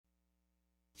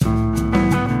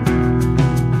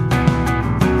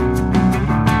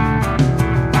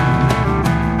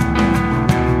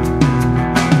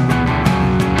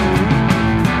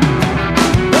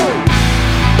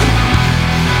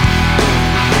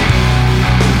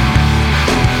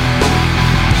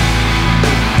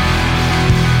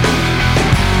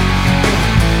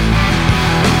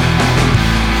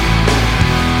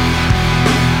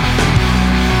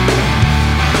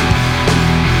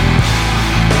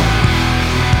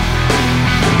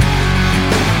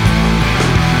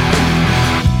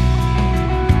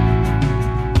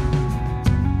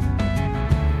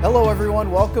Hello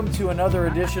everyone, welcome to another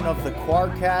edition of the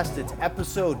Quarcast. It's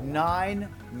episode 9,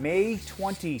 May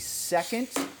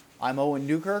 22nd. I'm Owen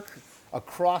Newkirk.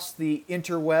 Across the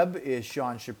interweb is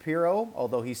Sean Shapiro,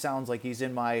 although he sounds like he's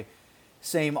in my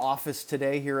same office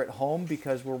today here at home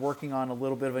because we're working on a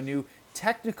little bit of a new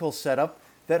technical setup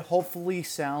that hopefully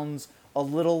sounds a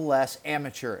little less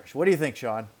amateurish. What do you think,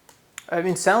 Sean? I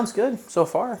mean, sounds good so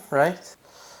far, right?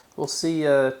 We'll see.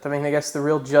 I guess the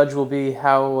real judge will be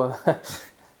how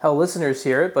how listeners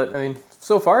hear it, but I mean,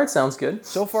 so far it sounds good.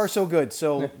 So far, so good.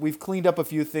 So we've cleaned up a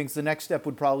few things. The next step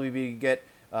would probably be to get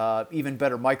even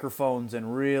better microphones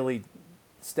and really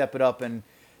step it up. And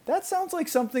that sounds like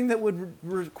something that would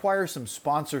require some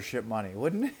sponsorship money,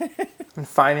 wouldn't it? And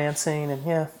financing, and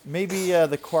yeah. Maybe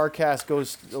the Quarcast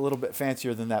goes a little bit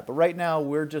fancier than that. But right now,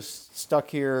 we're just stuck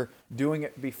here doing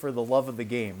it for the love of the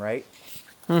game, right?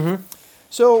 Mm-hmm.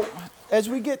 So as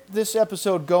we get this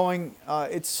episode going,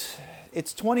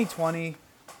 it's 2020.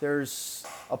 There's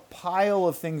a pile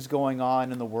of things going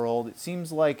on in the world. It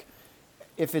seems like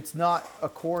if it's not a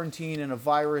quarantine and a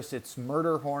virus, it's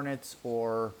murder hornets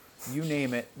or you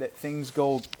name it, that things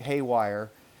go haywire.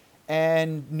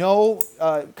 And no,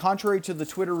 contrary to the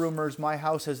Twitter rumors, my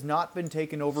house has not been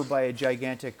taken over by a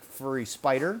gigantic furry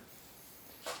spider.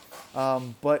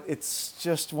 But it's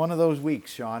just one of those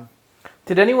weeks, Sean.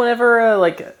 Did anyone ever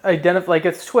identify, like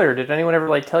it's Twitter, did anyone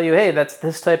ever tell you, hey, that's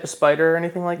this type of spider or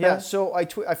anything like that? Yeah, so I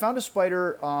found a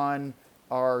spider on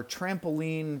our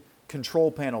trampoline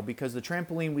control panel because the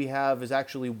trampoline we have is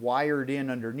actually wired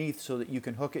in underneath so that you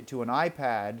can hook it to an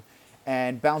iPad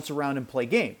and bounce around and play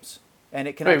games. And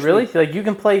it can really? Like you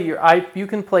can play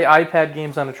iPad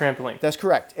games on a trampoline? That's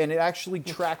correct. And it actually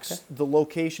tracks the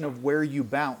location of where you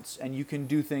bounce, and you can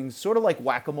do things sort of like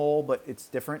whack-a-mole, but it's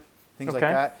different, things like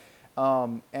that.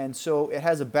 And so it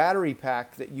has a battery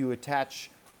pack that you attach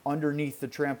underneath the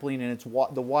trampoline, and it's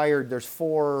the wired. There's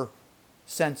 4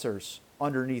 sensors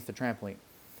underneath the trampoline,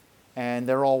 and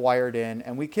they're all wired in.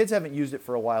 And we kids haven't used it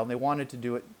for a while, and they wanted to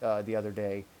do it the other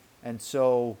day, and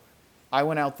so I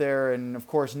went out there, and of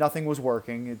course nothing was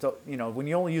working. It's, when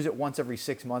you only use it once every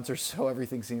 6 months or so,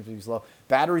 everything seems to be slow.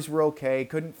 Batteries were okay.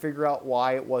 Couldn't figure out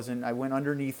why it wasn't. I went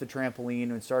underneath the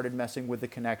trampoline and started messing with the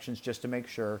connections just to make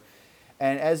sure.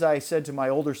 And as I said to my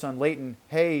older son, Leighton,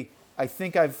 hey, I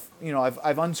think I've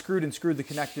unscrewed and screwed the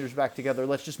connectors back together.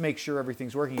 Let's just make sure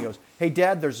everything's working. He goes, hey,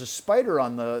 Dad, there's a spider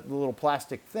on the little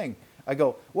plastic thing. I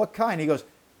go, what kind? He goes,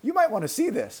 you might want to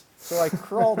see this. So I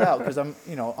crawled out because I'm,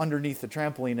 underneath the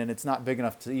trampoline and it's not big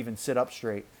enough to even sit up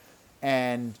straight.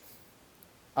 And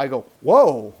I go,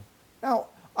 whoa. Now,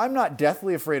 I'm not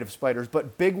deathly afraid of spiders,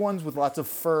 but big ones with lots of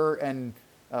fur and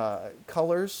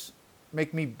colors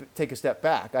make me take a step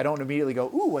back. I don't immediately go,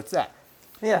 ooh, what's that?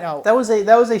 Yeah, now, that was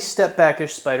a step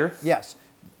backish spider. Yes.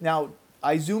 Now,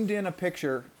 I zoomed in a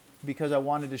picture because I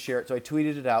wanted to share it, so I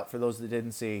tweeted it out for those that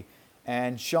didn't see.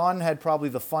 And Sean had probably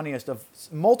the funniest of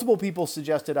multiple people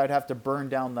suggested I'd have to burn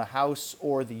down the house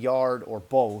or the yard or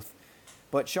both.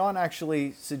 But Sean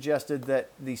actually suggested that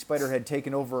the spider had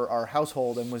taken over our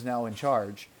household and was now in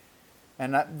charge.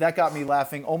 And that got me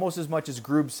laughing almost as much as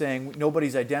Groob saying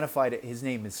nobody's identified it. His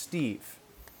name is Steve.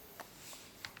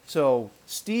 So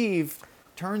Steve,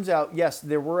 turns out, yes,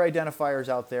 there were identifiers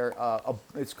out there.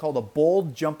 It's called a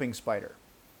bold jumping spider.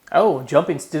 Oh,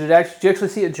 jumping. Did you actually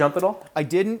see it jump at all? I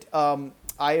didn't.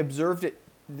 I observed it,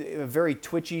 very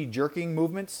twitchy, jerking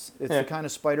movements. It's the kind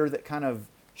of spider that kind of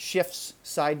shifts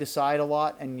side to side a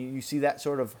lot, and you see that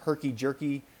sort of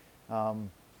herky-jerky.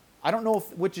 I don't know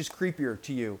which is creepier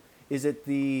to you. Is it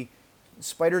the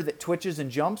spider that twitches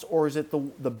and jumps, or is it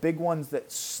the big ones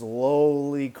that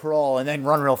slowly crawl and then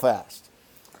run real fast?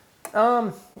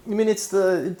 I mean, it's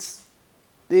the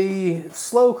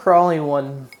slow crawling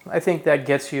one. I think that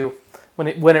gets you when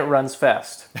it runs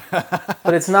fast.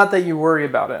 But it's not that you worry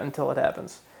about it until it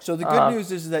happens. So the good news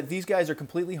is that these guys are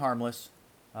completely harmless.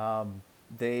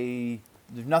 There's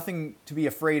nothing to be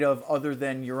afraid of other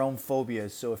than your own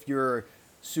phobias. So if you're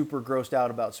super grossed out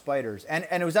about spiders, and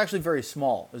it was actually very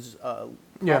small. It was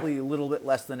probably a little bit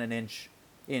less than an inch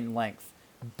in length,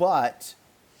 but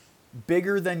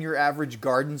bigger than your average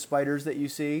garden spiders that you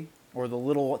see, or the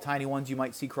little tiny ones you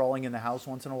might see crawling in the house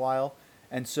once in a while.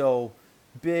 And so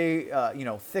big,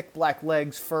 thick black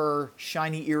legs, fur,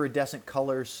 shiny iridescent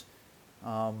colors.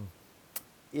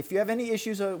 If you have any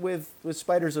issues with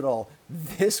spiders at all,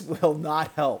 this will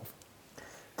not help.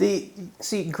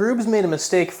 Groob's made a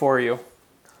mistake for you.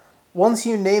 Once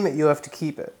you name it, you have to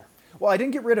keep it. Well, I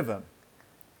didn't get rid of him.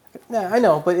 Yeah, I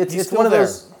know, but it's still one of there.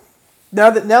 those. Now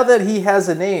that he has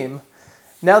a name,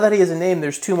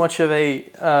 there's too much of a.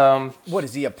 What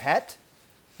is he, a pet?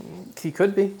 He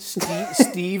could be.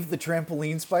 Steve the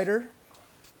trampoline spider.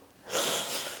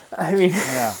 I mean,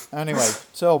 Yeah. Anyway,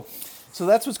 so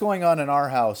that's what's going on in our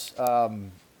house.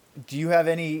 Do you have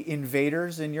any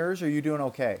invaders in yours, or are you doing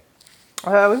okay?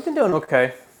 we've been doing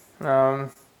okay.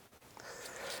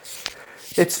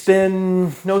 It's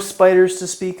been no spiders to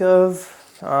speak of.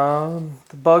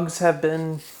 The bugs have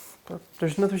been.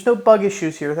 There's no bug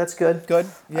issues here. That's good. Good.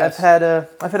 Yes.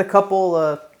 I've had a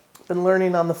couple. Been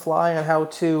learning on the fly on how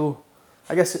to.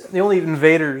 I guess the only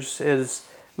invaders is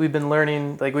we've been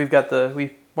learning. Like we've got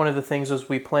one of the things was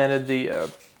we planted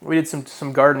we did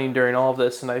some gardening during all of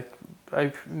this, and I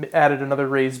added another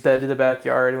raised bed to the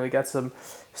backyard, and we got some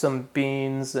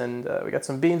beans, and we got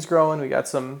some beans growing. We got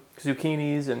some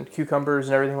zucchinis and cucumbers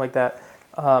and everything like that.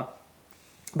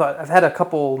 But I've had a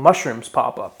couple mushrooms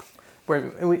pop up.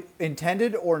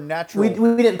 Intended or natural?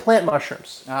 We didn't plant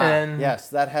mushrooms. Yes,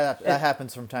 that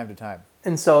happens from time to time.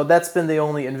 And so that's been the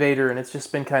only invader, and it's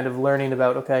just been kind of learning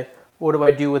about, okay, what do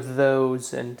I do with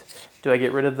those, and do I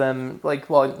get rid of them? Like,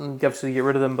 well, obviously get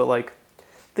rid of them, but like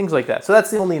things like that. So that's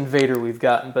the only invader we've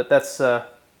gotten, but that's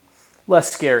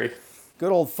less scary.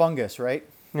 Good old fungus, right?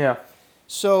 Yeah.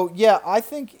 So, yeah, I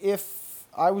think if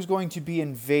I was going to be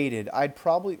invaded, I'd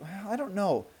probably, I don't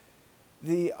know.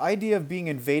 The idea of being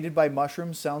invaded by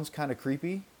mushrooms sounds kind of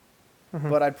creepy,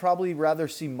 but I'd probably rather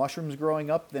see mushrooms growing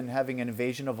up than having an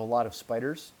invasion of a lot of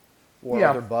spiders or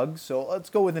other bugs. So let's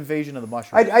go with invasion of the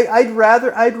mushrooms. I'd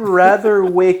rather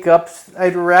wake up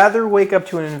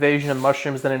to an invasion of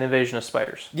mushrooms than an invasion of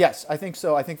spiders. Yes, I think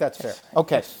so. I think that's fair.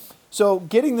 Okay. So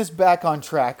getting this back on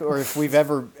track, or if we've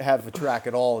ever have a track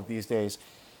at all these days,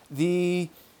 the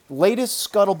latest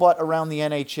scuttlebutt around the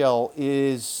NHL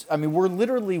is, I mean, we're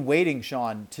literally waiting,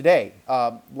 Sean, today.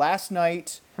 Last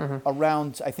night,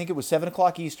 around, I think it was 7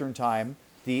 o'clock Eastern time,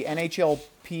 the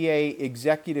NHLPA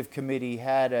Executive Committee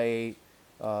had a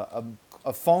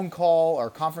phone call or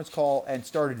conference call and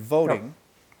started voting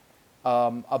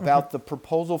about the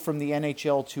proposal from the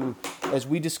NHL to, as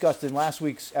we discussed in last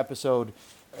week's episode,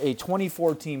 a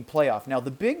 24-team playoff. Now, the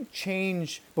big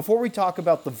change, before we talk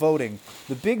about the voting,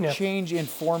 the big change in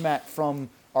format from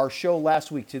our show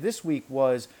last week to this week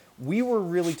was we were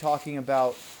really talking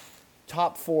about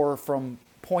top four from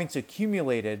points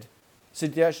accumulated,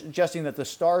 suggesting that the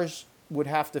Stars would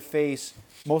have to face,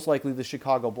 most likely, the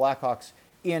Chicago Blackhawks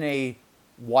in a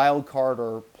wild card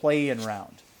or play-in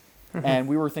round. And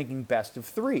we were thinking best of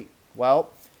three. Well,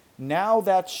 now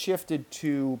that's shifted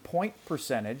to point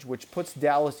percentage, which puts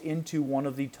Dallas into one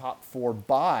of the top four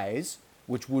buys,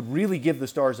 which would really give the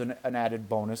Stars an added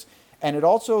bonus. And it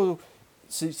also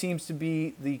seems to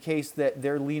be the case that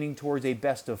they're leaning towards a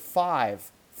best of five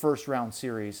first-round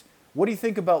series. What do you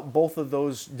think about both of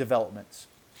those developments?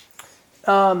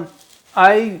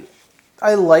 I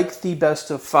like the best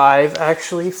of five,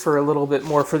 actually, for a little bit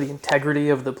more for the integrity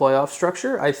of the playoff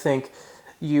structure. I think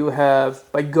you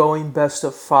have, by going best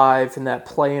of five in that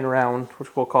play-in round,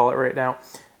 which we'll call it right now,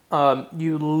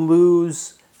 you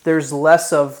lose, there's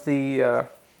less likelihood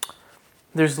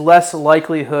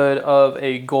of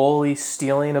a goalie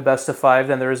stealing a best of five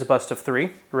than there is a best of three,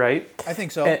 right? I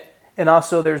think so. And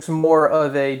also there's more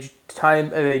of a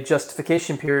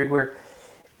justification period where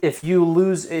if you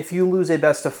lose a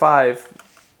best of five,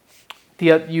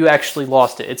 you actually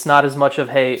lost it. It's not as much of,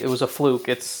 hey, it was a fluke.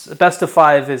 It's a best of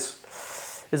five is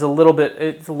a little bit,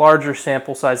 it's a larger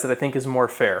sample size that I think is more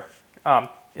fair,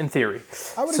 in theory.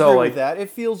 I would agree with that. It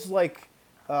feels like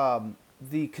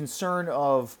the concern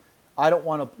of, I don't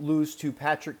want to lose to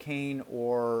Patrick Kane,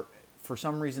 or for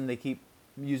some reason they keep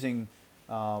using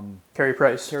Carey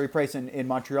Price in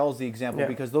Montreal is the example,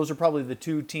 because those are probably the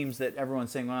two teams that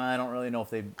everyone's saying, well, I don't really know if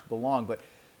they belong. But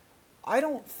I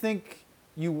don't think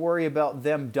you worry about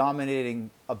them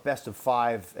dominating a best of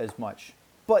five as much.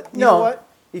 But you know what?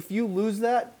 If you lose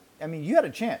that, I mean, you had a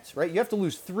chance, right? You have to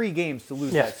lose 3 games to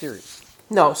lose that series.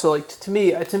 No, so like to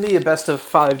me, a best of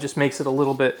five just makes it a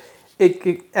little bit.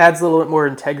 It adds a little bit more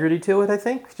integrity to it, I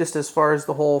think, just as far as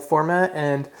the whole format.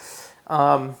 And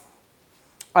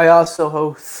I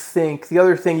also think the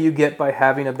other thing you get by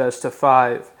having a best of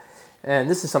five, and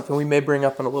this is something we may bring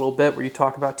up in a little bit, where you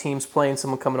talk about teams playing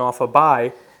someone coming off a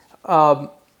bye.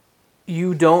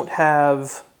 You don't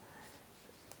have.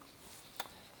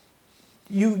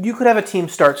 You could have a team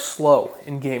start slow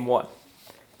in game one.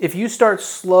 If you start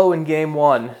slow in game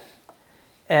one,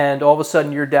 and all of a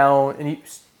sudden you're down, and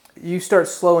you start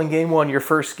slow in game one, your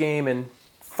first game in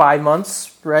 5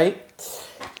 months, right?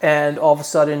 And all of a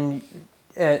sudden,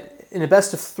 in a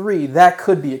best of three, that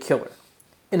could be a killer.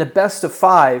 In a best of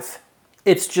five,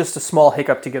 it's just a small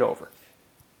hiccup to get over.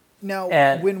 Now,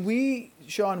 And when we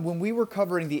were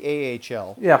covering the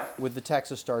AHL yeah, with the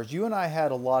Texas Stars, you and I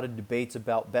had a lot of debates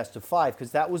about best of 5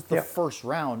 because that was the Yeah. first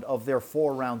round of their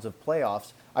 4 rounds of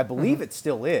playoffs. I believe it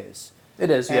still is. it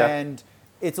is. Yeah, And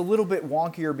it's a little bit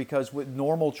wonkier because with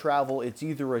normal travel, it's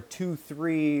either a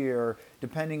 2-3 or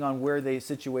depending on where the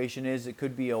situation is, it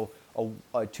could be a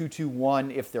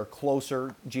 2-2-1 if they're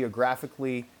closer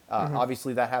geographically.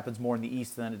 Obviously, that happens more in the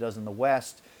East than it does in the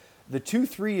West. The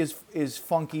 2-3 is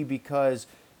funky because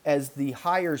as the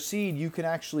higher seed, you can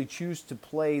actually choose to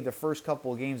play the first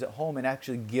couple of games at home and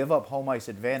actually give up home ice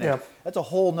advantage. Yeah. That's a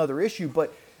whole nother issue.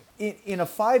 But in a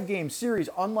 5-game series,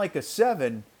 unlike a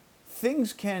 7,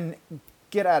 things can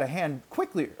get out of hand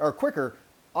quicker.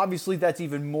 Obviously, that's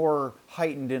even more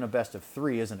heightened in a best of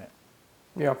 3, isn't it?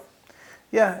 yeah,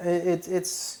 yeah.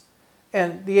 It's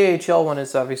and the AHL one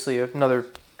is obviously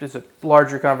is a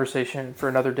larger conversation for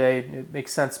another day. It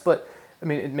makes sense, but I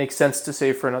mean, it makes sense to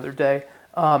say for another day.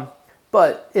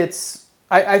 But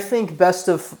I think best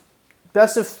of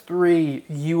 3,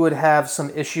 you would have some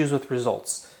issues with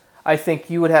results. I think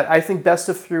best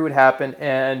of 3 would happen,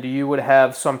 and you would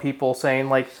have some people saying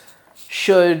like,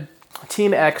 should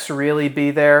Team X really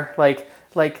be there? Like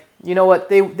you know what,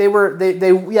 they won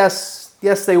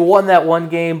that one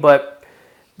game, but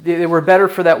they were better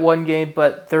for that one game,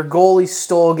 but their goalie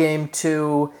stole game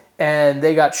 2, and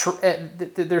they got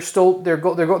their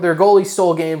goalie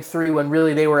stole game 3 when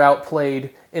really they were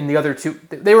outplayed in the other 2.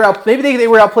 They were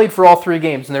outplayed for all 3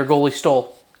 games, and their goalie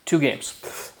stole 2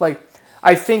 games. Like,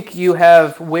 I think you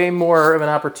have way more of an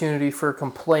opportunity for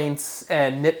complaints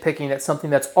and nitpicking at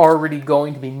something that's already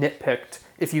going to be nitpicked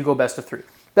if you go best of 3.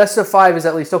 Best of 5 is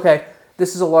at least okay.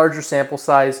 This is a larger sample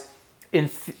size.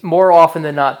 More often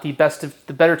than not, the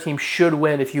better team should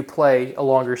win if you play a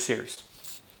longer series.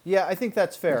 Yeah, I think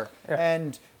that's fair. Yeah.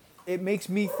 And it makes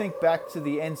me think back to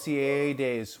the NCAA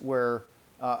days where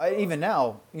even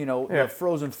now, Yeah. the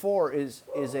Frozen Four is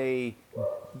a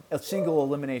single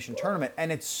elimination tournament,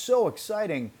 and it's so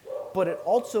exciting, but it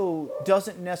also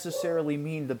doesn't necessarily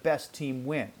mean the best team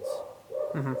wins.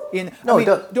 Mm-hmm.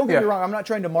 Don't get me wrong. I'm not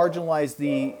trying to marginalize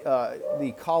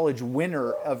the college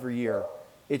winner every year.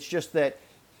 It's just that,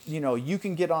 you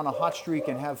can get on a hot streak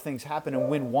and have things happen and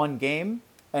win one game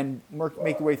and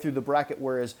make your way through the bracket,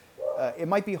 whereas it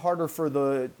might be harder for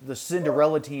the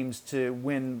Cinderella teams to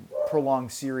win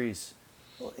prolonged series.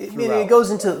 It goes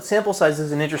into sample size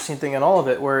is an interesting thing in all of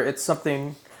it, where it's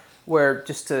something where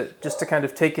just to kind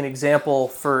of take an example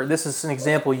this is an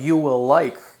example you will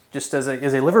like just as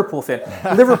a Liverpool fan.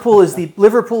 Liverpool is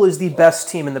the best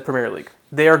team in the Premier League.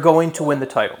 They are going to win the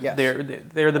title. Yes.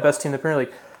 They're the best team in the Premier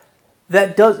League.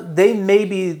 They may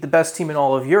be the best team in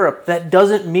all of Europe. That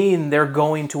doesn't mean they're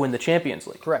going to win the Champions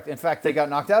League. Correct. In fact, they got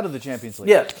knocked out of the Champions League.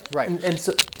 Yeah. Right.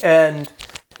 And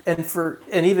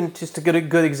even just a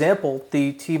good example,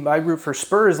 the team I root for,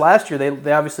 Spurs, last year,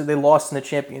 they obviously lost in the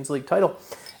Champions League title,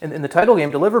 in the title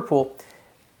game to Liverpool.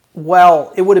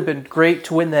 While it would have been great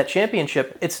to win that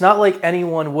championship, it's not like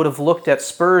anyone would have looked at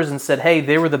Spurs and said, hey,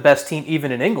 they were the best team even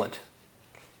in England.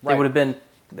 Right. It would have been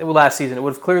last season. It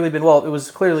would have clearly been, it was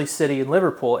clearly City and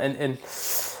Liverpool,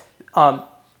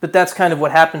 but that's kind of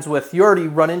what happens you already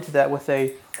run into that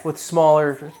with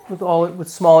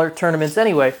smaller tournaments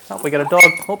anyway. Oh, we got a dog.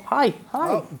 Oh, hi.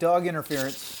 Oh, dog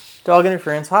interference. Dog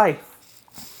interference. Hi.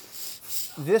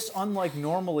 This, unlike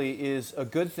normally, is a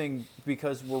good thing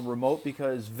because we're remote,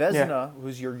 because Vesna,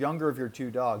 who's your younger of your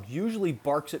 2 dogs, usually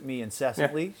barks at me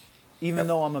incessantly, even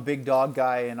though I'm a big dog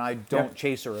guy and I don't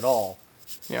chase her at all.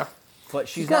 Yeah. But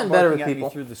she's gotten not better barking with at people.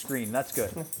 me through the screen. That's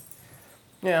good.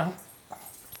 Yeah.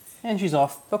 And she's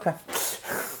off. Okay.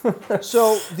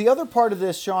 So the other part of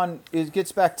this, Sean,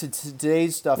 gets back to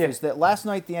today's stuff, Yeah. is that last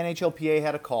night the NHLPA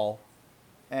had a call,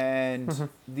 and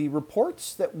the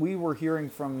reports that we were hearing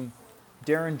from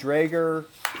Darren Drager,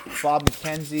 Bob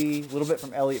McKenzie, a little bit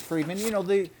from Elliot Friedman,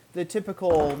 the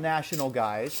typical national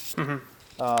guys,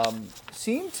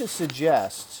 seem to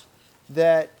suggest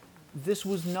that this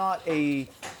was not a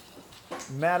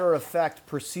matter-of-fact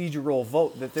procedural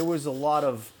vote, that there was a lot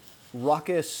of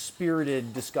raucous,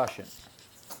 spirited discussion.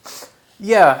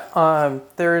 Yeah,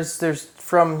 there's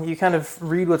from, you kind of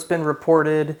read what's been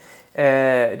reported,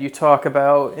 you talk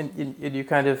about, and you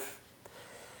kind of,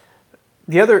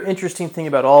 the other interesting thing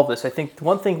about all of this, I think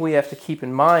one thing we have to keep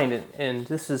in mind, and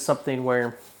this is something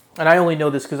where, and I only know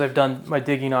this because I've done my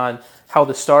digging on how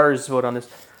the Stars vote on this,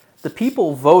 the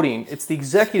people voting, it's the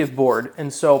executive board,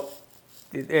 and so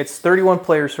it's 31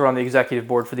 players who are on the executive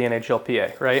board for the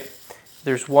NHLPA, right?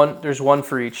 There's one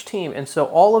for each team, and so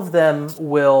all of them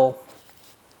will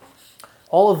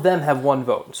all of them have one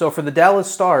vote. So for the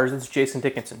Dallas Stars, it's Jason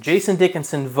Dickinson. Jason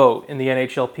Dickinson vote in the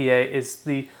NHLPA is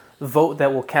the vote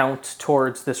that will count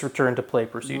towards this return to play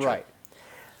procedure. Right.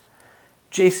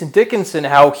 Jason Dickinson,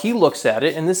 how he looks at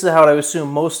it, and this is how I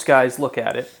assume most guys look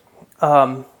at it,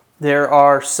 there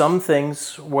are some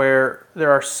things where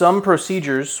there are some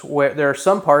procedures where there are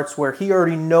some parts where he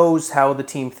already knows how the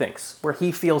team thinks, where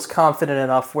he feels confident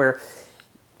enough where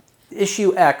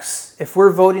issue X, if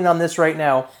we're voting on this right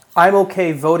now, I'm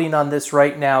okay voting on this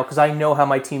right now because I know how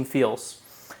my team feels.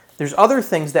 There's other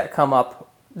things that come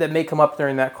up that may come up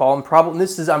during that call, and probably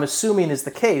this is, I'm assuming, is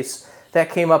the case that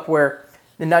came up where,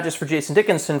 and not just for Jason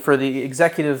Dickinson, for the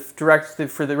executive director,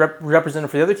 for the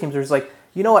representative for the other teams, there's like,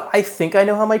 you know what, I think I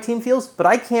know how my team feels, but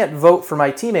I can't vote for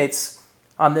my teammates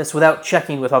on this without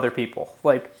checking with other people.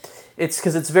 Like, it's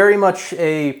because it's very much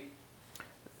a,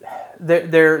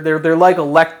 they're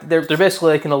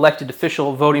basically like an elected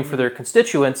official voting for their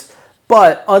constituents,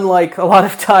 but unlike a lot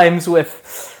of times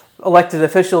with elected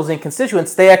officials and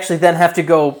constituents, they actually then have to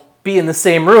go be in the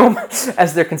same room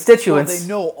as their constituents. Well, they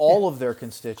know all of their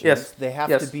constituents. Yes. They have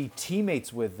Yes. to be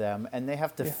teammates with them, and they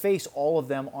have to face all of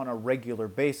them on a regular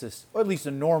basis, or at least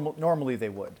normally they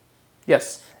would.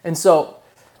 Yes. And so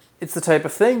it's the type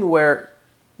of thing where,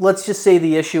 let's just say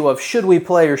the issue of should we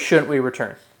play or shouldn't we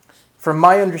return? From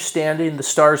my understanding, the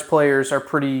Stars players are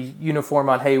pretty uniform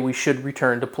on, hey, we should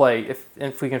return to play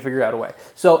if we can figure out a way.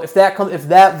 So if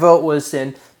that vote was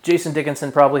in, Jason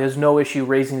Dickinson probably has no issue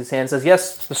raising his hand and says,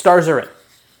 yes, the Stars are in.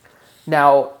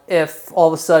 Now, if all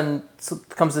of a sudden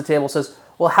comes to the table and says,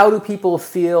 well, how do people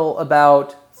feel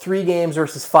about 3 games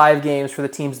versus 5 games for the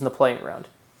teams in the playing round?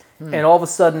 And all of a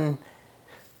sudden,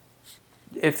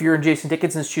 if you're in Jason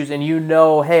Dickinson's shoes and you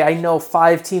know, hey, I know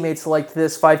 5 teammates like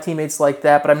this, 5 teammates like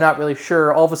that, but I'm not really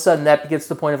sure, all of a sudden that gets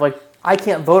to the point of like, I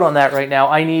can't vote on that right now.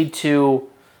 I need to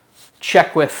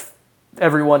check with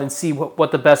everyone and see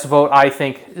what the best vote I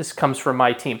think comes from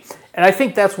my team. And I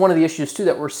think that's one of the issues too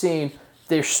that we're seeing.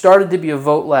 There started to be a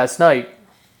vote last night,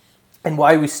 and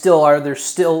why we still are,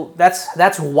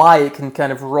 that's why it can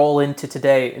kind of roll into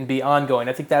today and be ongoing.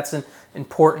 I think that's an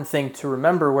important thing to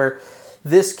remember, where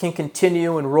this can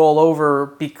continue and roll over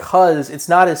because it's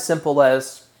not as simple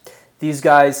as these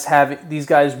guys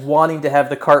wanting to have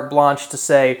the carte blanche to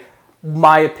say,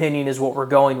 my opinion is what we're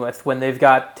going with, when they've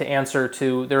got to answer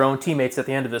to their own teammates at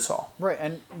the end of this all. Right,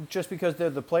 and just because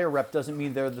they're the player rep doesn't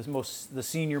mean they're the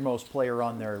senior most player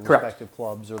on their Correct. respective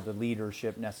clubs or the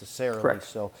leadership necessarily. Correct.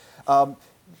 So,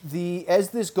 as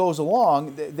this goes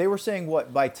along, they were saying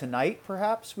what, by tonight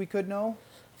perhaps we could know.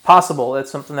 Possible. That's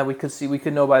something that we could see. We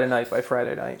could know by tonight, by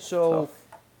Friday night. So,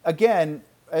 again,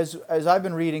 as I've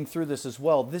been reading through this as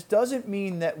well, this doesn't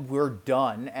mean that we're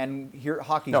done and here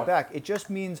hockey's back. It just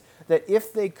means that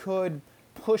if they could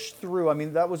push through, I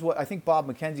mean, that was what I think Bob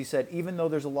McKenzie said, even though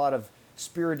there's a lot of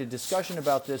spirited discussion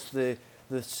about this, the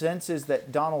sense is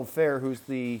that Donald Fair, who's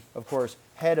the, of course,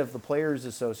 head of the Players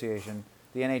Association,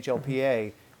 the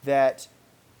NHLPA, that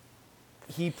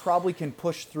he probably can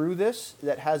push through this,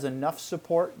 that has enough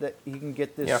support that he can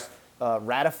get this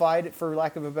ratified, for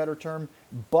lack of a better term.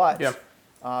 But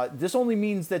this only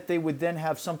means that they would then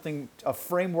have a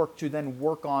framework to then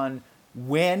work on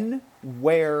when,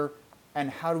 where, and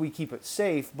how do we keep it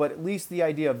safe. But at least the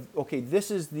idea of, okay,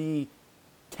 this is the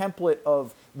template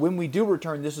of when we do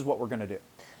return, this is what we're going to do.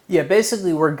 Yeah,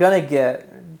 basically we're going to get,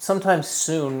 sometime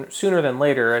sooner than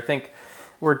later, I think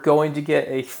we're going to get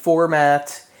a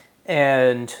format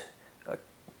and a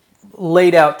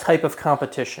laid out type of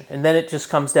competition. And then it just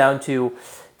comes down to,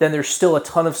 then there's still a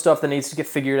ton of stuff that needs to get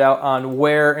figured out on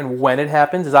where and when it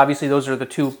happens. As obviously those are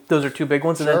two big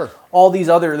ones. And then all these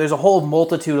there's a whole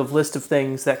multitude of list of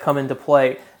things that come into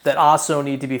play that also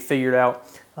need to be figured out.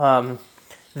 In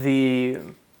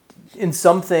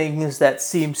some things that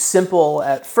seem simple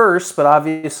at first, but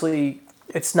obviously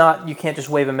it's not, you can't just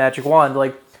wave a magic wand.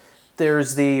 Like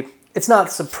it's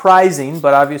not surprising,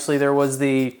 but obviously there was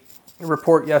the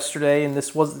report yesterday, and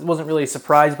this wasn't really a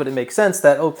surprise, but it makes sense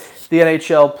that the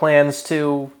NHL plans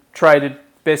to try to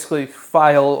basically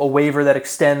file a waiver that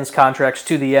extends contracts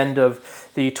to the end of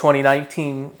the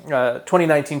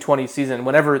 2019-20 season,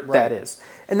 whenever that is.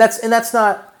 And that's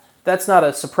not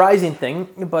a surprising thing,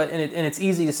 but it's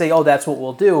easy to say, that's what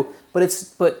we'll do. But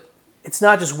it's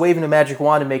not just waving a magic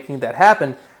wand and making that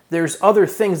happen. There's other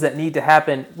things that need to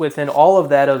happen within all of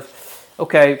that.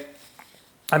 Okay,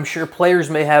 I'm sure players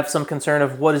may have some concern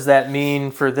of what does that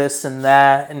mean for this and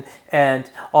that,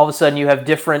 and all of a sudden you have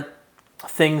different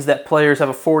things that players have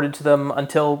afforded to them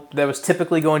until that was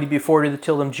typically going to be afforded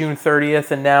until them June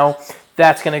 30th, and now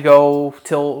that's going to go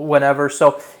till whenever.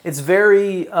 So it's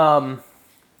very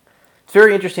it's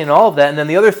very interesting in all of that. And then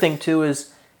the other thing too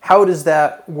is how does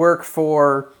that work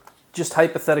for, just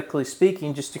hypothetically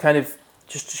speaking, just to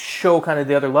show kind of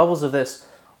the other levels of this.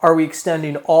 Are we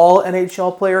extending all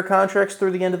NHL player contracts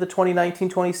through the end of the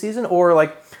 2019-20 season? Or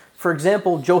like, for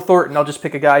example, Joe Thornton, I'll just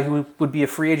pick a guy who would be a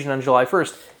free agent on July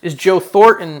 1st. Is Joe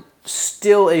Thornton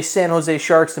still a San Jose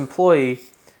Sharks employee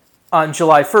on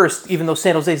July 1st, even though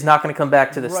San Jose is not going to come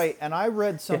back to this? Right, and I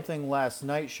read something last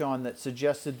night, Sean, that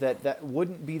suggested that that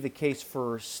wouldn't be the case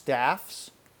for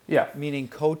staffs. Yeah. Meaning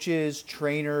coaches,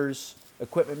 trainers,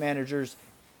 equipment managers,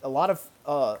 a lot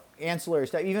of ancillary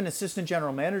staff, even assistant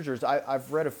general managers.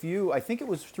 I've read a few. I think it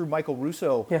was through Michael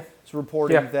Russo's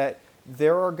reporting that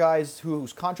there are guys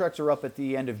whose contracts are up at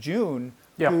the end of June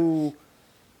who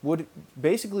would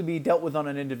basically be dealt with on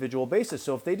an individual basis.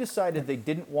 So if they decided they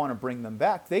didn't want to bring them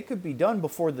back, they could be done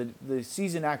before the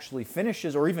season actually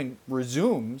finishes or even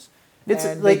resumes.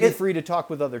 And they'd be free to talk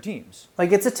with other teams.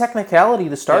 Like, it's a technicality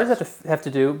the Stars have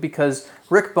to do because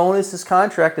Rick Bowness'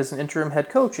 contract as an interim head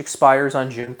coach expires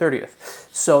on June 30th.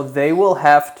 So they will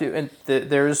have to, and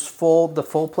the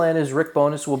full plan is Rick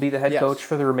Bowness will be the head coach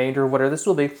for the remainder of whatever this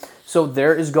will be. So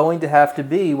there is going to have to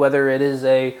be, whether it is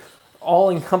a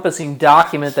all-encompassing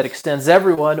document that extends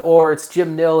everyone, or it's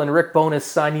Jim Nill and Rick Bowness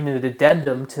signing an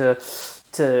addendum to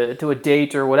a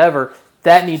date or whatever,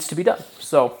 that needs to be done.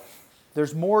 So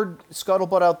there's more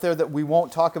scuttlebutt out there that we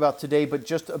won't talk about today, but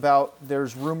just about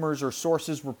there's rumors or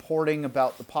sources reporting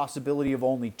about the possibility of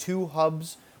only 2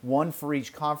 hubs, 1 for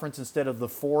each conference instead of the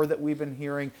 4 that we've been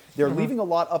hearing. They're leaving a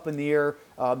lot up in the air.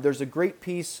 There's a great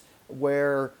piece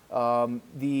where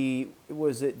the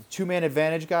two-man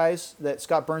advantage guys that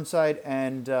Scott Burnside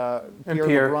and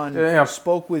Pierre LeBrun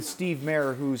spoke with Steve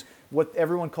Mayer, who's what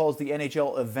everyone calls the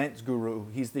NHL events guru.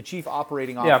 He's the chief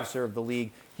operating officer of the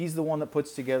league. He's the one that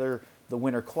puts together the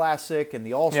Winter Classic and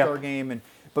the All-Star game.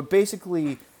 But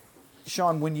basically,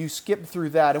 Sean, when you skip through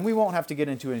that, and we won't have to get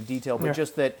into it in detail, but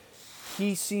just that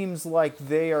he seems like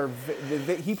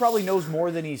he probably knows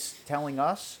more than he's telling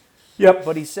us. Yep.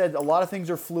 But he said a lot of things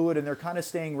are fluid and they're kind of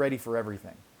staying ready for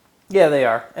everything. Yeah, they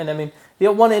are. And I mean,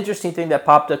 the one interesting thing that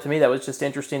popped up to me that was just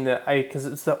interesting because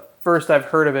it's the first I've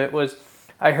heard of it was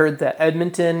I heard that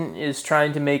Edmonton is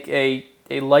trying to make a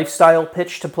lifestyle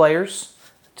pitch to players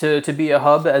to be a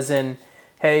hub, as in,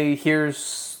 hey,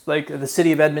 here's like the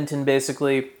city of Edmonton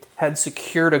basically had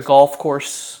secured a golf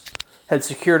course, had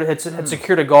secured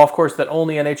a golf course that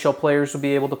only NHL players would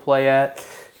be able to play at.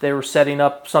 They were setting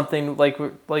up something like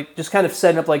just kind of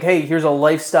setting up like, hey, here's a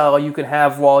lifestyle you can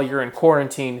have while you're in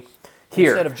quarantine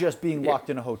here. Instead of just being locked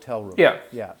in a hotel room.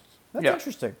 Yeah. That's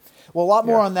interesting. Well, a lot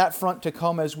more on that front to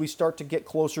come as we start to get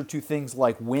closer to things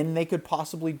like when they could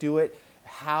possibly do it,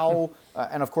 how,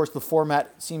 and of course the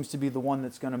format seems to be the one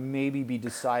that's going to maybe be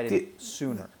decided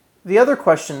sooner. The other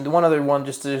question, the one other one,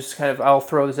 just kind of, I'll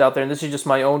throw this out there, and this is just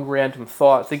my own random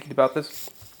thought thinking about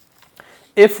this.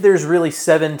 If there's really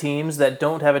 7 teams that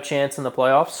don't have a chance in the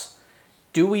playoffs,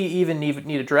 do we even need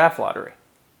a draft lottery?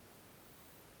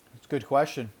 It's a good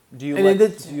question. Do you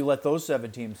let those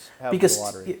 7 teams have the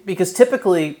lottery? Because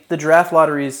typically the draft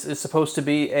lottery is supposed to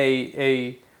be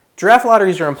a draft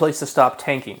lotteries are in place to stop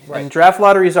tanking. Right. And draft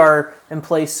lotteries are in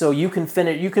place so you can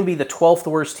be the 12th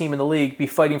worst team in the league, be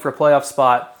fighting for a playoff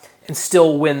spot, and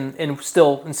still win and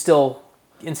still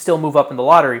move up in the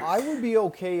lottery. I would be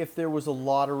okay if there was a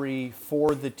lottery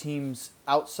for the teams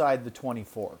outside the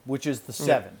 24, which is the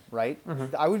 7, right?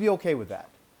 Mm-hmm. I would be okay with that.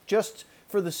 Just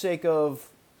for the sake of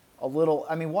a little,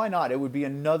 I mean, why not? It would be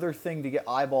another thing to get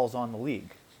eyeballs on the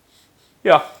league.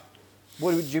 Yeah.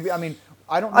 What would you be? I mean,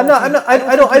 I don't.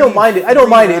 I don't mind it. I don't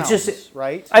mind it. It's just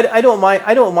right. I don't mind.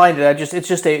 I don't mind it. It's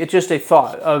just a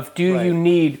thought of you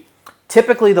need.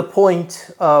 Typically, the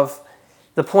point of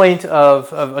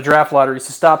a draft lottery is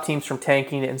to stop teams from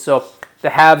tanking, and so the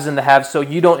haves and the haves. So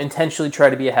you don't intentionally try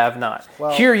to be a have-not.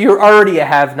 Well, here, you're already a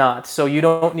have-not, so you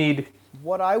don't need.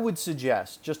 What I would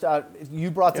suggest, you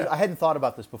brought this, I hadn't thought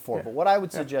about this before, but what I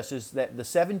would suggest is that the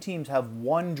 7 teams have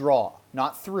 1 draw,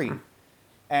 not 3,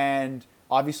 and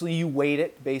obviously you weight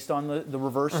it based on the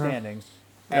reverse standings,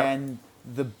 and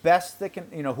the best that can,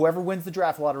 whoever wins the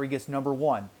draft lottery gets number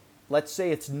 1. Let's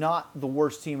say it's not the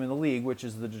worst team in the league, which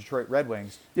is the Detroit Red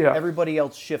Wings. Yeah. Everybody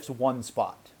else shifts 1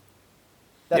 spot.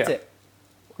 That's it.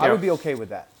 I would be okay with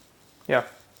that. Yeah.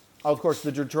 Of course,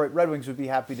 the Detroit Red Wings would be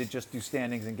happy to just do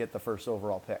standings and get the first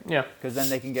overall pick. Yeah. Because then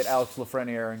they can get Alex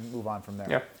Lafreniere and move on from there.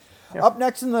 Yeah. Yeah. Up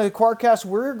next in the Quartcast,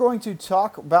 we're going to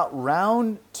talk about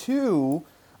round 2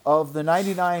 of the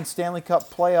 99 Stanley Cup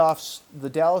playoffs. The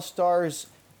Dallas Stars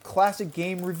classic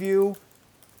game review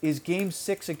is Game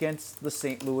 6 against the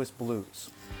St. Louis Blues.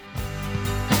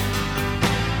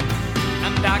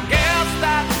 And I guess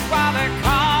that's why they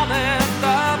call it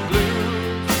the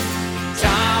blues.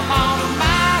 Time on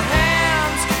my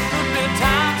hands, good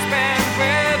time spent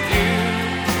with you.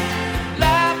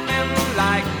 Laughing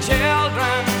like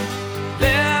children,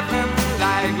 living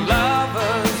like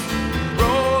lovers,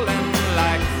 rolling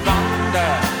like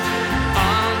thunder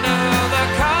under the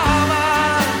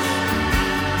covers.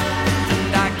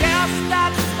 And I guess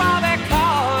that's why they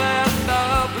call it the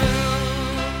blues.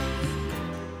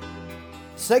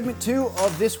 Segment 2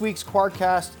 of this week's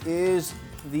Quarkcast is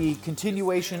the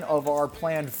continuation of our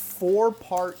planned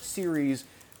 4-part series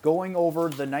going over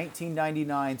the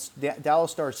 1999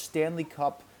 Dallas Stars Stanley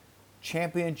Cup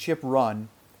championship run.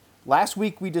 Last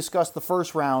week we discussed the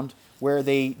first round where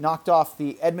they knocked off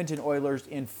the Edmonton Oilers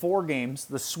in 4 games.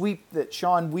 The sweep that,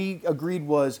 Sean, we agreed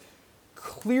was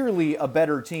clearly a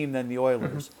better team than the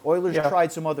Oilers. Oilers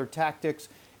tried some other tactics.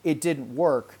 It didn't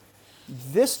work.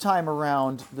 This time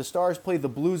around, the Stars played the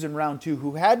Blues in round 2,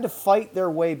 who had to fight their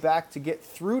way back to get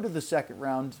through to the second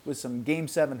round with some Game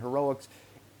 7 heroics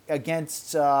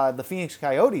against the Phoenix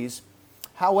Coyotes.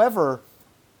 However,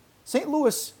 St.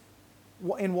 Louis,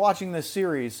 in watching this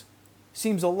series,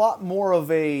 seems a lot more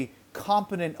of a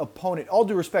competent opponent. All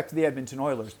due respect to the Edmonton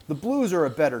Oilers, the Blues are a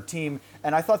better team,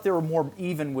 and I thought they were more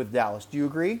even with Dallas. Do you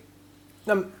agree?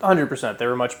 100%. They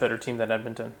were a much better team than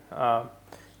Edmonton.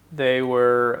 They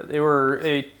were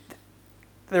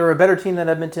a better team than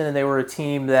Edmonton, and they were a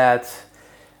team that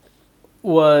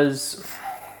was,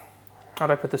 how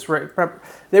do I put this right?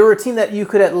 They were a team that you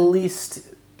could at least,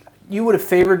 you would have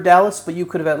favored Dallas, but you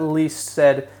could have at least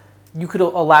said, you could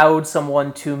have allowed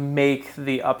someone to make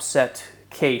the upset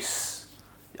case.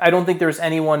 I don't think there's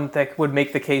anyone that would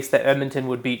make the case that Edmonton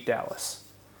would beat Dallas.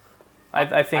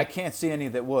 I think I can't see any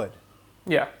that would.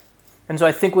 Yeah. And so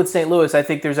I think with St. Louis, I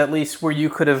think there's at least where you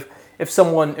could have, if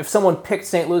someone picked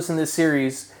St. Louis in this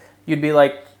series, you'd be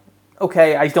like,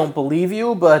 okay, I don't believe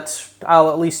you, but I'll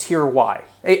at least hear why.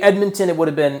 Edmonton, it would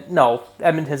have been, no,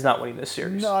 Edmonton's not winning this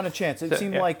series. Not a chance. It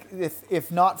seemed like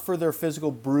if not for their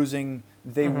physical bruising,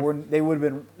 they would have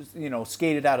been,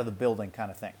 skated out of the building kind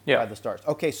of thing by the Stars.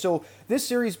 Okay, so this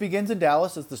series begins in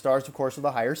Dallas as the Stars, of course, are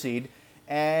the higher seed.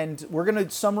 And we're going to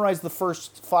summarize the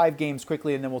first 5 games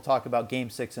quickly, and then we'll talk about Game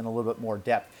 6 in a little bit more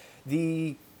depth.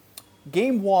 The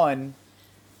Game 1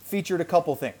 featured a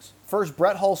couple things. First,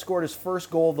 Brett Hull scored his first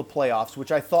goal of the playoffs,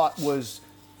 which I thought was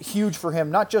huge for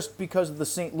him, not just because of the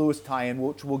St. Louis tie-in,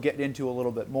 which we'll get into a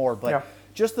little bit more, but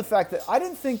just the fact that I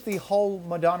didn't think the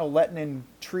Hull-Modano-Lehtonen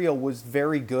trio was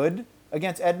very good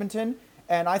against Edmonton,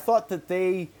 and I thought that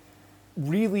they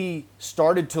really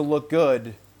started to look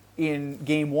good in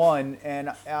Game 1,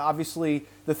 and obviously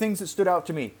the things that stood out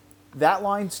to me, that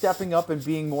line stepping up and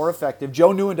being more effective. Joe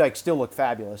Nieuwendyk still looked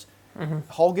fabulous.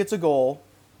 Hull gets a goal.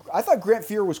 I thought Grant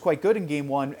Fuhr was quite good in Game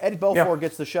 1. Ed Belfour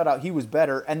gets the shutout. He was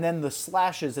better. And then the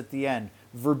slashes at the end.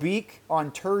 Verbeek on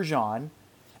Turgeon,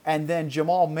 and then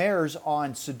Jamal Mayers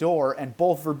on Sador, and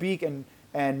both Verbeek and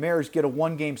Mayers get a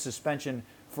 1-game suspension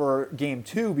for Game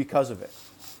 2 because of it.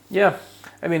 Yeah.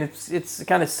 I mean, it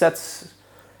kind of sets...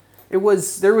 there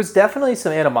was definitely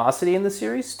some animosity in the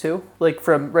series too, like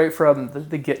from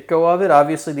the get-go of it.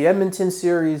 Obviously, the Edmonton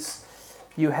series,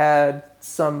 you had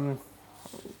some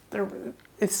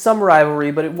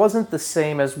rivalry, but it wasn't the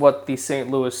same as what the St.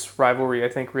 Louis rivalry I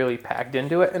think really packed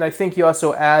into it. And I think you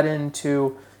also add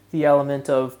into the element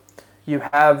of you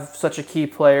have such a key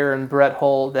player in Brett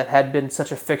Hull that had been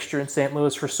such a fixture in St.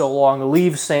 Louis for so long,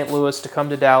 leaves St. Louis to come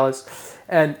to Dallas,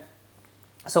 and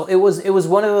so it was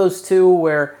one of those two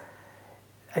where.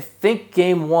 I think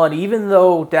Game 1, even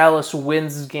though Dallas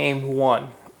wins Game 1,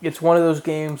 it's one of those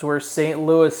games where St.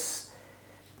 Louis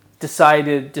decides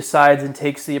and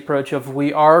takes the approach of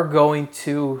we're going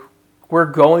to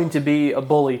be a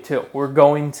bully too. We're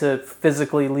going to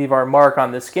physically leave our mark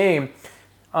on this game.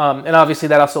 And obviously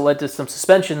that also led to some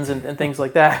suspensions and things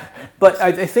like that. But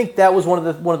I think that was one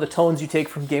of the tones you take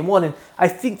from Game 1. And I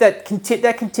think that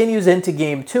continues into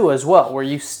Game 2 as well, where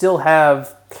you still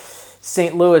have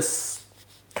St. Louis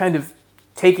kind of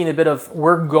taking a bit of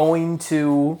we're going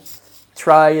to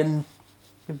try and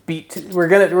beat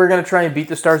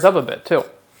the Stars up a bit too.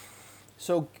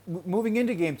 So moving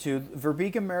into Game 2,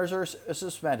 Verbeek and Mayers are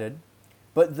suspended,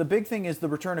 but the big thing is the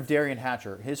return of Derian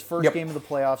Hatcher, his first game of the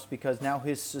playoffs, because now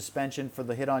his suspension for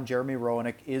the hit on Jeremy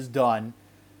Roenick is done.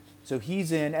 So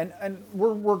he's in, and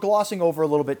we're glossing over a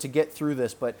little bit to get through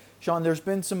this, but Sean, there's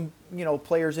been some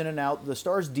players in and out. The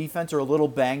Stars' defense are a little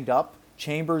banged up.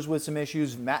 Chambers with some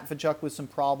issues, Matt Tkachuk with some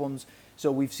problems.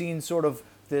 So we've seen sort of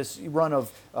this run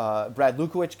of Brad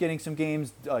Lukowicz getting some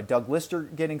games, Doug Lister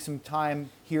getting some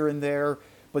time here and there.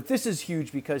 But this is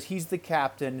huge because he's the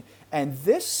captain, and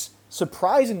this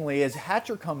surprisingly, as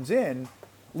Hatcher comes in,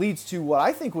 leads to what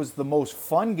I think was the most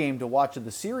fun game to watch of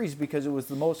the series because it was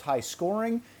the most high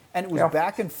scoring and it was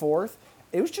back and forth.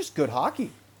 It was just good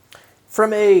hockey.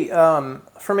 From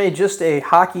a just a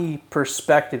hockey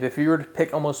perspective, if you were to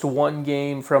pick almost one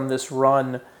game from this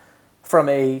run from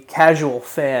a casual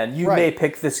fan, you may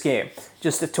pick this game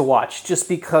just to watch, just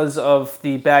because of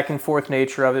the back and forth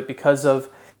nature of it, because of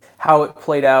how it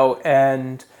played out,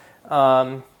 and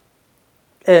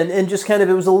just kind of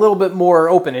it was a little bit more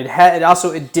open.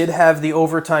 It did have the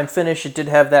overtime finish, it did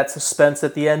have that suspense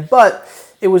at the end, but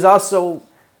it was also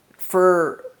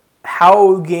for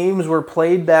how games were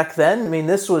played back then. I mean,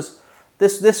 this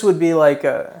would be like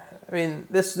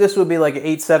this would be like an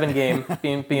 8-7 game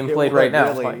being played right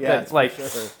now. Really,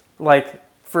 like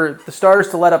for the Stars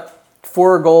to let up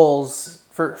 4 goals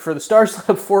for the Stars to let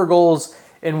up 4 goals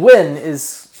and win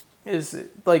is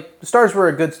like the Stars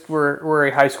were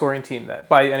a high scoring team that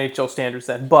by NHL standards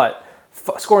then, but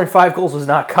scoring 5 goals was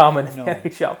not common in the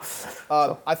NHL.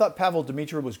 I thought Pavel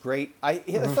Dimitrov was great. I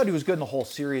thought he was good in the whole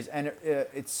series, and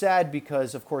it's sad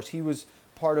because, of course, he was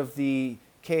part of the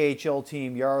KHL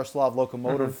team, Yaroslav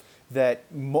Lokomotiv, that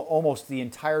almost the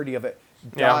entirety of it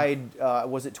died.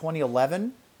 Was it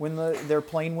 2011 when their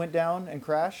plane went down and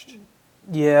crashed?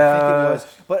 Yeah, I think it was.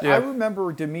 But I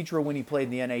remember Dimitrov when he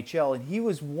played in the NHL, and he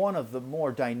was one of the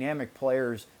more dynamic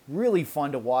players, really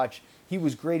fun to watch. He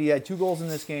was great. He had 2 goals in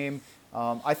this game.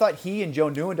 I thought he and Joe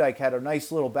Nieuwendyk had a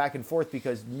nice little back and forth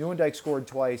because Nieuwendyk scored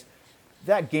twice.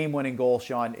 That game-winning goal,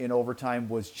 Sean, in overtime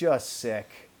was just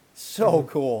sick. So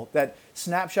cool. That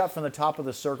snapshot from the top of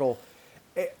the circle.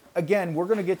 Again, we're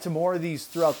going to get to more of these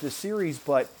throughout this series,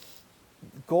 but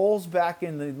goals back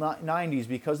in the 90s,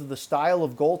 because of the style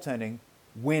of goaltending,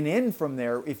 went in from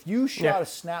there. If you shot a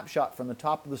snapshot from the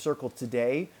top of the circle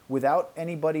today without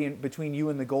anybody in between you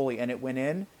and the goalie and it went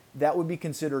in, that would be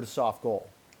considered a soft goal.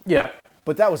 Yeah.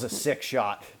 But that was a sick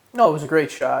shot. No, it was a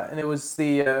great shot, and it was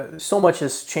so much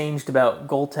has changed about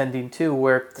goaltending too.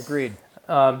 Where agreed.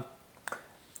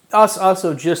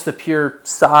 Also, just the pure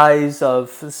size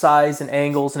and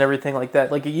angles and everything like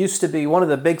that. Like it used to be one of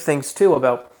the big things too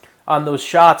about on those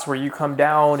shots where you come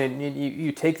down and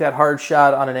you take that hard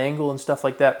shot on an angle and stuff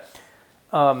like that.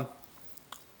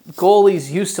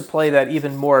 Goalies used to play that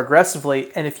even more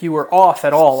aggressively, and if you were off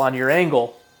at all on your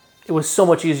angle, it was so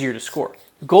much easier to score.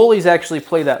 Goalies actually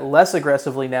play that less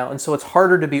aggressively now, and so it's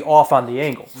harder to be off on the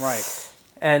angle. Right.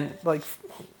 And like,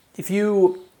 if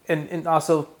you and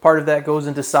also part of that goes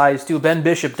into size too. Ben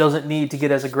Bishop doesn't need to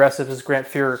get as aggressive as Grant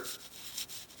Fuhr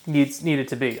needed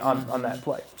to be on that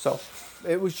play. So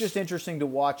it was just interesting to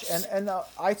watch. And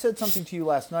I said something to you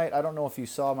last night. I don't know if you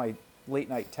saw my late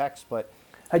night text, but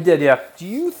I did. Yeah. Do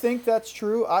you think that's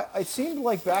true? It seemed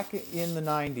like back in the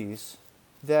 90s.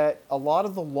 That a lot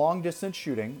of the long-distance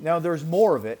shooting, now there's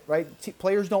more of it, right?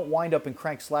 Players don't wind up and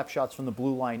crank slap shots from the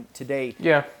blue line today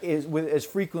as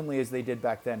frequently as they did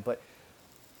back then. But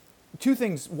 2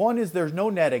 things. One is there's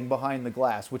no netting behind the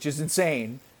glass, which is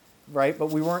insane, right? But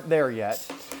we weren't there yet.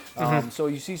 So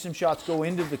you see some shots go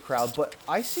into the crowd. But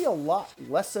I see a lot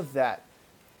less of that.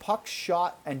 Puck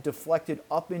shot and deflected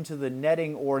up into the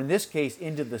netting, or in this case,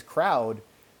 into the crowd,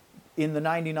 in the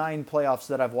 99 playoffs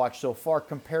that I've watched so far,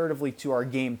 comparatively to our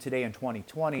game today in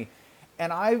 2020.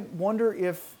 And I wonder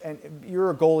if, and you're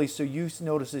a goalie, so you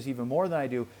notice this even more than I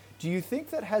do, do you think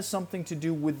that has something to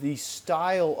do with the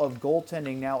style of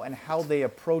goaltending now and how they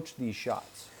approach these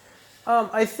shots?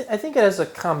 I think it has I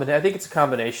think it's a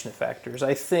combination of factors.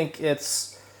 I think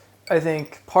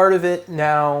part of it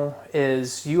now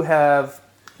is you're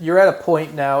at a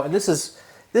point now, and this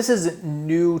isn't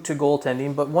new to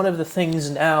goaltending, but one of the things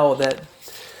now that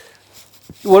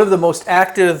one of the most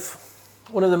active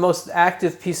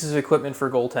pieces of equipment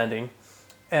for goaltending,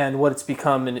 and what it's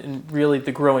become, and really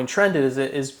the growing trend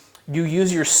is you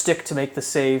use your stick to make the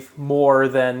save more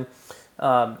than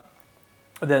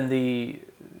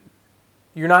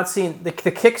you're not seeing the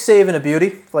kick save in a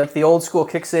beauty, like the old school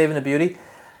kick save in a beauty.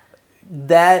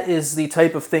 That is the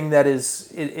type of thing that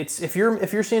is it's if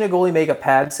you're seeing a goalie make a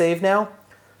pad save now.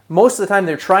 Most of the time,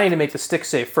 they're trying to make the stick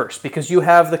save first because you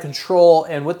have the control,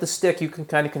 and with the stick, you can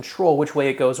kind of control which way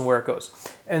it goes and where it goes.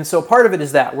 And so part of it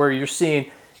is that, where you're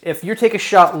seeing, if you take a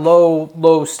shot low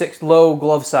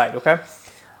glove side, okay?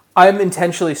 I'm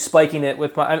intentionally spiking it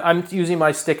with I'm using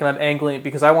my stick and I'm angling it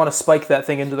because I want to spike that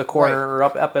thing into the corner or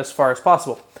up as far as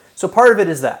possible. So part of it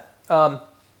is that.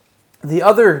 The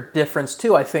other difference,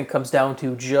 too, I think, comes down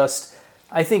to just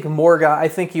I think I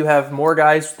think you have more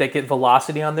guys that get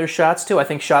velocity on their shots too. I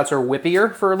think shots are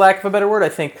whippier, for lack of a better word. I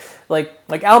think like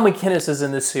Al McInnes is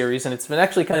in this series, and it's been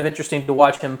actually kind of interesting to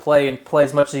watch him play and play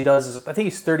as much as he does. I think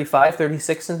he's 35,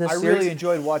 36 in this I series. really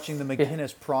enjoyed watching the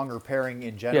McInnes-Pronger pairing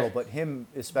in general, Yeah. but him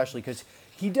especially because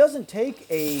he doesn't take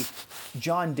a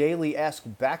John Daly-esque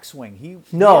backswing. He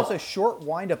has a short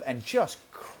windup and just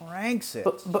cranks it.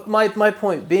 But my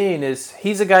point being is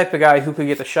he's a type of guy who could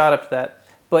get the shot up to that.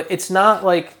 But it's not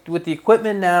like with the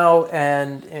equipment now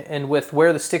and with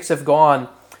where the sticks have gone,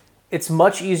 it's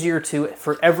much easier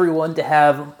for everyone to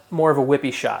have more of a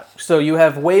whippy shot. So you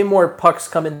have way more pucks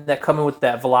come in with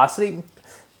that velocity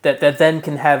that then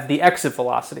can have the exit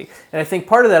velocity. And I think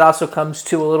part of that also comes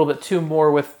to a little bit too more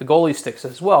with the goalie sticks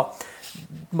as well.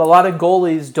 A lot of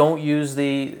goalies don't use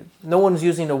no one's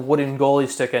using a wooden goalie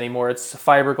stick anymore. It's a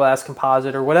fiberglass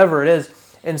composite or whatever it is.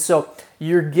 And so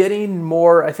you're getting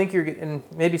more, I think and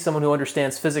maybe someone who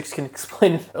understands physics can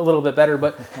explain it a little bit better,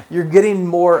 but you're getting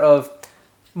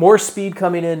more speed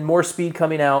coming in, more speed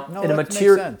coming out No, in a that makes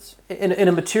material sense. in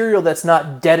a material that's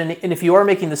not deadening. And if you are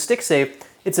making the stick save,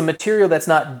 it's a material that's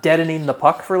not deadening the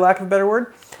puck, for lack of a better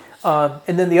word.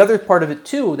 And then the other part of it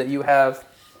too that you have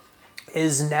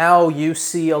is now you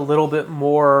see a little bit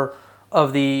more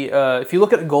of the. If you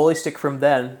look at a goalie stick from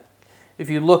then, if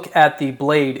you look at the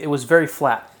blade, it was very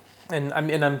flat. And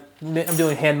I'm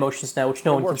doing hand motions now, which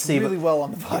no one can see. It works really well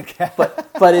on the podcast.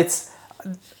 But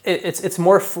it's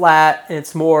more flat, and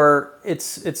it's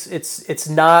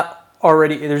not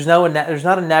already. There's not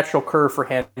a natural curve for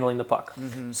handling the puck.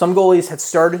 Mm-hmm. Some goalies had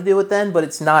started to do it then, but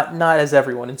it's not as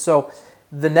everyone. And so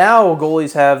now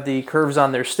goalies have the curves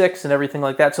on their sticks and everything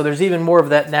like that. So there's even more of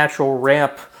that natural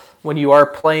ramp when you are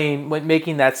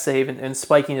making that save and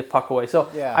spiking the puck away.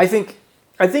 So yeah. I think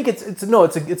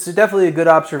it's definitely a good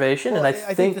observation, Well, and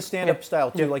I think the stand-up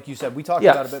style too, like you said, we talked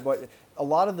about it a bit, but a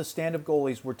lot of the stand-up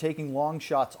goalies were taking long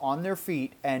shots on their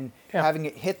feet and having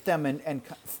it hit them, and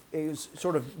it was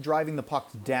sort of driving the puck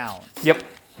down. Yep.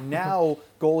 Now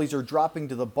goalies are dropping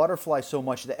to the butterfly so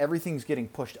much that everything's getting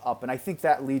pushed up, and I think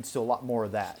that leads to a lot more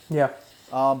of that. Yeah.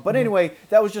 But anyway,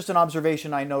 that was just an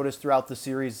observation I noticed throughout the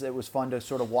series. It was fun to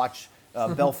sort of watch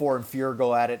Belfour and Fuhr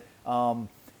go at it.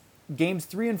 Games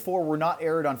 3 and 4 were not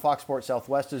aired on Fox Sports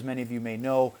Southwest, as many of you may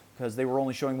know, because they were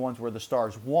only showing ones where the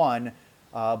Stars won.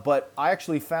 But I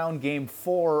actually found Game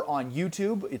 4 on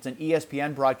YouTube. It's an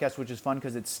ESPN broadcast, which is fun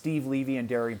because it's Steve Levy and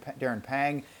Darren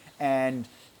Pang. And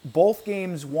both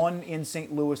games won in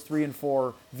St. Louis 3 and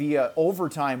 4 via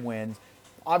overtime wins.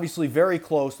 Obviously very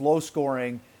close, low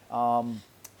scoring.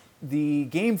 The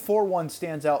Game 4 one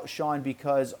stands out, Sean,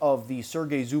 because of the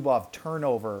Sergei Zubov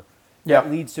turnover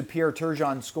that leads to Pierre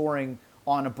Turgeon scoring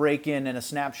on a break-in and a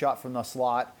snapshot from the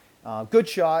slot. Good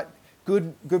shot,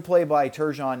 good play by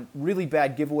Turgeon, really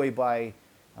bad giveaway by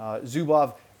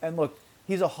Zubov. And look,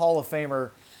 he's a Hall of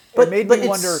Famer. It made me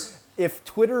wonder, if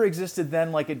Twitter existed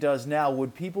then like it does now,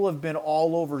 would people have been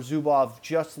all over Zubov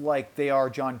just like they are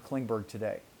John Klingberg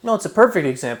today? No, it's a perfect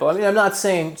example. I mean, I'm not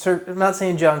saying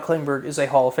John Klingberg is a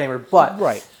Hall of Famer,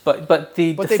 but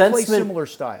they play similar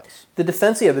styles. The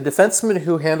defenseman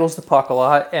who handles the puck a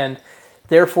lot and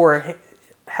therefore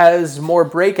has more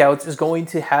breakouts is going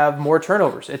to have more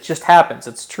turnovers. It just happens.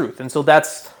 It's truth, and so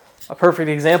that's a perfect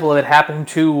example of it happening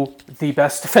to the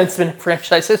best defenseman in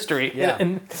franchise history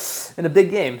in a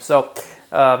big game. So.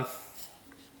 That's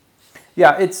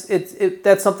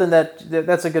something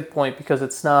that's a good point, because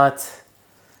it's not.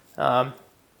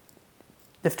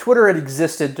 If Twitter had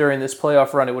existed during this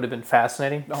playoff run, it would have been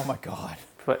fascinating. Oh my God!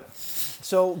 But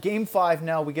so Game 5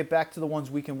 now, we get back to the ones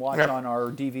we can watch on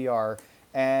our DVR,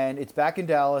 and it's back in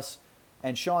Dallas.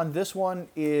 And Sean, this one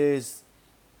is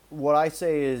what I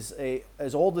say is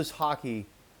as old as hockey.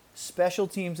 Special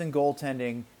teams and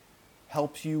goaltending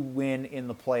helps you win in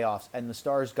the playoffs, and the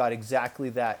Stars got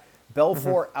exactly that.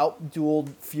 Belfour outdueled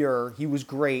Fuhr. He was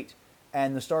great.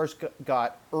 And the Stars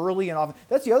got early and often.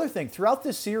 That's the other thing. Throughout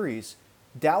this series,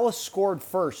 Dallas scored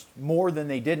first more than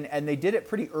they didn't, and they did it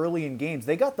pretty early in games.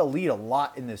 They got the lead a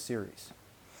lot in this series.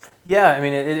 Yeah, I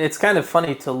mean, it's kind of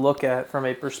funny to look at from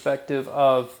a perspective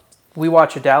of, we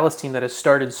watch a Dallas team that has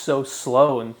started so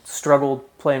slow and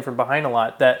struggled playing from behind a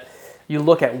lot, that you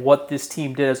look at what this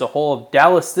team did as a whole.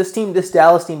 This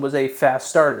Dallas team was a fast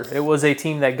starter. It was a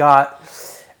team that got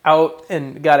out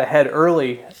and got ahead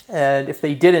early, and if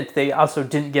they didn't, they also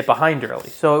didn't get behind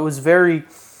early. So it was it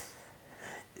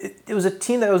was a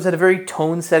team that had a very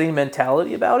tone-setting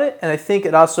mentality about it, and I think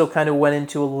it also kind of went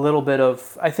into a little bit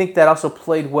of, I think that also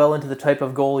played well into the type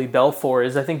of goalie Belfour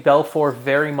is. I think Belfour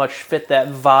very much fit that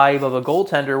vibe of a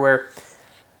goaltender where,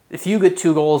 if you get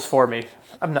 2 goals for me,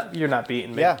 You're not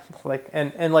beating me. Yeah. Like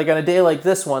and like on a day like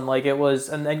this one, like it was,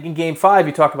 and then in Game 5,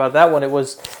 you talk about that one. It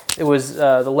was the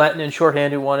Lettinen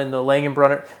shorthanded one and the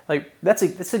Langenbrunner. Like that's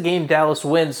a game Dallas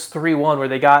wins 3-1 where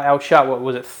they got outshot. What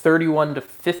was it,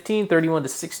 31-15,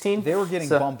 31-16? They were getting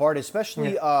bombarded,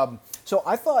 especially. So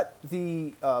I thought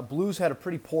the Blues had a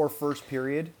pretty poor first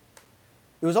period.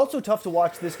 It was also tough to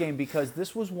watch this game because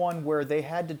this was one where they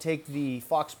had to take the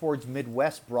Fox Sports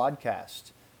Midwest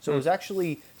broadcast. So it was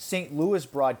actually St. Louis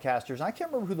broadcasters. And I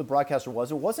can't remember who the broadcaster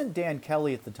was. It wasn't Dan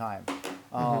Kelly at the time,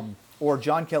 or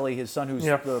John Kelly, his son, who's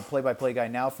the play-by-play guy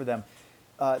now for them.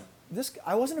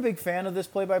 I wasn't a big fan of this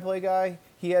play-by-play guy.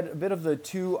 He had a bit of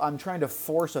I'm trying to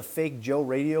force a fake Joe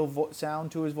radio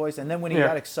sound to his voice. And then when he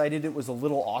got excited, it was a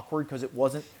little awkward because it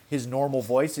wasn't his normal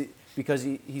voice because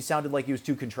he sounded like he was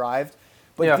too contrived.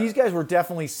 But these guys were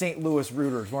definitely St. Louis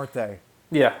rooters, weren't they?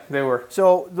 Yeah, they were.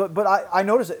 So, but I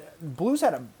noticed that Blues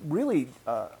had a really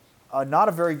not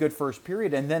a very good first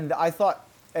period. And then I thought,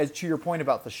 as to your point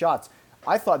about the shots,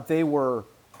 I thought they were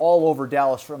all over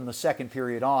Dallas from the second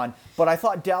period on. But I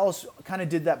thought Dallas kind of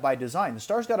did that by design. The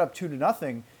Stars got up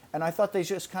 2-0, and I thought they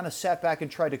just kind of sat back and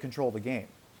tried to control the game.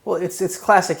 Well, it's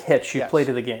classic Hitch. You play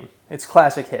to the game. It's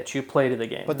classic Hitch. You play to the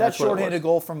game. But that shorthanded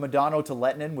goal from Modano to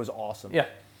Lettinen was awesome. Yeah.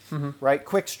 Right?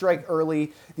 Quick strike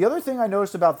early. The other thing I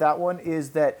noticed about that one is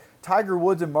that Tiger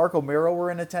Woods and Marco Mero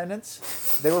were in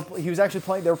attendance. They were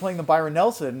playing the Byron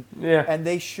Nelson. Yeah. And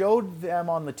they showed them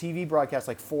on the TV broadcast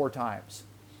like 4 times.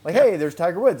 Like, hey, there's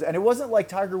Tiger Woods. And it wasn't like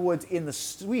Tiger Woods in the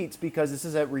suites because this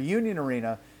is at Reunion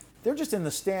Arena. They're just in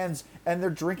the stands and they're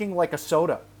drinking like a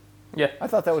soda. Yeah. I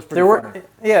thought that was pretty funny.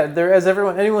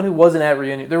 Anyone who wasn't at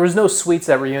Reunion, there was no suites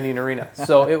at Reunion Arena.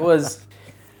 So it was...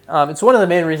 it's one of the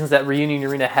main reasons that Reunion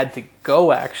Arena had to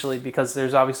go, actually, because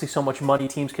there's obviously so much money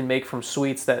teams can make from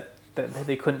suites that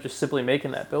they couldn't just simply make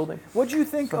in that building. What do you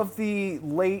think of the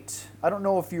late, I don't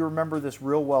know if you remember this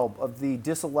real well, of the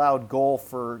disallowed goal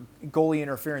for goalie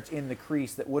interference in the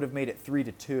crease that would have made it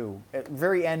 3-2 at the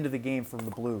very end of the game from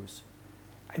the Blues?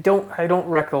 I don't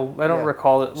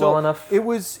recall it well enough. It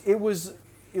was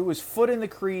foot in the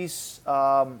crease.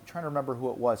 Trying to remember who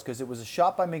it was because it was a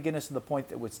shot by McGinnis to the point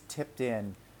that was tipped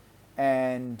in.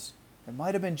 And it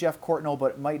might have been Jeff Courtnall,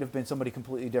 but it might have been somebody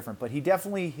completely different. But he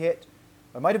definitely hit,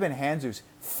 it might have been Handzus.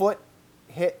 Foot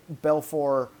hit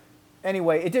Belfour.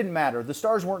 Anyway, it didn't matter. The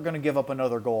Stars weren't going to give up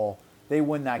another goal. They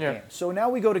win that game. So now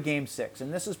we go to Game 6.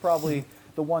 And this is probably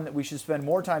the one that we should spend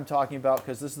more time talking about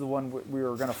because this is the one we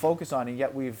were going to focus on. And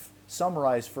yet we've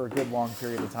summarized for a good long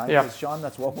period of time. Because, Sean,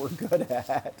 that's what we're good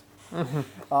at.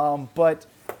 But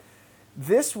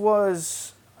this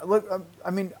was... Look,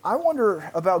 I mean, I wonder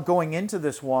about going into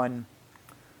this one.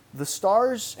 The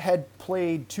Stars had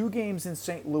played 2 games in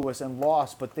St. Louis and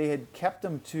lost, but they had kept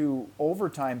them to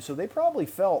overtime, so they probably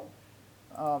felt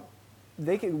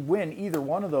they could win either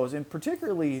one of those. And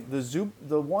particularly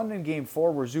the one in Game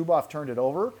 4 where Zubov turned it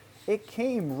over, it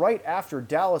came right after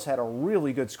Dallas had a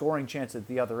really good scoring chance at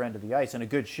the other end of the ice and a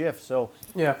good shift. So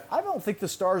I don't think the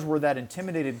Stars were that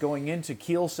intimidated going into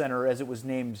Kiel Center, as it was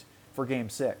named, for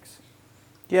Game 6.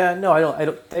 Yeah, no, I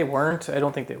don't. They weren't. I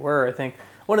don't think they were. I think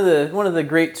one of the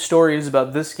great stories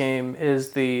about this game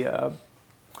is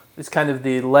is kind of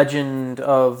the legend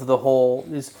of the whole.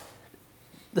 Is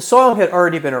the song had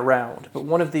already been around, but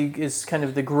one of the is kind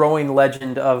of the growing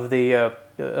legend of the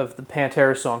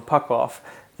Pantera song "Puck Off."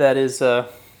 That is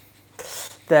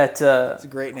it's a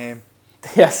great name.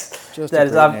 Yes, just a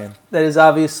great name. That is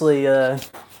obviously that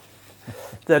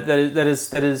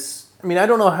is. I mean, I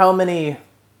don't know how many.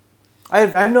 I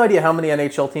have no idea how many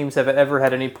NHL teams have ever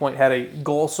at any point had a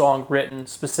goal song written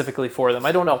specifically for them.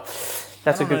 I don't know.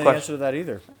 That's a good question. I don't know the answer to that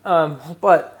either.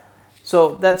 But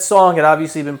so that song had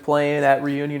obviously been playing at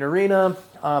Reunion Arena,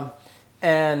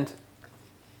 and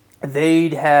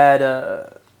they'd had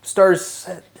Stars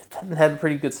had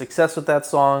pretty good success with that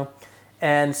song,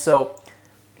 and so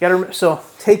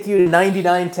take you to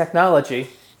 99 Technology.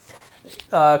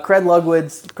 Craig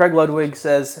Ludwig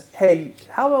says, "Hey,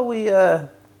 how about we?"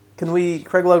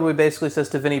 Craig Ludwig basically says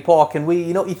to Vinnie Paul, "Can we?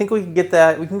 You think we can get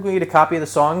that? We can get a copy of the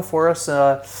song for us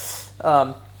for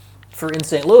in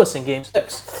St. Louis in Game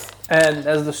 6." And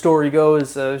as the story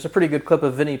goes, there's a pretty good clip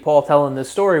of Vinnie Paul telling this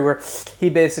story where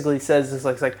he basically says, "It's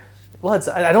like, Bloods,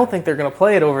 I don't think they're going to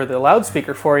play it over the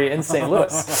loudspeaker for you in St.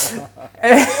 Louis."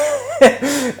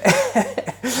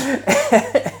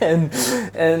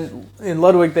 and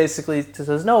Ludwig basically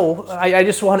says, "No, I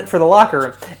just want it for the locker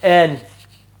room." And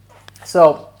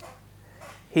so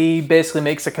he basically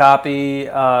makes a copy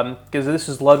because this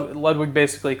is Ludwig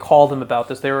basically called him about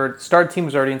this. Team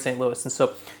was already in St. Louis, and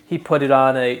so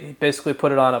he basically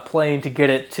put it on a plane to get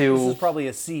it to This is probably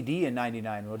a CD in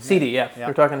 '99, wasn't CD. it? Yeah,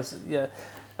 we're talking. Yeah,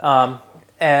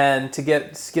 and to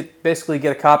basically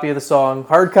get a copy of the song,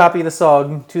 hard copy of the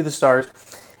song to the Stars,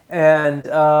 and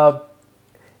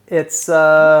it's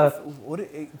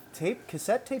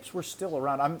cassette tapes were still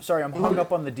around. I'm sorry, I'm hung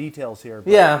up on the details here.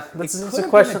 But yeah. it That's could a have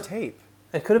question. been a tape.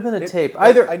 It could have been a tape. I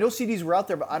Either know CDs were out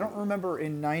there, but I don't remember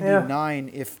in '99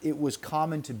 if it was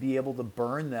common to be able to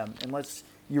burn them unless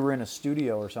you were in a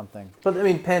studio or something. But I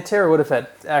mean, Pantera would have had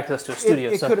access to a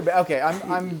studio. It so. could have been. Okay,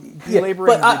 I'm Yeah,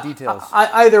 belaboring but the details.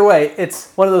 Either way,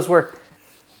 it's one of those where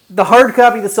the hard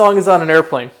copy of the song is on an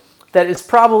airplane that is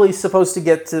probably supposed to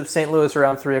get to St. Louis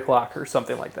around 3 o'clock or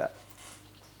something like that.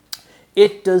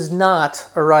 It does not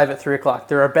arrive at 3 o'clock.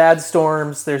 There are bad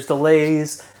storms. There's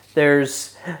delays.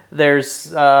 There's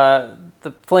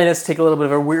the plane has to take a little bit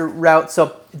of a weird route,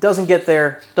 so it doesn't get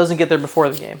there. Doesn't get there before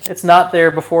the game. It's not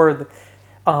there before the.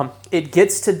 It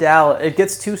gets to Dallas. It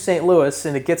gets to St. Louis,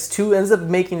 and ends up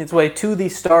making its way to the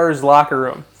Stars locker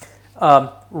room,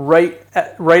 right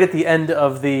at the end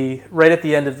of the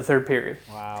third period.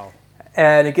 Wow.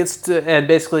 And it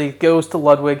basically goes to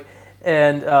Ludwig,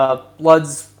 and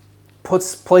Luds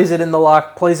plays it in the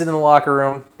locker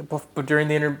room during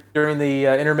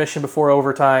the intermission before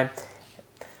overtime.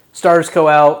 Stars go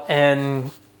out,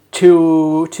 and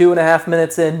 2.5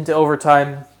 minutes into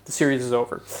overtime, the series is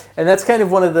over. And that's kind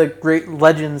of one of the great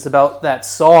legends about that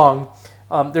song.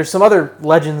 There's some other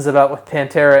legends about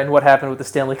Pantera and what happened with the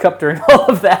Stanley Cup during all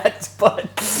of that, but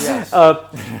Yes.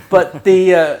 but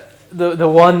the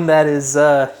one that is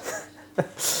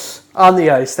on the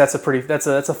ice, that's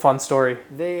a fun story.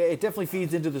 It definitely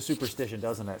feeds into the superstition,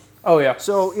 doesn't it? Oh yeah.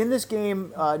 So in this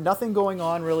game, nothing going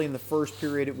on really in the first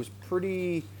period. It was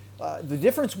pretty. The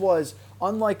difference was,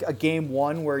 unlike a game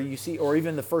one where you see, or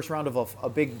even the first round of a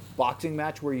big boxing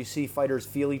match where you see fighters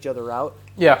feel each other out.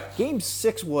 Yeah. Game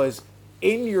 6 was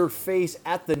in your face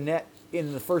at the net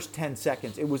in the first 10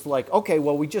 seconds. It was like, okay,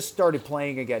 well, we just started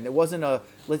playing again. It wasn't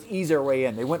let's ease our way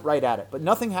in. They went right at it. But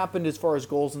nothing happened as far as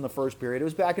goals in the first period. It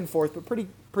was back and forth, but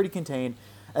pretty contained.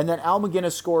 And then Al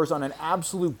McGinnis scores on an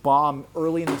absolute bomb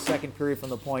early in the second period from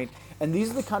the point. And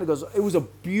these are the kind of goals. It was a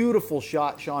beautiful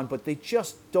shot, Sean, but they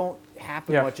just don't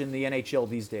happen much in the NHL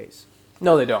these days.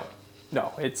 No, they don't.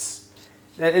 No, that's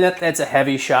a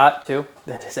heavy shot too.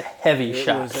 That is a heavy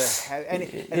shot. And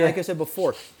like I said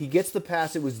before, he gets the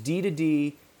pass. It was D to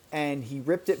D, and he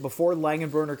ripped it before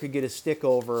Langenbrunner could get his stick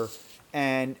over.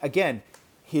 And again,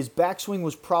 his backswing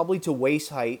was probably to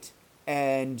waist height,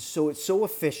 and so it's so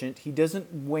efficient. He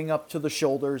doesn't wing up to the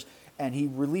shoulders, and he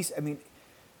released. I mean,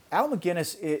 Al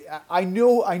McGinnis, I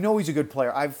know he's a good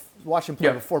player. I've watched him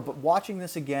play before, but watching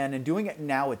this again and doing it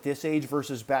now at this age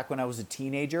versus back when I was a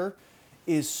teenager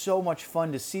is so much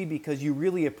fun to see, because you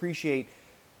really appreciate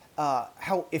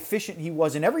how efficient he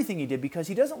was in everything he did, because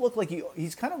he doesn't look like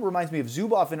he's kind of reminds me of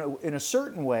Zubov in a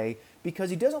certain way, because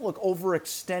he doesn't look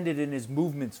overextended in his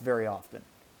movements very often.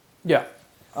 Yeah.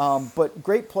 But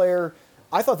great player.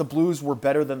 I thought the Blues were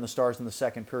better than the Stars in the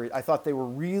second period. I thought they were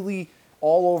really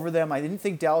all over them. I didn't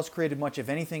think Dallas created much of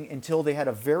anything until they had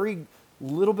a very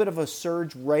little bit of a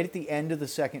surge right at the end of the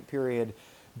second period.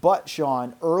 But,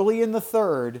 Sean, early in the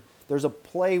third, there's a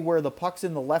play where the puck's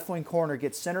in the left wing corner,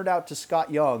 gets centered out to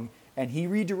Scott Young, and he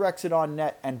redirects it on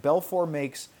net, and Belfour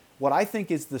makes what I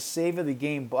think is the save of the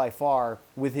game by far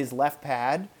with his left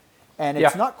pad. And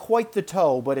it's not quite the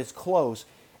toe, but it's close.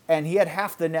 And he had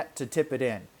half the net to tip it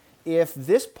in. If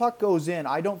this puck goes in,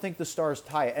 I don't think the Stars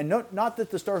tie it. And not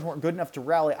that the Stars weren't good enough to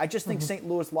rally. I just think St.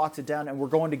 Louis locks it down, and we're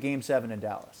going to Game 7 in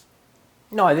Dallas.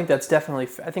 No, I think that's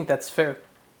fair,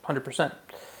 100%.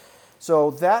 So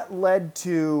that led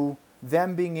to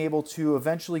them being able to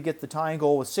eventually get the tying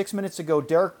goal. With 6 minutes to go,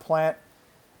 Derek Plant,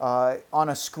 on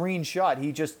a screen shot,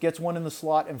 he just gets one in the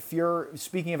slot, and Fuhr,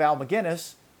 speaking of Al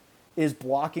McGinnis, is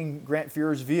blocking Grant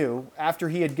Fuhr's view after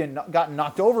he had gotten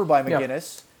knocked over by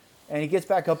McGinnis. And he gets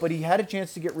back up, but he had a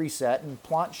chance to get reset, and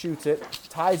Plant shoots it,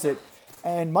 ties it.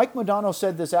 And Mike Modano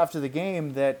said this after the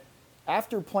game, that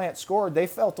after Plant scored, they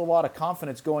felt a lot of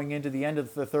confidence going into the end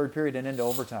of the third period and into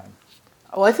overtime.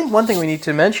 Well, I think one thing we need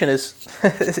to mention is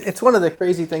it's one of the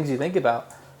crazy things you think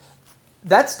about.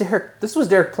 This was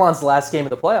Derek Plant's last game of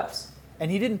the playoffs.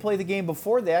 And he didn't play the game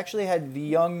before. They actually had the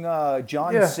young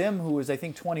John Sim, who was, I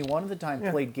think, 21 at the time,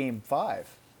 played Game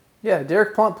 5. Yeah,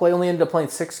 Derek Plant only ended up playing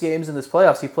 6 games in this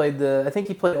playoffs. He played I think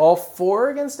he played all 4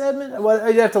 against Edmonton. Well,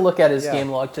 I'd have to look at his game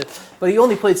log too. But he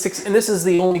only played 6, and this is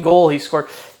the only goal he scored.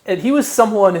 And he was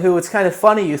someone who, it's kind of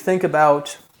funny, you think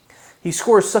about, he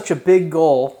scores such a big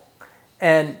goal,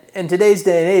 And in today's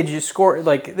day and age, you score,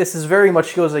 like, this is very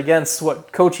much goes against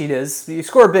what coaching is. You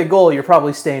score a big goal, you're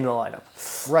probably staying in the lineup.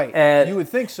 Right. And you would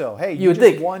think so. Hey, you you would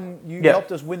just think. won. You Yeah.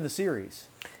 helped us win the series.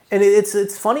 And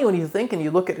it's funny when you think and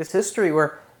you look at his history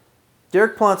where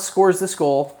Derek Plant scores this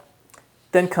goal,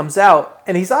 then comes out,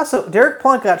 and he's also, Derek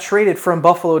Plant got traded from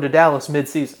Buffalo to Dallas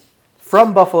midseason.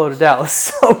 From Buffalo to Dallas.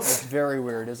 So, It's very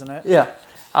weird, isn't it? yeah.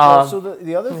 So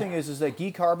the other thing is that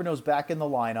Guy Carbonneau's back in the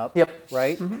lineup. Yep.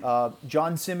 Right.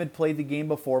 John Sim had played the game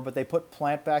before, but they put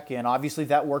Plant back in. Obviously,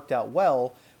 that worked out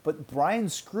well. But Brian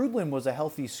Skrudlin was a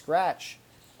healthy scratch,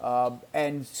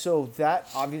 and so that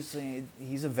obviously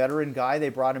he's a veteran guy. They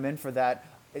brought him in for that.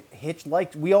 Hitch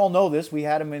liked. We all know this. We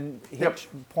had him in Hitch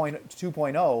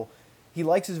 2.0. He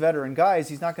likes his veteran guys.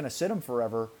 He's not going to sit him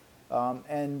forever,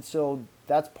 and so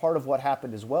that's part of what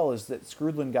happened as well. Is that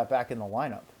Skrudlin got back in the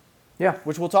lineup. Yeah.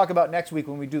 Which we'll talk about next week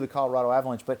when we do the Colorado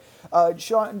Avalanche. But,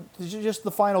 Sean, just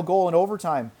the final goal in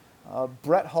overtime.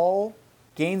 Brett Hull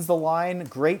gains the line.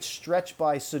 Great stretch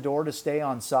by Sador to stay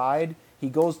on side. He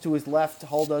goes to his left.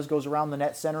 Hull goes around the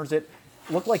net, centers it.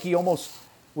 Looked like he almost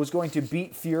was going to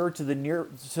beat Fuhr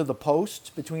to the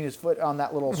post between his foot on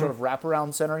that little sort of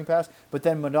wraparound centering pass. But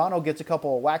then Modano gets a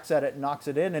couple of whacks at it and knocks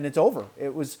it in, and it's over.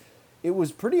 It was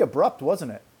pretty abrupt,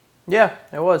 wasn't it? Yeah,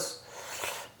 it was.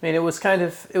 I mean, it was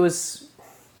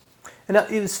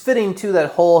fitting too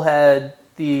that Hull had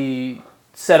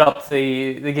set up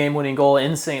the game-winning goal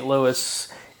in St.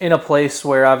 Louis in a place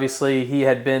where obviously he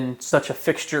had been such a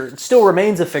fixture, still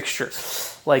remains a fixture.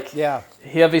 Like, Yeah.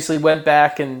 he obviously went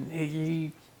back and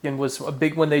he was a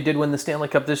big, when they did win the Stanley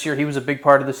Cup this year, he was a big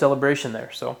part of the celebration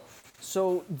there.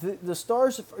 So the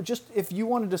Stars, just if you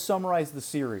wanted to summarize the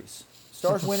series,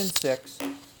 Stars win in 6.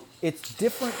 It's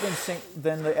different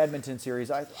than the Edmonton series.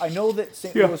 I know that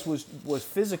St. Louis was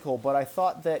physical, but I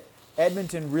thought that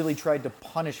Edmonton really tried to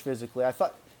punish physically. I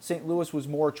thought St. Louis was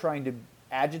more trying to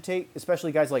agitate,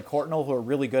 especially guys like Courtnall who are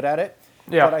really good at it.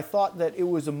 Yeah. But I thought that it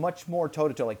was a much more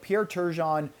toe-to-toe. Like Pierre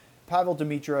Turgeon, Pavel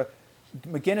Dimitra,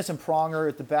 McGinnis and Pronger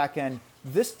at the back end.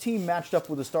 This team matched up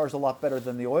with the Stars a lot better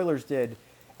than the Oilers did.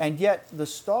 And yet the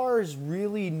Stars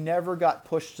really never got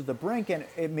pushed to the brink. And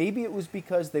maybe it was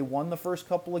because they won the first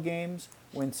couple of games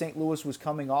when St. Louis was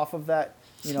coming off of that,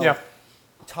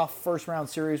 tough first-round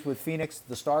series with Phoenix.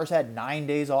 The Stars had 9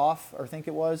 days off, I think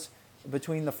it was,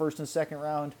 between the first and second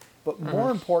round. But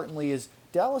more importantly is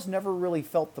Dallas never really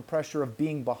felt the pressure of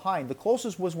being behind. The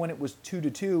closest was when it was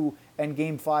 2-2 and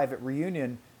Game 5 at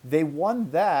Reunion. They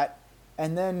won that,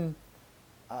 and then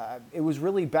it was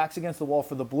really backs against the wall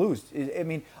for the Blues. I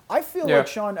mean, I feel like,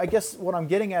 Sean, I guess what I'm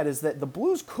getting at is that the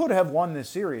Blues could have won this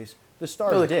series. The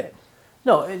Stars did.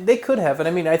 No, they could have. And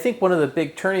I mean, I think one of the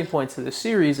big turning points of the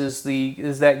series is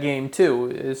that game too.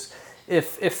 Is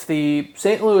if the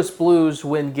St. Louis Blues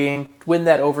win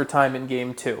that overtime in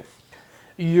Game 2,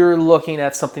 you're looking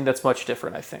at something that's much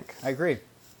different, I think. I agree.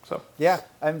 So yeah,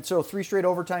 and so 3 straight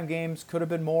overtime games, could have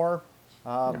been more.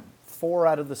 4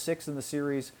 out of the 6 in the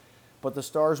series. But the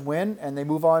Stars win, and they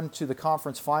move on to the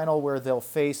conference final where they'll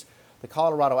face the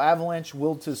Colorado Avalanche.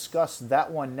 We'll discuss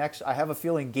that one next. I have a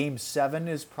feeling Game 7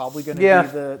 is probably going to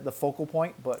be the focal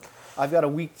point, but I've got a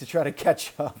week to try to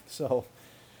catch up, so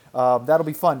that'll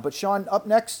be fun. But Sean, up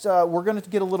next, we're going to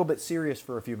get a little bit serious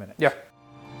for a few minutes. yeah.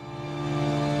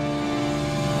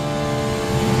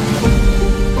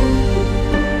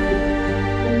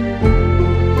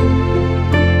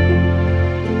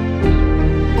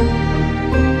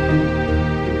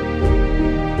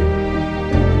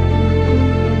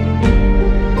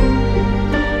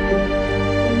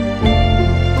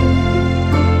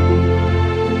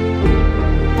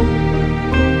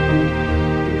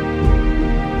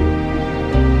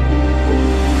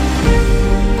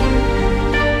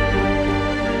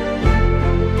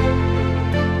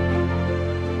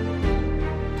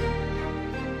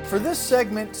 For this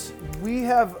segment, we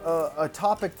have a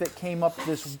topic that came up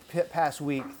this past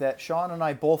week that Sean and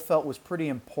I both felt was pretty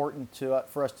important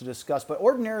for us to discuss. But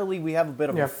ordinarily, we have a bit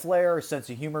of a flair, a sense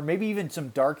of humor, maybe even some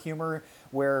dark humor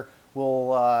where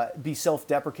we'll be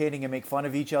self-deprecating and make fun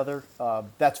of each other.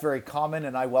 That's very common,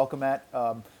 and I welcome that.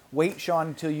 Wait, Sean,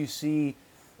 until you see.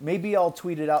 Maybe I'll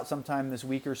tweet it out sometime this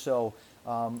week or so.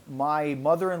 My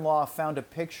mother-in-law found a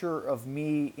picture of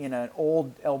me in an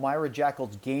old Elmira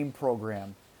Jackals game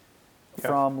program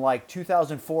from like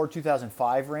 2004,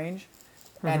 2005 range.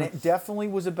 And it definitely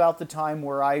was about the time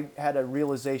where I had a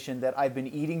realization that I've been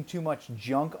eating too much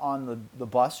junk on the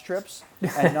bus trips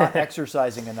and not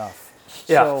exercising enough.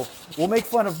 Yeah. So we'll make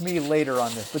fun of me later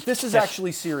on this. But this is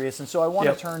actually serious. And so I want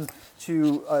to turn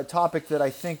to a topic that I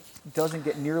think doesn't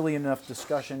get nearly enough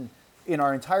discussion in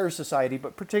our entire society,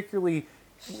 but particularly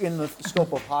in the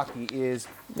scope of hockey is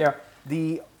Yeah.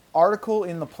 the article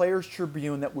in the Players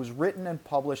Tribune that was written and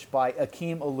published by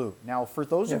Akim Aliu. Now, for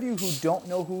those of Yeah. you who don't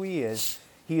know who he is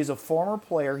a former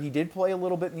player. He did play a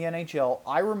little bit in the NHL.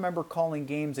 I remember calling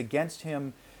games against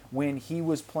him when he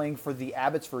was playing for the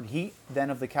Abbotsford Heat, then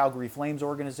of the Calgary Flames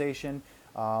organization.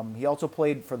 He also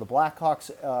played for the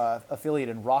Blackhawks affiliate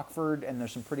in Rockford, and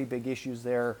there's some pretty big issues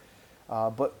there.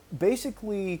 But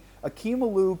basically, Akim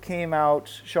Aliu came out,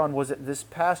 Sean, was it this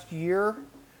past year?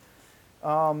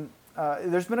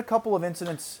 There's been a couple of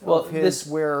incidents of his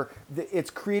where it's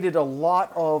created a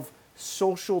lot of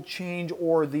social change,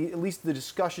 or at least the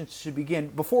discussions should begin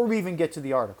before we even get to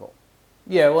the article.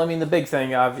 Yeah, well, I mean, the big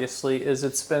thing, obviously, is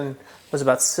was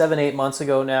about 7-8 months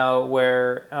ago now,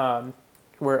 where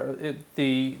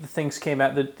the things came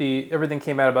out, everything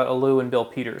came out about Aliu and Bill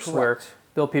Peters, Correct. where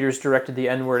Bill Peters directed the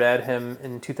N-word at him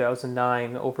in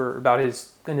 2009 about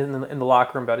his in the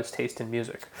locker room about his taste in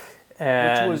music.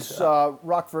 And, which was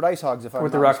Rockford Ice Hogs, if I'm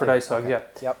with not the Rockford mistaken. Ice Hogs, Okay.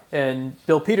 yeah. Yep. And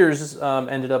Bill Peters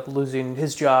ended up losing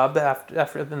his job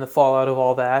after in the fallout of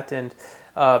all that, and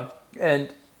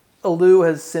Aliu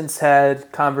has since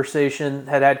had conversations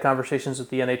with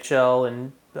the NHL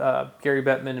and Gary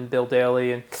Bettman and Bill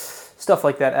Daly and stuff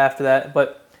like that after that.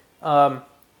 But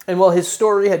and while his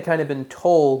story had kind of been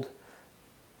told,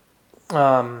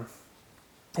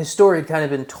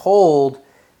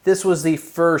 this was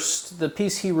the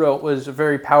piece he wrote was a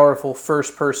very powerful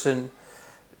first-person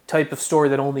type of story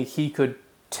that only he could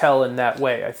tell in that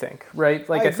way, I think, right?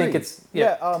 Like, I think agree. it's,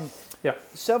 yeah.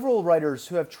 Several writers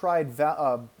who have tried,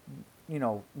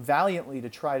 valiantly to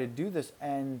try to do this,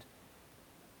 and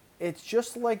it's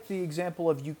just like the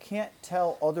example of you can't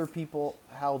tell other people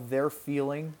how they're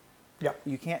feeling. Yeah.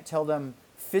 You can't tell them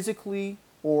physically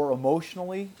or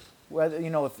emotionally. Whether,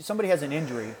 if somebody has an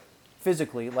injury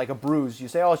physically, like a bruise, you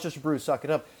say, "Oh, it's just a bruise, suck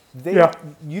it up."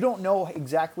 You don't know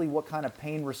exactly what kind of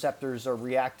pain receptors are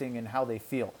reacting and how they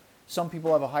feel. Some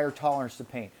people have a higher tolerance to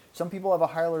pain. Some people have a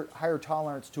higher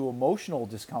tolerance to emotional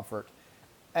discomfort.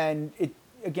 And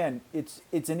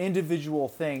it's an individual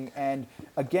thing. And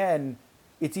again,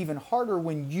 it's even harder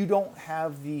when you don't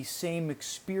have the same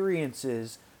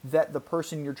experiences that the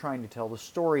person you're trying to tell the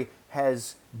story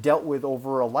has dealt with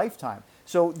over a lifetime.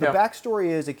 So the backstory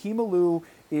is Akim Aliu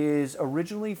is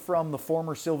originally from the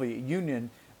former Soviet Union,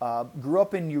 grew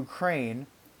up in Ukraine.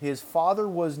 His father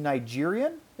was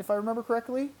Nigerian, if I remember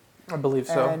correctly. I believe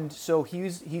so. And so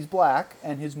he's black,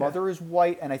 and his mother is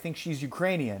white, and I think she's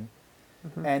Ukrainian.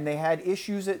 Mm-hmm. And they had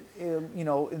issues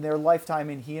in their lifetime,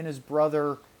 and he and his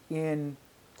brother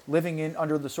living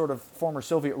under the sort of former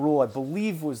Soviet rule, I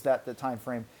believe was that the time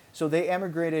frame. So they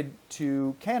emigrated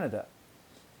to Canada.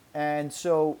 And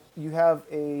so you have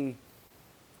an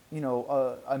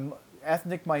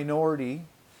ethnic minority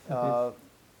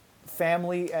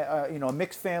family, a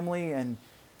mixed family, and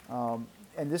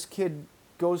this kid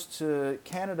goes to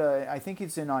Canada. I think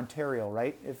it's in Ontario,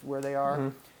 right? Where they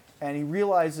are, and he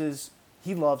realizes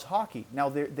he loves hockey. Now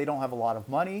they don't have a lot of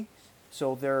money,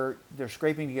 so they're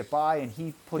scraping to get by, and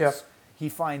he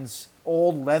finds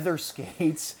old leather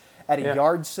skates at a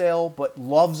yard sale, but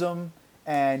loves them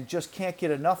and just can't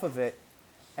get enough of it.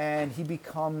 And he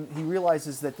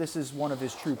realizes that this is one of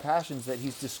his true passions, that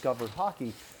he's discovered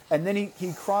hockey. And then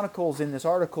he chronicles in this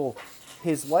article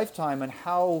his lifetime and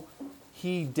how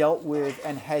he dealt with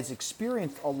and has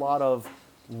experienced a lot of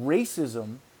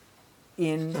racism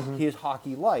in his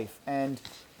hockey life. And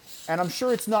I'm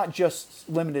sure it's not just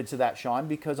limited to that, Sean,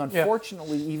 because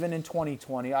unfortunately, even in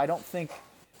 2020, I don't think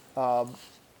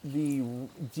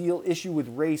the issue with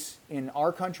race in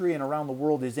our country and around the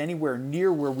world is anywhere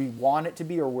near where we want it to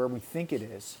be or where we think it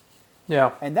is.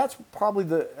 Yeah. And that's probably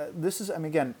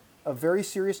again, a very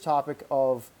serious topic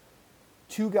of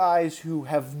two guys who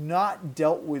have not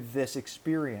dealt with this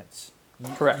experience.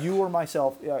 Correct. You or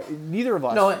myself, neither of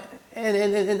us. No,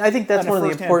 and I think that's one of the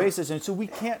important basis, and so we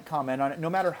can't comment on it, no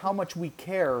matter how much we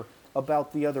care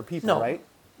about the other people, right?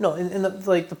 No,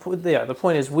 the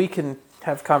point is we can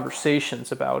have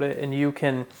conversations about it, and we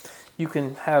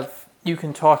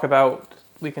can talk about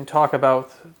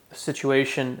the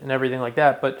situation and everything like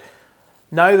that, but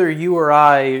neither you or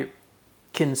I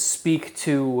can speak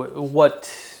to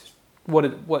what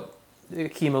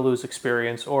Akim Aliu's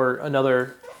experience or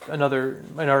another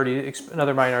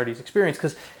minority's experience,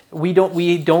 because we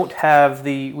don't have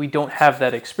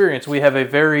that experience. We have a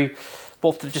very,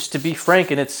 both, just to be frank,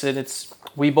 we're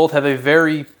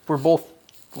both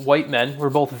white men. We're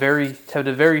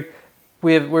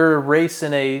a race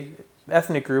and a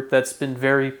ethnic group that's been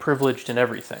very privileged in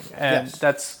everything, and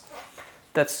that's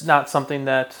not something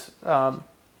that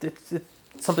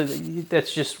something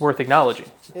that's just worth acknowledging.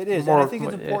 It is, and I think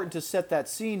it's important to set that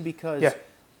scene because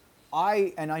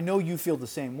I know you feel the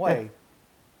same way.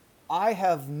 I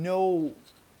have no,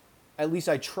 at least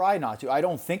I try not to. I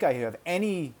don't think I have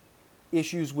any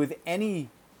issues with any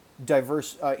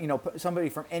diverse, somebody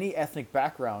from any ethnic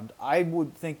background. I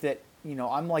would think that,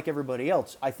 I'm like everybody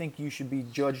else. I think you should be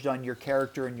judged on your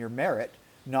character and your merit,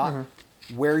 not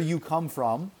where you come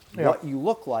from, what you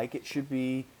look like. It should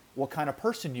be what kind of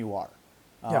person you are.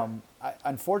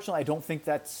 Unfortunately, I don't think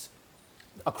that's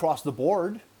across the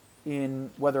board in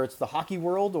whether it's the hockey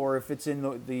world or if it's in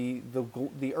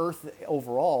the earth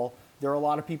overall. There are a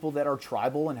lot of people that are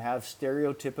tribal and have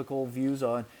stereotypical views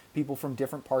on people from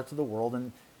different parts of the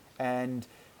world, and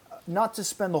not to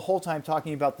spend the whole time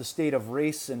talking about the state of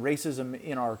race and racism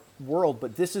in our world,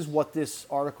 but this is what this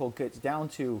article gets down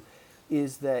to,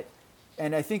 is that,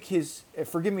 and I think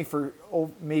forgive me for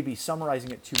maybe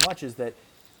summarizing it too much, is that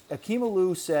Akim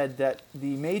Aliu said that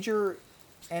the major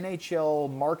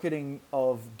NHL marketing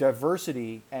of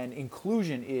diversity and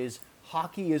inclusion is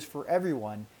hockey is for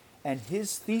everyone. And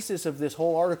his thesis of this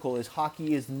whole article is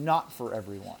hockey is not for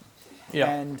everyone. Yeah.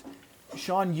 And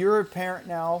Sean, you're a parent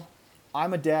now.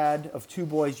 I'm a dad of 2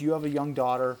 boys. You have a young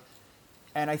daughter.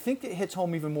 And I think it hits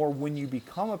home even more when you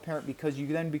become a parent, because you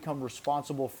then become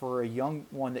responsible for a young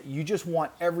one that you just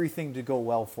want everything to go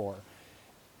well for.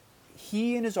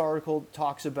 He, in his article,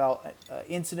 talks about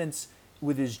incidents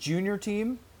with his junior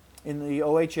team in the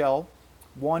OHL.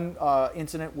 One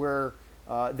incident where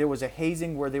there was a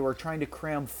hazing where they were trying to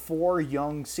cram 4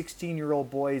 young 16-year-old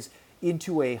boys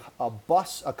into a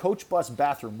coach bus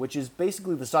bathroom, which is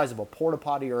basically the size of a porta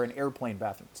potty or an airplane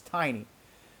bathroom. It's tiny.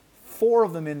 4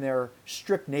 of them in there,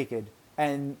 stripped naked,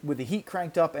 and with the heat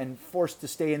cranked up and forced to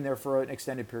stay in there for an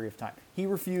extended period of time. He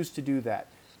refused to do that.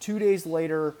 2 days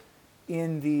later,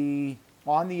 on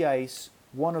the ice,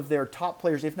 one of their top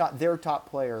players, if not their top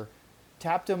player,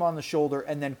 tapped him on the shoulder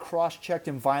and then cross-checked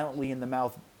him violently in the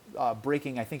mouth,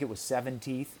 breaking, I think it was 7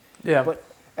 teeth. Yeah. But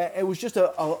it was just a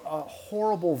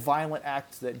horrible, violent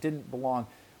act that didn't belong.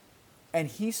 And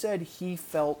he said he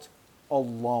felt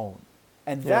alone.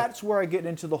 And that's where I get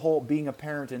into the whole being a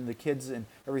parent and the kids and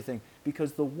everything.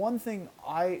 Because the one thing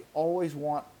I always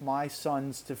want my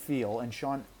sons to feel, and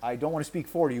Sean, I don't want to speak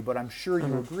for you, but I'm sure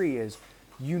you agree, is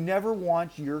you never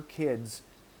want your kids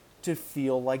to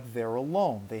feel like they're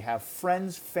alone. They have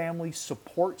friends, family,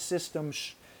 support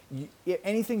systems.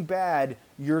 Anything bad,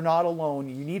 you're not alone.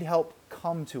 You need help,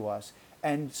 come to us.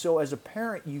 And so as a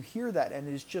parent, you hear that, and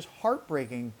it's just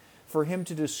heartbreaking for him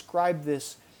to describe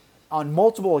this on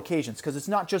multiple occasions, because it's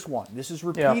not just one. This is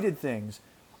repeated things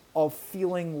of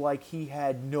feeling like he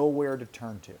had nowhere to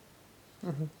turn to.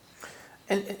 Mm-hmm.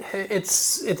 And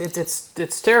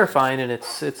it's terrifying, and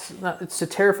it's a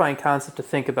terrifying concept to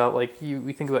think about. Like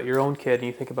you think about your own kid, and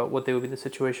you think about what they would be in the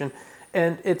situation,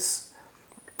 and it's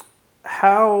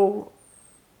how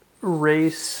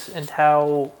race and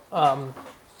how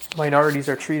minorities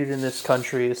are treated in this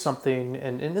country is something,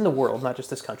 and in the world, not just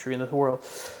this country, in the world.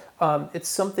 It's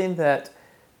something that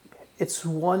it's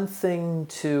one thing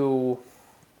to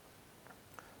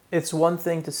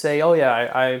say, oh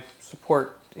yeah, I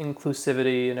support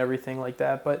inclusivity and everything like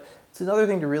that, but it's another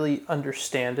thing to really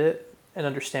understand it and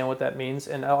understand what that means.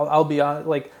 And I'll be honest,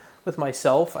 like with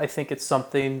myself, I think it's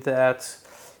something that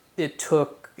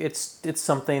it's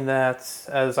something that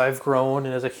as I've grown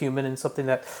and as a human, and something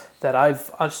that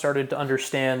I've started to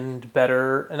understand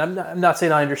better. And I'm not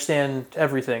saying I understand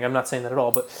everything. I'm not saying that at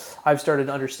all. But I've started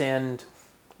to understand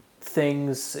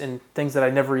things that I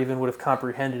never even would have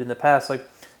comprehended in the past. Like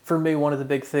for me, one of the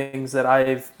big things that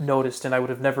I've noticed and I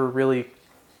would have never really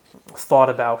thought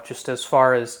about, just as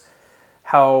far as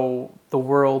how the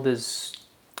world is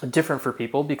different for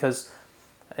people, because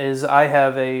is I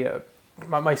have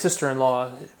my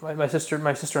sister-in-law. My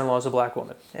sister-in-law is a black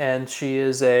woman, and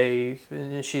she's married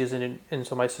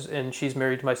to my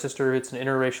sister. It's an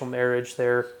interracial marriage.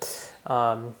 They're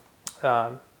an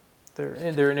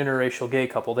interracial gay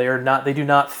couple. They do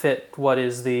not fit what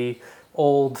is the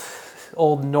old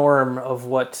norm of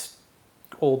what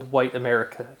old white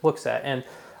America looks at. And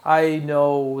I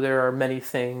know there are many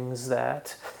things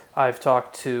that I've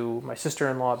talked to my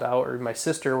sister-in-law about, or my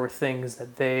sister, were things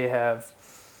that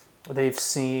they've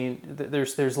seen.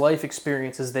 There's life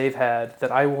experiences they've had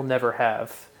that I will never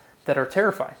have, that are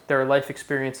terrifying. There are life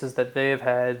experiences that they have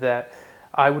had that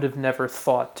I would have never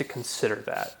thought to consider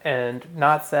that. And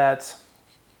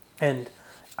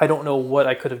I don't know what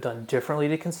I could have done differently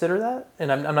to consider that.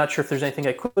 And I'm not sure if there's anything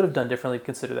I could have done differently to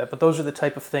consider that. But those are the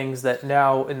type of things that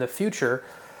now in the future,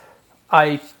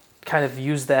 I kind of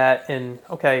use that in,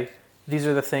 okay, these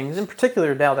are the things, in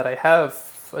particular now that I have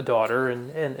a daughter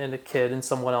and a kid and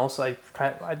someone else, those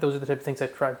are the type of things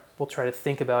will try to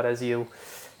think about as you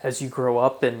grow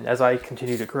up, and as I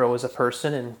continue to grow as a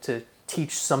person, and to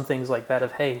teach some things like that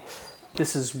of, hey,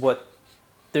 this is what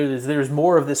there's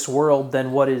more of this world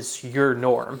than what is your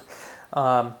norm.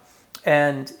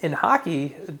 And in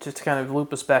hockey, just to kind of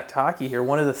loop us back to hockey here,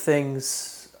 one of the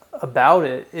things about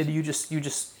it, you just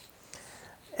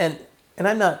and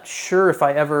I'm not sure if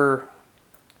I ever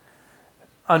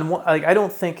I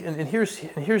don't think, and here's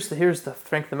the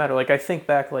strength of the matter. Like, I think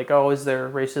back, like, oh, is there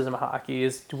racism in hockey?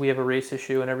 Do we have a race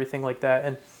issue and everything like that?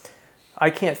 And I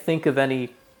can't think of any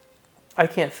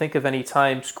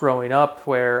times growing up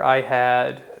where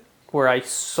I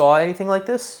saw anything like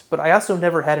this. But I also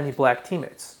never had any black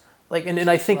teammates. Like, and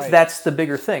I think Right. that's the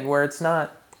bigger thing, where it's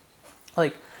not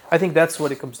like, I think that's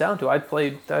what it comes down to.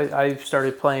 I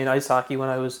started playing ice hockey when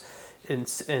I was in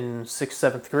 6th,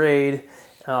 7th grade.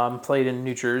 Played in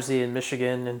New Jersey and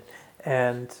Michigan,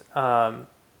 but I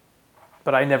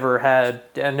never had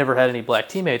any black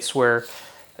teammates where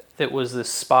it was this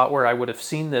spot where I would have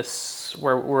seen this,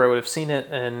 where I would have seen it,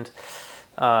 and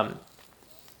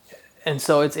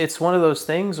so it's one of those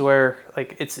things where,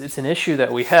 like, it's an issue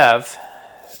that we have,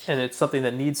 and it's something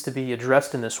that needs to be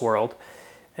addressed in this world,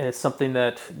 and it's something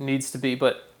that needs to be,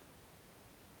 but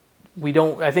we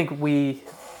don't. I think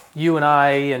you and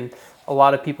I and a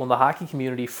lot of people in the hockey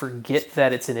community forget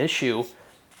that it's an issue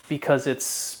because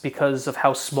of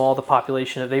how small the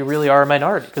population. They really are a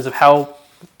minority because of how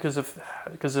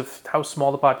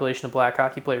small the population of black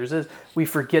hockey players is. We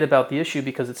forget about the issue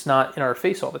because it's not in our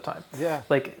face all the time. Yeah.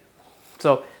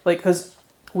 Because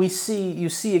you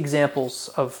see examples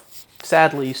of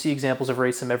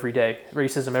racism every day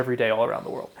all around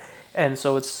the world, and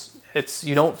so it's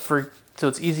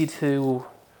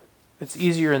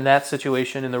easier in that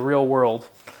situation in the real world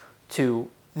to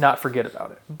not forget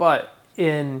about it. But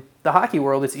in the hockey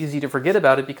world, it's easy to forget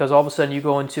about it because all of a sudden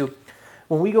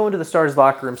when we go into the Stars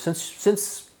locker room, since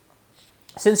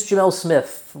Jamel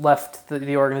Smith left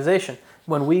the organization,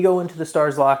 when we go into the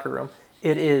Stars locker room,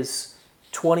 it is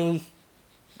 20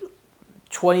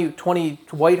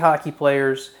 white hockey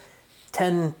players,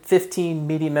 10, 15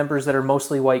 media members that are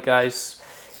mostly white guys,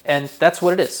 and that's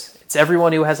what it is. It's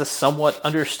everyone who has a somewhat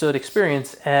understood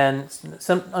experience and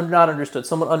some not understood,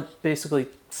 basically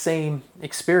same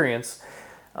experience,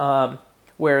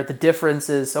 where the difference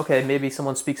is, okay, maybe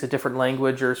someone speaks a different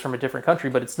language or is from a different country,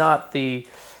 but it's not I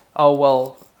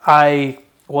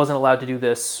wasn't allowed to do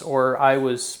this, or I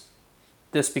was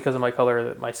this because of my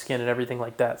color, my skin, and everything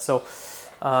like that. So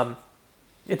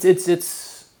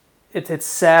it's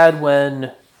sad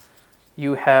when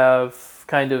you have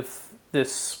kind of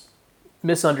this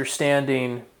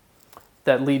misunderstanding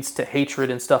that leads to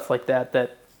hatred and stuff like that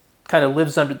kind of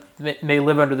may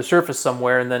live under the surface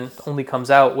somewhere and then only comes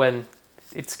out when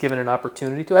it's given an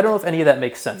opportunity to. I don't know if any of that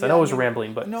makes sense. Yeah, I know I was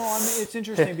rambling, but no, I mean, it's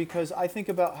interesting because I think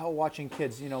about how watching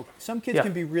kids, some kids Yeah.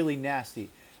 can be really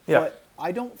nasty, Yeah. but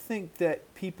I don't think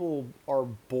that people are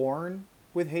born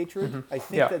with hatred. I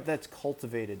think Yeah. that that's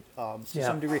cultivated to Yeah.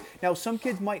 some degree. Now, some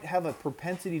kids might have a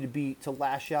propensity to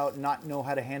lash out, not know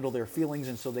how to handle their feelings,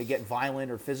 and so they get violent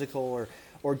or physical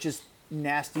or just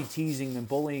nasty teasing and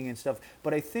bullying and stuff.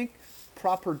 But I think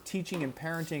proper teaching and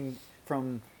parenting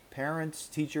from parents,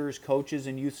 teachers, coaches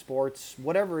in youth sports,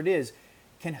 whatever it is,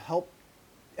 can help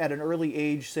at an early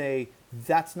age say,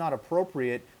 that's not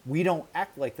appropriate, we don't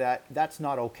act like that, that's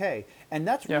not okay. And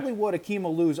that's Yeah. really what Akeem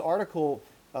Alou's article,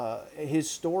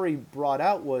 his story brought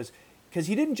out, was because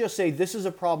he didn't just say, this is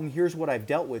a problem, here's what I've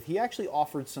dealt with. He actually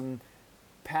offered some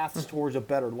paths towards a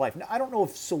better life. Now, I don't know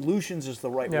if solutions is the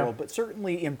right Yeah. word, but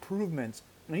certainly improvements.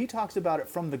 And he talks about it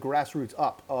from the grassroots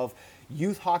up, of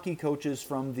youth hockey coaches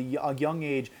from a young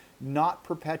age not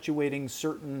perpetuating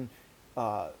certain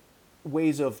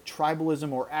ways of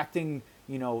tribalism or acting,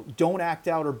 don't act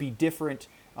out or be different.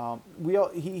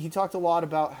 He talked a lot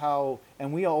about how,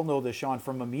 and we all know this, Sean,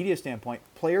 from a media standpoint,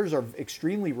 players are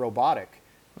extremely robotic.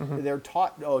 They're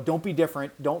taught, don't be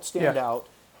different, don't stand Yeah. out,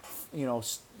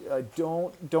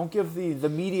 don't give the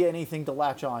media anything to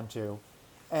latch on to.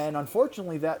 And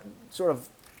unfortunately, that sort of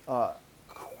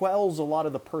quells a lot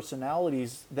of the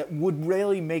personalities that would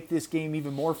really make this game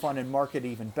even more fun and market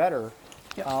even better.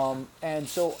 Yeah. And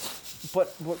so,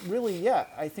 but really, yeah,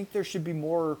 I think there should be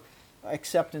more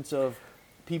acceptance of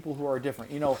people who are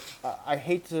different. I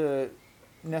hate to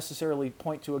necessarily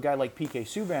point to a guy like PK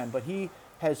Subban, but he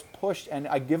has pushed, and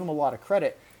I give him a lot of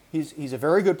credit. He's a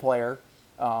very good player.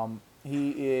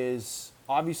 He is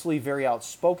obviously very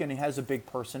outspoken. He has a big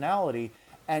personality,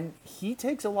 and he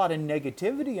takes a lot of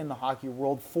negativity in the hockey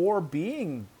world for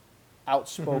being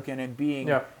outspoken and being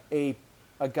Yeah. a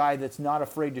a guy that's not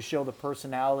afraid to show the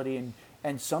personality.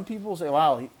 And some people say,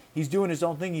 wow, he's doing his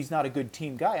own thing. He's not a good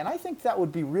team guy. And I think that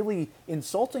would be really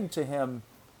insulting to him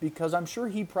because I'm sure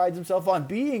he prides himself on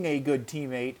being a good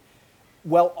teammate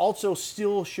while also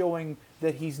still showing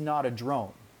that he's not a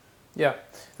drone. Yeah.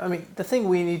 I mean, the thing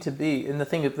we need to be, and the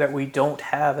thing that we don't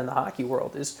have in the hockey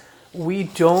world is we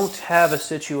don't have a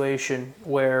situation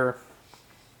where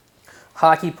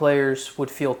hockey players would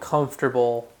feel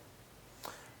comfortable.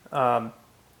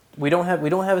 We don't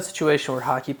have a situation where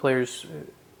hockey players,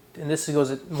 and this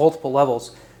goes at multiple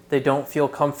levels, they don't feel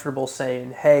comfortable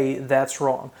saying, "Hey, that's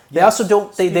wrong." They Yes. also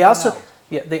don't. It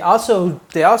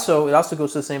also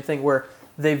goes to the same thing where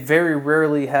they very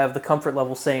rarely have the comfort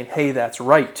level saying, "Hey, that's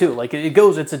right," too. Like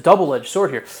it's a double-edged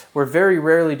sword here. Where very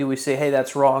rarely do we say, "Hey,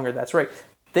 that's wrong" or "That's right."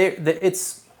 There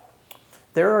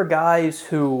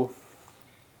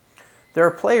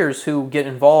are players who get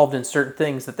involved in certain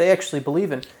things that they actually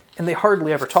believe in, and they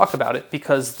hardly ever talk about it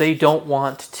because they don't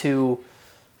want to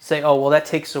say, "Oh, well, that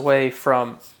takes away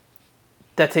from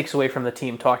the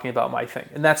team talking about my thing,"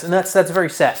 and that's very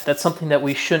sad. That's something that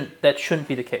shouldn't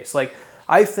be the case. Like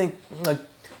I think, like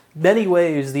many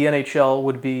ways, the NHL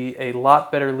would be a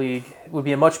lot better league. Would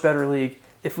be a much better league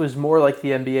if it was more like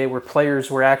the NBA, where players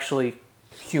were actually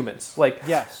humans. Like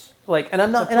Yes. like, and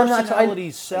I'm not. The And I'm not.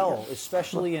 personalities sell,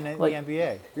 especially in Like- the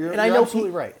NBA. You're and I know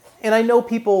absolutely right. And I know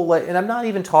people like, and I'm not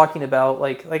even talking about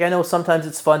like I know sometimes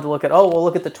it's fun to look at, oh, well,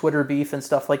 look at the Twitter beef and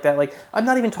stuff like that. Like I'm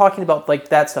not even talking about like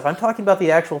that stuff. I'm talking about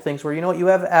the actual things where, you know what, you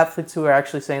have athletes who are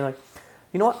actually saying like,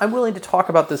 you know what, I'm willing to talk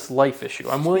about this life issue.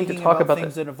 I'm willing Speaking to talk about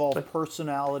things this. that involve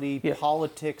personality, Yeah.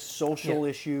 politics, social Yeah.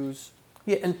 issues.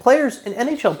 Yeah, and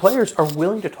NHL players are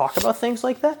willing to talk about things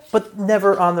like that, but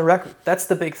never on the record. That's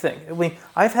the big thing. I mean,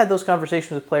 I've had those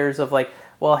conversations with players of like,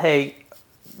 well, hey,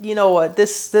 you know what,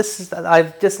 this is, I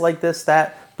dislike this,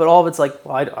 that, but all of it's like,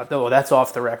 well, no, that's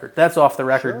off the record. That's off the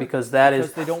record Sure, because that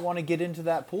is, they don't want to get into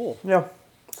that pool. yeah.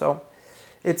 So,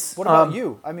 it's. What about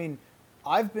you? I mean,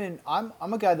 I'm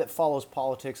a guy that follows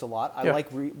politics a lot. I Yeah. like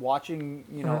watching.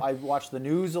 You know, I watch the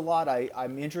news a lot.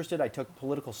 I'm interested. I took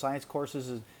political science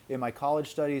courses in my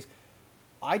college studies.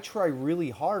 I try really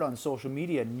hard on social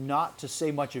media not to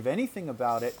say much of anything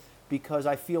about it because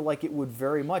I feel like it would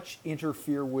very much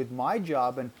interfere with my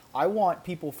job, and I want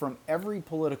people from every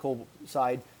political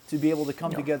side to be able to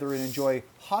come together and enjoy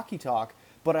hockey talk.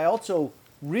 But I also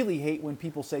really hate when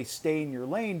people say stay in your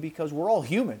lane because we're all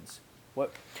humans.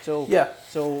 What? So Yeah.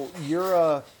 So you're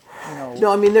a, you know.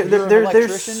 No, I mean, you're an there's-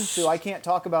 electrician, so I can't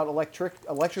talk about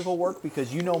electrical work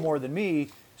because you know more than me.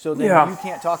 So then Yeah. you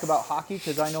can't talk about hockey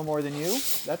because I know more than you.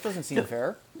 That doesn't seem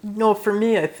fair. No, for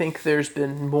me, I think there's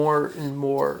been more and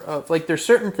more of like there's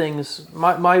certain things.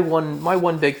 My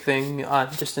one big thing on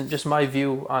just my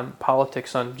view on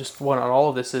politics on all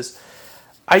of this is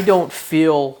I don't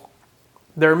feel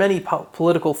there are many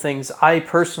political things I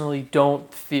personally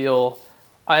don't feel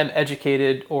I'm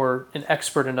educated or an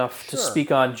expert enough to Sure.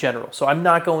 speak on general. So I'm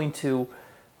not going to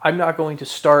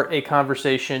start a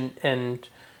conversation, and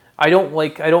I don't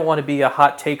want to be a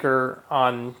hot taker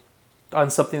on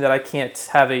something that I can't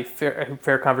have a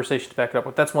fair conversation to back it up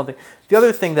with. That's one thing. The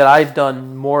other thing that I've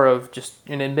done more of, just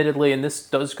and admittedly, and this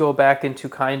does go back into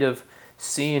kind of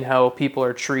seeing how people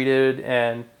are treated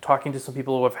and talking to some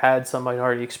people who have had some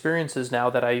minority experiences now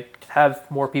that I have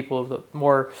more people in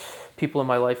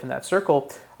my life in that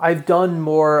circle. I've done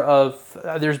more of,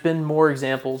 there's been more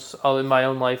examples in my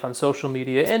own life on social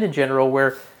media and in general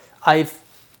where I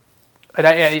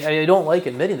don't like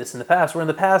admitting this in the past, where in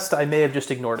the past I may have just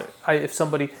ignored it. If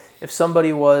somebody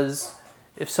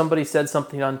said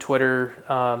something on Twitter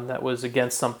that was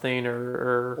against something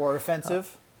or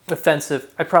offensive.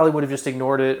 offensive, I probably would have just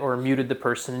ignored it or muted the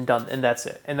person and that's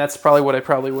it. And that's probably what I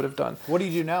probably would have done. What do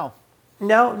you do now?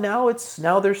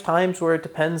 Now there's times where it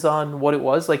depends on what it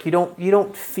was. Like you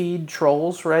don't feed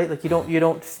trolls, right? Like you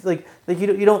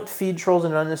don't feed trolls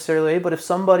in an unnecessary way. But if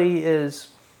somebody is,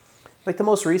 like the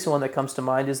most recent one that comes to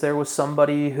mind is there was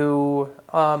somebody who,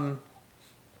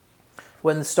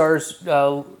 when the Stars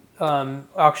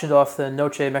auctioned off the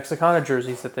Noche Mexicana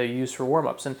jerseys that they used for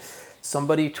warm-ups, and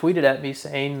somebody tweeted at me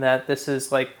saying that this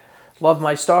is like, love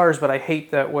my Stars, but I hate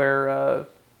that we're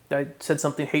I said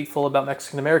something hateful about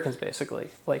Mexican Americans, basically.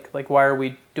 Like why are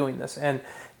we doing this? And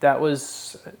that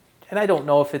was, and I don't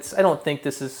know if it's, I don't think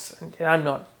this is, I'm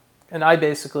not, and I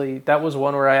basically, that was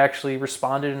one where I actually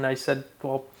responded and I said,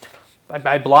 well,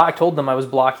 I told them I was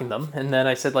blocking them, and then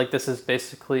I said, like, this is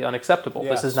basically unacceptable.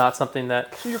 Yes. This is not something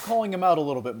that... So you're calling him out a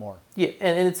little bit more. Yeah,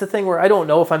 and it's the thing where I don't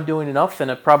know if I'm doing enough,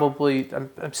 and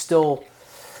I'm still...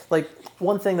 Like,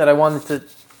 one thing that I wanted to,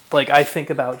 like, I think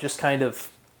about just kind of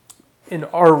in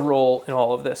our role in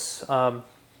all of this.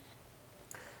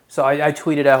 So I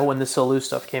tweeted out when the Salou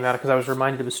stuff came out because I was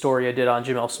reminded of a story I did on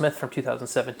Jamel Smith from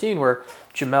 2017, where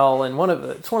Jamel, and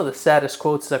it's one of the saddest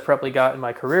quotes I've probably got in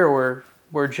my career,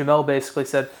 where Jamel basically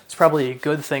said it's probably a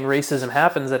good thing racism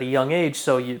happens at a young age,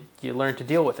 so you learn to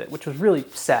deal with it, which was really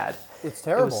sad. It's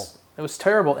terrible. It was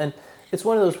terrible, and it's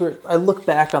one of those where I look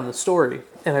back on the story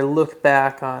and I look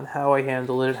back on how I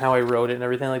handled it and how I wrote it and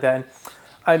everything like that,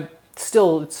 and it's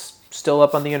still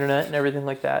up on the internet and everything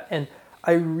like that, and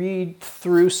I read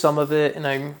through some of it, and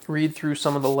I read through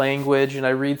some of the language, and I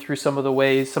read through some of the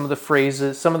ways, some of the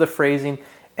phrases, some of the phrasing,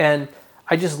 and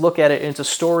I just look at it, and it's a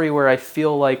story where I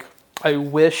feel like I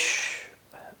wish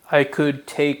I could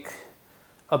take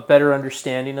a better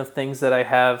understanding of things that I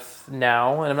have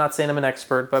now, and I'm not saying I'm an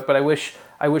expert, but I wish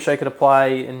I could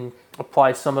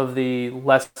apply some of the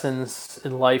lessons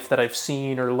in life that I've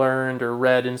seen or learned or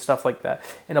read and stuff like that,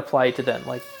 and apply it to them.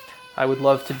 Like, I would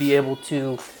love to be able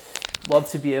to.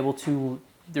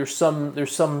 There's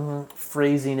some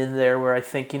phrasing in there where I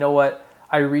think, you know what,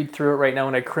 I read through it right now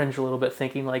and I cringe a little bit,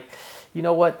 thinking like, you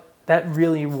know what, that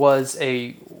really was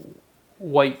a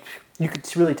white. You could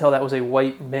really tell that was a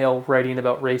white male writing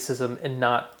about racism and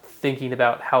not thinking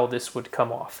about how this would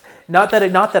come off. Not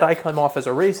that I come off as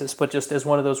a racist, but just as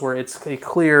one of those where it's a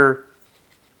clear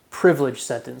privilege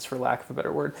sentence, for lack of a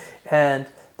better word, and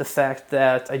the fact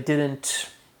that I didn't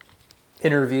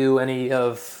interview any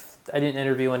of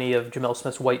Jamel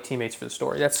Smith's white teammates for the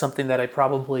story. That's something that I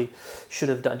probably should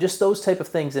have done. Just those type of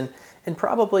things. And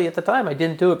probably at the time I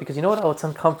didn't do it because, you know what, it's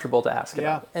uncomfortable to ask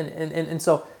about. And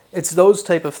so it's those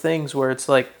type of things where it's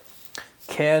like,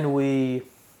 can we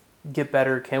get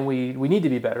better? We need to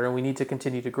be better, and we need to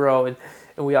continue to grow. And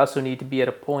we also need to be at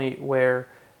a point where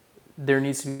there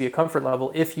needs to be a comfort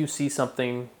level. If you see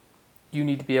something, you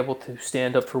need to be able to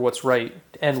stand up for what's right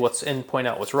and point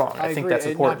out what's wrong. I think agree. that's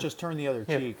important. Not just turn the other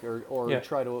cheek or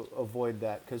try to avoid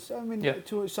that. Because, I mean,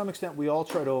 to some extent, we all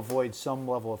try to avoid some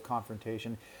level of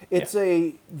confrontation. It's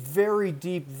a very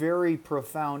deep, very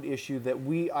profound issue that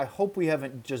I hope we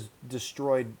haven't just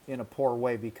destroyed in a poor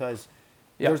way, because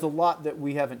there's a lot that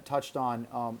we haven't touched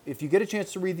on. If you get a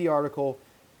chance to read the article,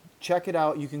 check it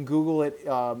out. You can Google it.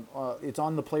 It's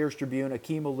on the Players Tribune,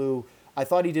 Akeem Alou. I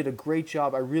thought he did a great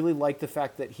job. I really like the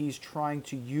fact that he's trying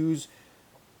to use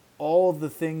all of the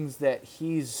things that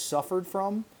he's suffered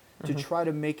from to try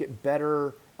to make it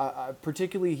better.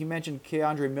 Particularly, he mentioned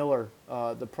Keandre Miller,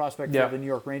 the prospect of the New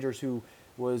York Rangers, who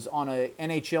was on a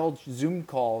NHL Zoom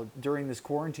call during this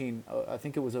quarantine. I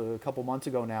think it was a couple months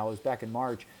ago now. It was back in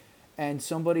March. And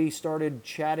somebody started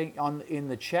chatting in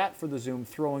the chat for the Zoom,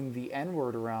 throwing the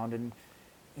N-word around, and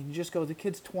you just go, the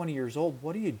kid's 20 years old.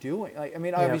 What are you doing? Like, I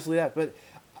mean, obviously that, but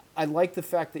I like the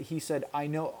fact that he said, I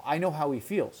know how he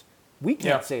feels. We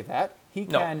can't say that. He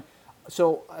can.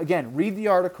 So again, read the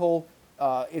article.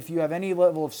 If you have any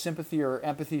level of sympathy or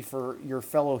empathy for your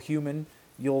fellow human,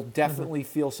 you'll definitely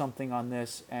feel something on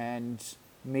this, and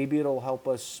maybe it'll help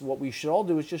us. What we should all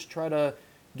do is just try to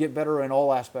get better in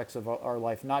all aspects of our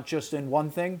life, not just in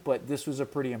one thing, but this was a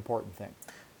pretty important thing.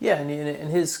 Yeah,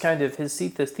 and his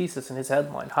thesis and his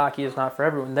headline, "Hockey is not for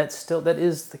everyone." That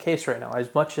is the case right now.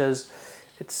 As much as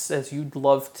you'd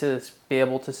love to be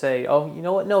able to say, "Oh, you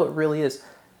know what? No, it really is."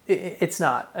 It's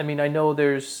not. I mean, I know it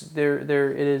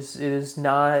is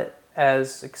not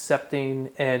as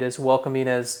accepting and as welcoming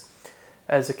as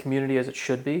a community as it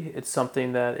should be. It's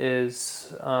something that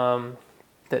is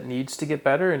that needs to get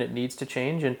better, and it needs to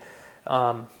change. And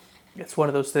it's one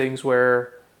of those things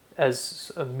where, as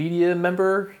a media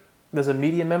member,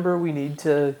 we need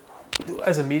to.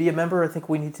 As a media member, I think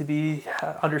we need to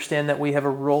understand that we have a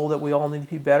role that we all need to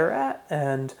be better at,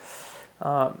 and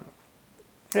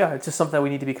it's just something that we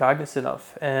need to be cognizant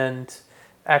of and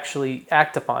actually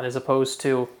act upon, as opposed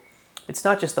to. It's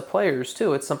not just the players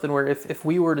too. It's something where if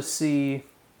you were to see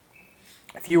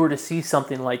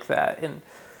something like that, and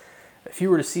if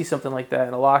you were to see something like that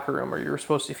in a locker room, or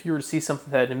if you were to see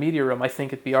something like that in a media room, I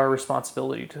think it'd be our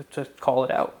responsibility to call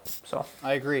it out. So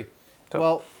I agree.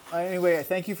 Well, anyway,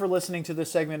 thank you for listening to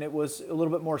this segment. It was a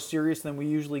little bit more serious than we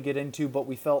usually get into, but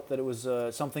we felt that it was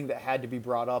something that had to be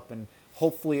brought up, and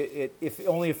hopefully, if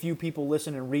only a few people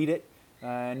listen and read it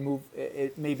and move,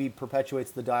 it maybe perpetuates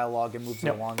the dialogue and moves it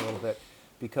along a little bit,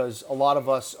 because a lot of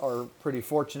us are pretty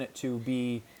fortunate to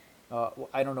be.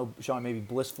 I don't know, Sean, maybe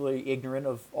blissfully ignorant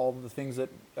of all the things that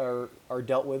are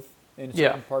dealt with in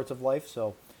certain parts of life.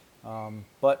 So,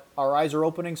 but our eyes are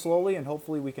opening slowly, and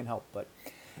hopefully we can help. But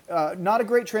not a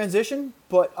great transition,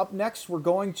 but up next we're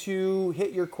going to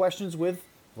hit your questions with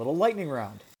a little lightning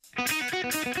round.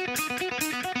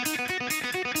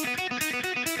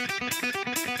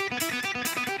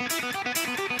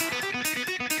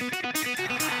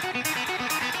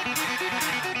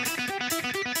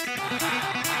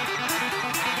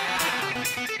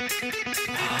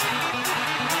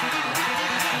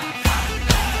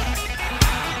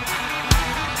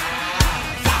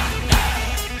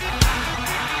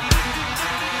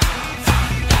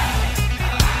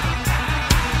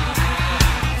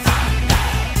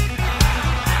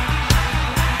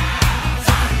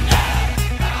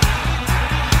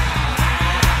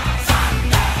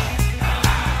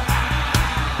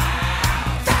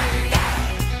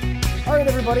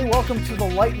 everybody, welcome to the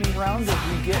lightning round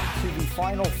as we get to the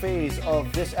final phase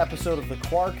of this episode of the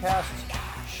Quarcast.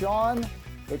 Sean,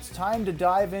 it's time to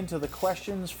dive into the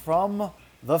questions from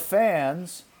the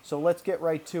fans, so let's get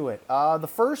right to it. The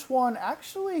first one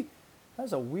actually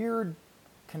has a weird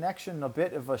connection, a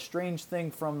bit of a strange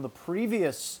thing from the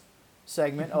previous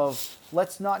segment of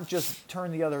let's not just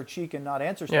turn the other cheek and not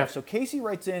answer stuff. Yeah. So Casey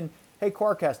writes in, hey,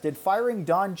 Quarcast, did firing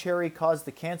Don Cherry cause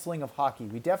the canceling of hockey?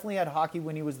 We definitely had hockey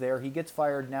when he was there. He gets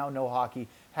fired, now no hockey.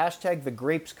 Hashtag the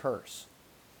grapes curse.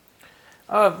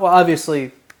 Well,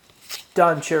 obviously,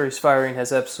 Don Cherry's firing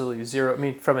has absolutely zero. I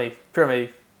mean, from a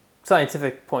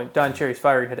scientific point, Don Cherry's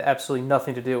firing had absolutely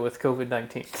nothing to do with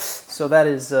COVID-19. So that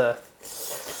is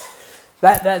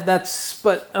that's.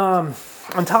 But on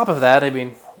top of that, I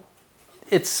mean,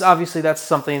 it's obviously that's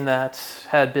something that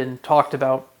had been talked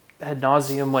about ad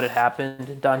nauseum when it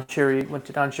happened. Don Cherry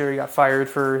got fired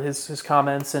for his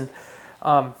comments, and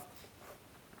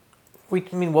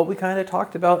what we kind of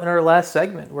talked about in our last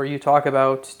segment, where you talk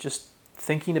about just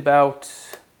thinking about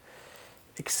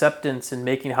acceptance and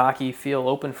making hockey feel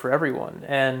open for everyone.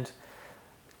 And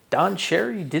Don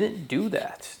Cherry didn't do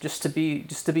that. Just to be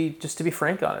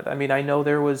frank on it. I mean, I know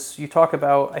there was, you talk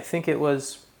about, I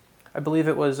believe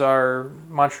it was our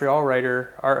Montreal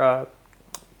writer, our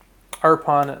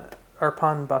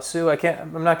Arpon Basu. I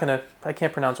can't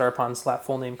pronounce Arpon's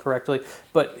full name correctly,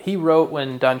 but he wrote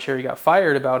when Don Cherry got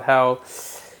fired about how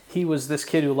he was this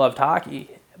kid who loved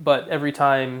hockey, but every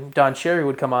time Don Cherry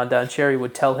would come on, Don Cherry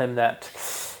would tell him that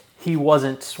he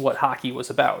wasn't what hockey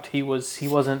was about. He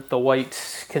wasn't the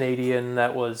white Canadian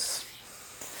that was.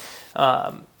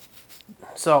 No,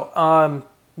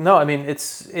 I mean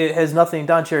it has nothing.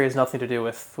 Don Cherry has nothing to do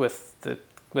with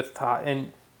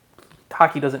and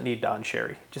hockey doesn't need Don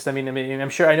Cherry. I'm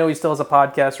sure, I know he still has a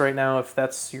podcast right now. If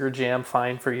that's your jam,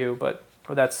 fine for you. But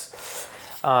that's,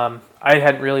 I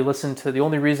hadn't really listened to, the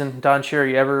only reason Don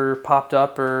Cherry ever popped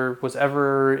up or was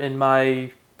ever in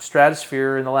my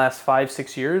stratosphere in the last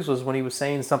 5-6 years was when he was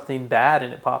saying something bad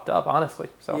and it popped up, honestly.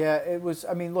 So yeah, it was,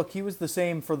 I mean, look, he was the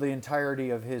same for the entirety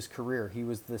of his career. He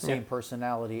was the same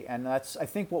personality. And that's, I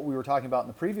think what we were talking about in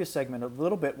the previous segment a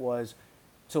little bit was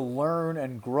to learn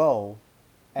and grow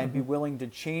and be willing to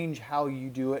change how you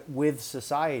do it with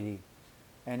society.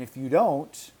 And if you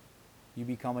don't, you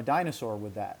become a dinosaur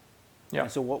with that. Yeah.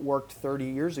 And so what worked 30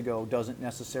 years ago doesn't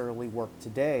necessarily work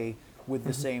today with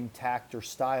the same tact or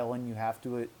style, and you have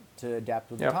to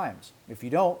adapt with the times. If you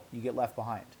don't, you get left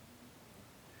behind.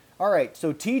 All right,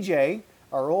 so TJ,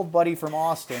 our old buddy from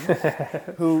Austin,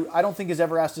 who I don't think has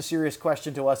ever asked a serious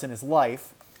question to us in his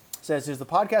life, says, is the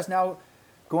podcast now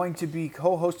going to be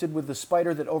co-hosted with the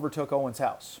spider that overtook Owen's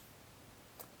house?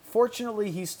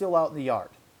 Fortunately, he's still out in the yard.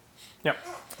 Yep.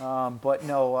 But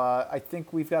no, I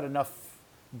think we've got enough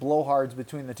blowhards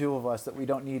between the two of us that we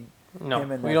don't need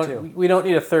him in there too. We don't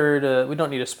need a third. We don't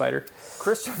need a spider.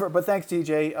 Christopher, but thanks,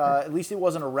 TJ. At least it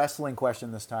wasn't a wrestling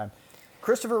question this time.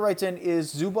 Christopher writes in,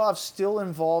 is Zubov still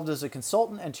involved as a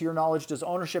consultant? And to your knowledge, does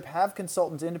ownership have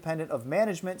consultants independent of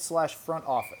management/front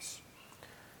office?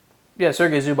 Yeah,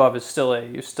 Sergei Zubov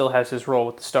still has his role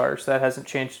with the Stars. That hasn't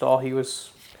changed at all.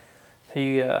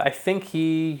 I think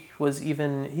he was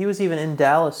even in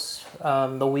Dallas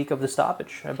the week of the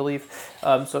stoppage, I believe.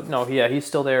 He's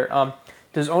still there.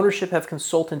 Does ownership have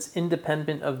consultants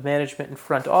independent of management and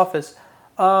front office?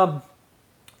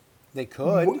 They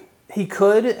could. He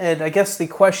could, and I guess the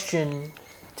question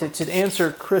to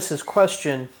answer Chris's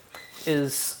question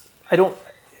is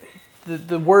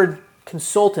the word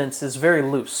consultants is very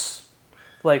loose.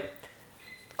 Like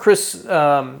Chris,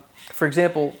 for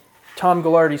example, Tom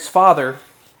Ghilardi's father,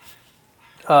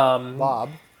 Bob.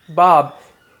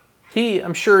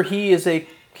 I'm sure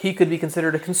he could be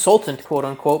considered a consultant, quote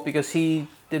unquote, because he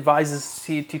advises,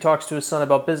 he talks to his son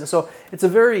about business. So it's a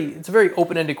very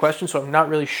open-ended question. So I'm not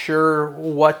really sure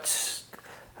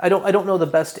I don't know the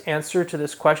best answer to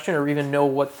this question or even know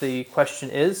what the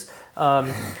question is.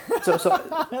 That's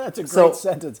a great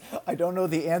sentence. I don't know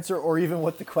the answer or even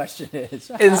what the question is.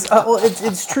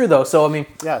 It's true though. So I mean,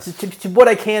 yes. What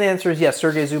I can answer is yes.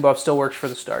 Sergei Zubov still works for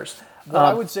the Stars. What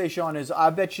I would say, Sean, is I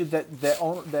bet you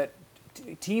that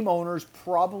team owners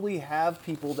probably have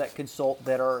people that consult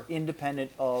that are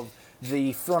independent of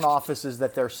the front offices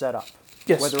that they're set up.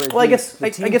 Yes. Whether it's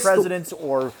team presidents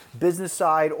or business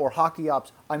side or hockey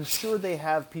ops, I'm sure they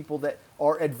have people that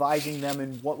are advising them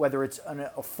in whether it's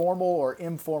a formal or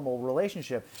informal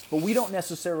relationship. But we don't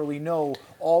necessarily know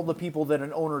all the people that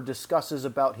an owner discusses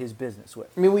about his business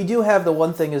with. I mean, we do have the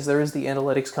one thing is there is the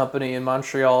analytics company in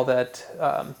Montreal that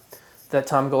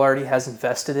Tom Ghilardi has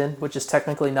invested in, which is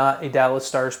technically not a Dallas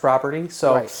Stars property.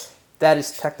 So right. that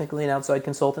is technically an outside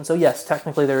consultant. So yes,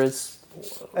 technically there is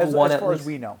As one far at as least.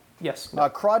 we know. Yes.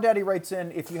 Crawdaddy writes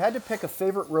in, if you had to pick a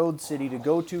favorite road city to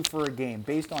go to for a game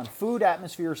based on food,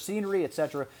 atmosphere, scenery,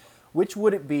 etc., which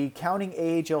would it be, counting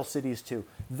AHL cities too?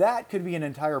 That could be an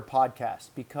entire podcast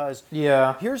because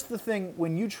Yeah. here's the thing,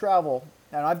 when you travel,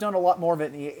 and I've done a lot more of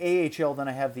it in the AHL than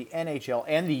I have the NHL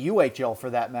and the UHL for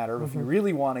that matter, if you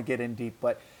really want to get in deep,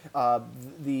 but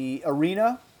the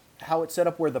arena, how it's set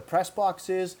up, where the press box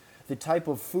is, the type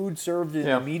of food served in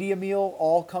Yeah. the media meal,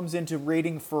 all comes into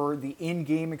rating for the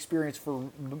in-game experience for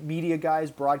media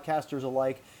guys, broadcasters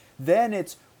alike. Then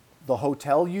it's the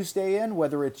hotel you stay in,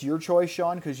 whether it's your choice,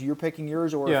 Sean, because you're picking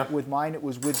yours, or Yeah. with mine it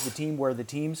was with the team where the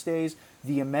team stays,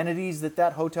 the amenities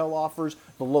that hotel offers,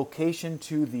 the location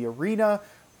to the arena,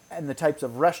 and the types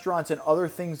of restaurants and other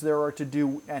things there are to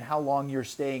do, and how long you're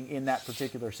staying in that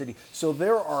particular city. So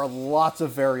there are lots of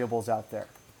variables out there.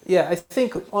 Yeah, I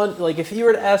think if you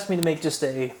were to ask me to make just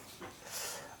a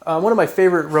one of my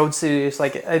favorite road cities, I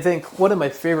think one of my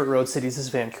favorite road cities is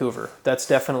Vancouver. That's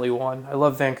definitely one. I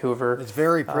love Vancouver. It's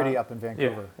very pretty up in Yeah,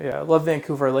 Vancouver. yeah, I love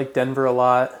Vancouver. I like Denver a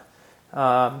lot.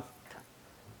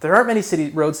 There aren't many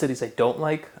road cities I don't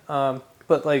like,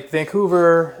 but like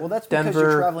Vancouver, Well, that's because Denver.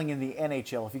 you're traveling in the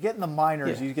NHL. If you get in the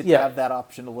minors, Yeah. you get Yeah. to have that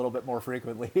option a little bit more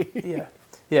frequently. Yeah,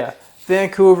 yeah.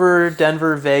 Vancouver,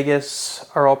 Denver, Vegas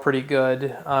are all pretty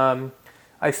good.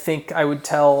 I think I would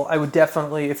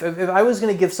definitely, if I was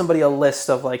going to give somebody a list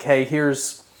of like, hey,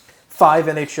 here's 5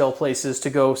 NHL places to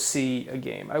go see a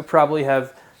game, I would probably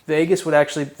have Vegas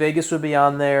would be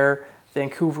on there.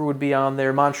 Vancouver would be on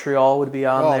there. Montreal would be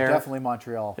on Oh, there. definitely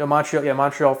Montreal.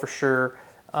 Montreal for sure.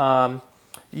 I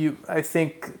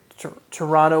think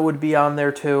Toronto would be on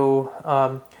there too,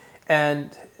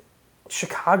 and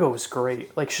Chicago is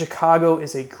great. Like Chicago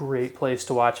is a great place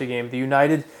to watch a game. The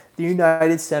United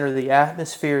Center, the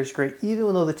atmosphere is great,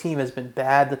 even though the team has been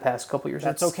bad the past couple years.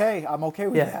 That's okay. I'm okay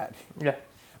with Yeah, that. yeah,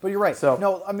 But you're right. So-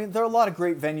 No, I mean, there are a lot of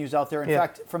great venues out there. In Yeah.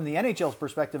 fact, from the NHL's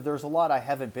perspective, there's a lot I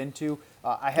haven't been to.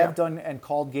 I have Yeah. done and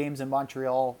called games in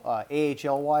Montreal,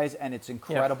 AHL-wise, and it's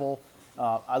incredible.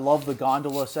 I love the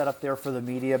gondola set up there for the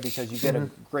media because you get a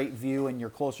great view and you're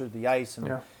closer to the ice. And,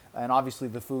 Yeah. and obviously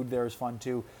the food there is fun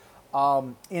too.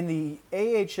 In the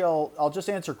AHL, I'll just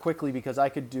answer quickly because I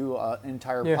could do an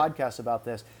entire Yeah. podcast about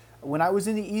this. When I was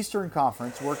in the Eastern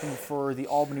Conference working for the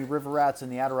Albany River Rats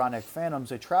and the Adirondack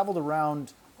Phantoms, I traveled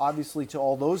around, obviously, to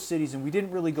all those cities, and we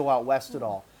didn't really go out west at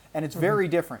all. And it's very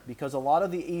different because a lot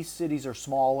of the East cities are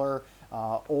smaller,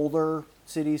 older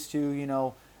cities too, you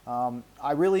know.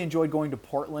 I really enjoyed going to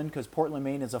Portland because Portland,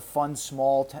 Maine is a fun,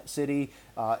 small city.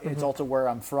 It's also where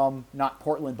I'm from, not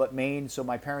Portland, but Maine. So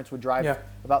my parents would drive Yeah.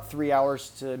 about 3 hours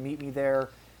to meet me there,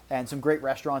 and some great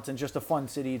restaurants and just a fun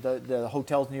city. The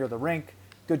hotels near the rink,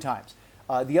 good times.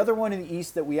 The other one in the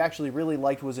East that we actually really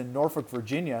liked was in Norfolk,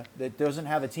 Virginia. That doesn't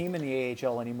have a team in the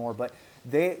AHL anymore, but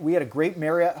we had a great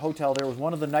Marriott hotel there. It was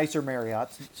one of the nicer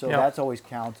Marriotts, so Yeah. that's always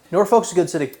counts. Norfolk's a good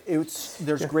city.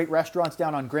 There's great restaurants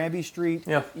down on Granby Street.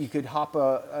 Yeah. You could hop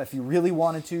if you really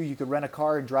wanted to, you could rent a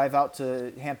car and drive out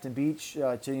to Hampton Beach,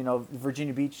 to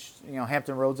Virginia Beach,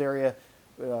 Hampton Roads area.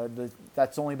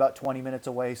 That's only about 20 minutes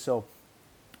away, so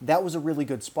that was a really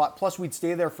good spot. Plus, we'd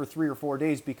stay there for 3 or 4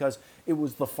 days because it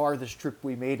was the farthest trip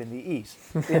we made in the East.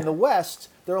 In the West,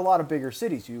 there are a lot of bigger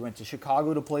cities. You went to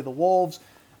Chicago to play the Wolves.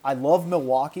 I love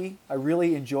Milwaukee. I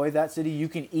really enjoy that city. You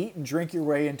can eat and drink your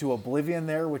way into oblivion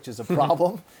there, which is a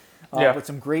problem. Yeah. But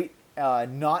some great,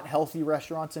 not healthy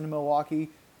restaurants in Milwaukee.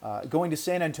 Going to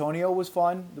San Antonio was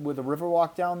fun with a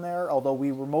Riverwalk down there, although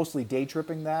we were mostly day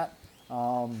tripping that.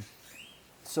 And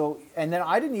then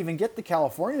I didn't even get the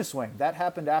California swing. That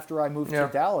happened after I moved Yeah.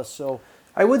 to Dallas. So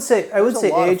I would say a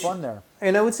lot of fun there.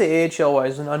 And I would say AHL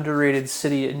wise, an underrated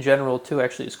city in general too.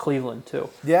 Actually, is Cleveland too.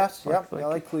 Yes, yep. like- I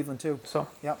like Cleveland too. So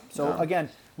Yep. So again,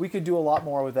 we could do a lot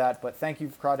more with that, but thank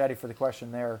you, Crawdaddy, for the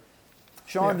question there.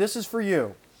 Sean, Yeah. this is for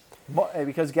you.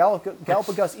 Because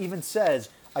Galapagos even says,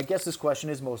 I guess this question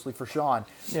is mostly for Sean.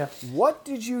 yeah. What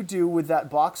did you do with that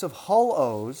box of Hull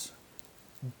O's?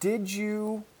 Did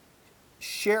you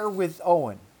share with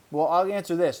Owen? Well, I'll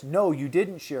answer this. No, you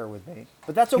didn't share with me,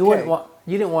 but that's okay.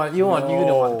 You didn't want to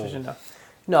know.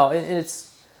 No, and it's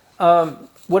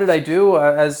what did I do?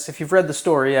 As if you've read the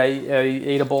story, I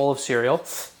ate a bowl of cereal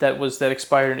that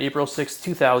expired on April 6th,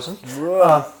 2000.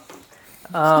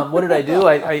 What did I do?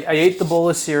 I ate the bowl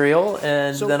of cereal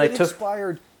and So then it I took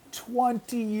expired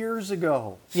 20 years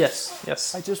ago. yes.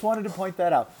 I just wanted to point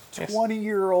that out. Yes.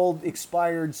 20-year-old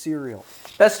expired cereal.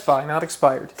 Best Buy, not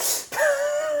expired.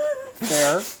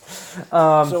 Fair.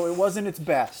 So it wasn't its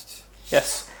best.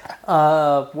 Yes.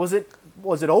 Was it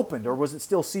was it opened or was it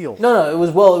still sealed? No, it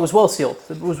was well sealed.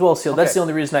 It was well sealed. That's Okay. the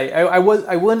only reason I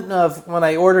wouldn't have, when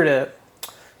I ordered it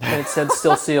and it said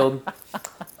still sealed.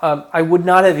 I would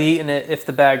not have eaten it if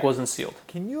the bag wasn't sealed.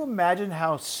 Can you imagine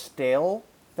how stale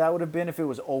that would have been if it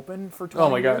was open for 20 Oh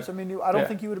my God. years? I mean, I don't Yeah.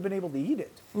 think you would have been able to eat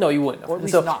it, No, you wouldn't have. or at And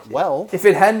least so not well. if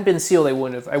it hadn't been sealed, I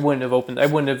wouldn't have opened. I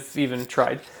wouldn't have even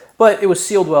tried. But it was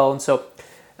sealed well, and so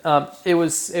it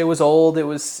was old.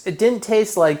 It didn't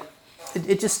taste like.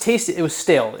 It just tasted. It was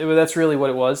stale. That's really what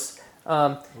it was.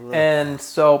 And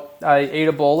so I ate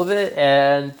a bowl of it,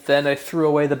 and then I threw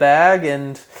away the bag,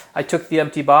 and I took the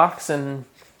empty box and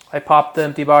I popped the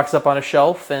empty box up on a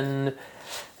shelf, and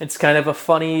it's kind of a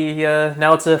funny.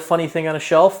 Now it's a funny thing on a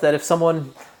shelf that if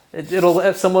someone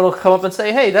will come up and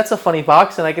say, "Hey, that's a funny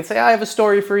box," and I can say, "I have a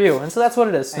story for you," and so that's what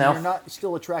it is And now. you're not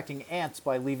still attracting ants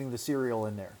by leaving the cereal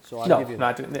in there. So I'll No, give you that.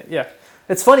 not doing it. Yeah,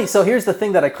 it's funny. So here's the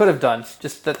thing that I could have done,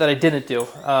 just that I didn't do.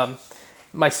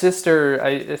 My sister,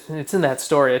 it's in that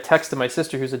story. I texted my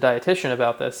sister, who's a dietitian,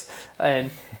 about this, and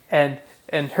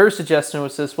her suggestion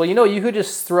was this. Well, you could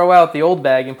just throw out the old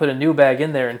bag and put a new bag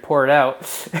in there and pour it out.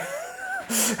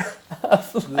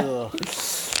 Ugh.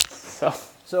 So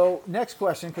So next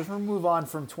question, because we'll move on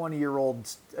from 20-year-old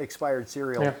expired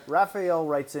cereal. Yeah. Raphael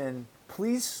writes in,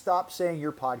 please stop saying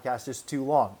your podcast is too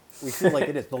long. We feel like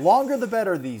it is. The longer the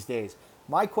better these days.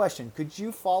 My question, could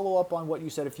you follow up on what you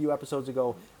said a few episodes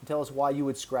ago and tell us why you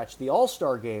would scratch the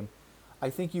All-Star game? I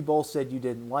think you both said you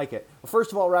didn't like it. Well,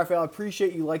 first of all, Raphael, I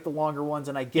appreciate you like the longer ones,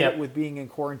 and I get Yeah. it with being in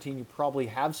quarantine. You probably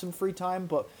have some free time,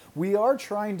 but we are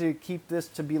trying to keep this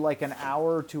to be like an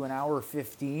hour to an hour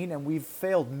 15, and we've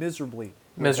failed miserably.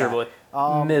 with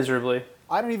that. miserably.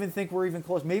 I don't even think we're even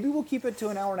close. Maybe we'll keep it to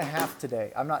an hour and a half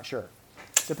today. I'm not sure.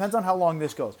 Depends on how long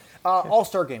this goes.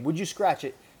 All-Star game. Would you scratch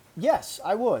it? Yes,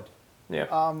 I would. Yeah.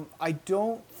 I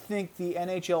don't think the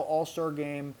NHL All-Star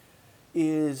game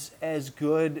is as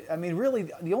good. I mean, really,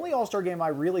 the only All-Star game I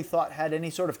really thought had any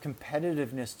sort of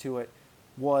competitiveness to it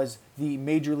was the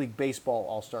Major League Baseball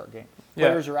All-Star game. Yeah.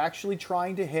 Players are actually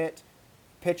trying to hit.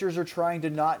 Pitchers are trying to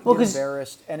not Well, get 'cause-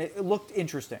 embarrassed, and it looked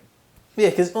interesting. Yeah,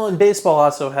 because in baseball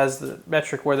also has the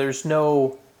metric where there's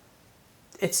no.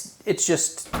 It's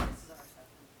just.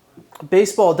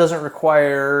 Baseball doesn't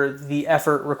require the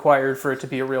effort required for it to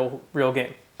be a real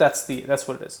game. That's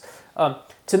what it is.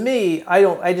 To me,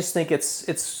 I just think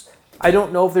it's. I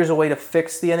don't know if there's a way to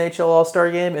fix the NHL All-Star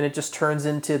Game, and it just turns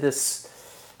into this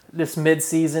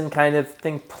mid-season kind of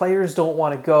thing. Players don't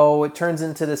want to go. It turns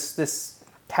into this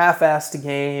half-assed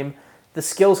game. The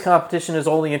skills competition is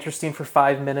only interesting for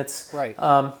 5 minutes. Right.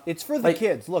 It's for the like-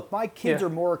 kids. Look, my kids Yeah. are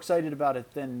more excited about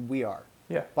it than we are.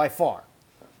 Yeah. By far.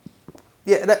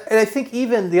 Yeah, and I think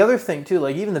even the other thing too,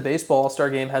 like even the baseball All-Star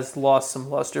Game has lost some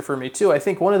luster for me too. I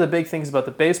think one of the big things about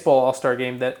the baseball All-Star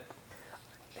Game that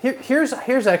here's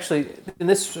actually, and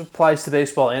this applies to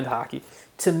baseball and hockey.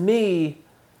 To me,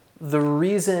 the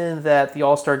reason that the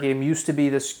All-Star Game used to be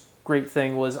this great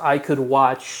thing was I could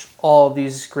watch all of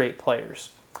these great players.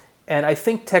 And I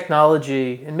think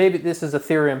technology, and maybe this is a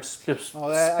theory I'm just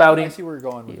spouting. I see where you're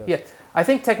going with this. Yeah, I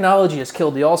think technology has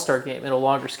killed the All-Star Game in a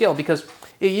longer scale because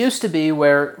it used to be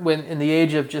when in the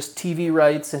age of just TV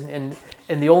rights and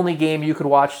the only game you could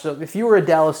watch. So if you were a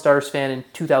Dallas Stars fan in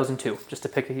 2002, just to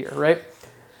pick a year, right?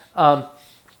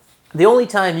 The only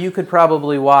time you could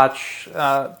probably watch,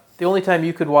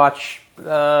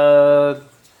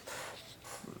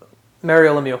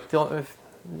 Mario Lemieux.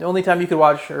 The only time you could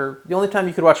watch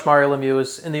Mario Lemieux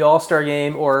is in the All-Star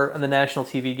Game or in the national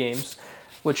TV games,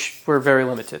 which were very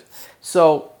limited.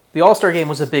 So the All-Star Game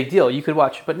was a big deal. You could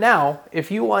watch it. But now,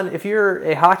 if you're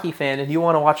a hockey fan and you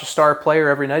want to watch a star player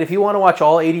every night, if you want to watch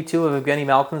all 82 of Evgeny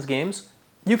Malkin's games,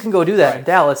 you can go do that in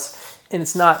Dallas, and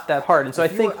it's not that hard. And so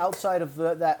If I you think were outside of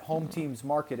that home team's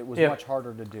market, it was Yeah. much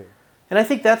harder to do. And I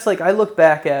think that's I look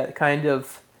back at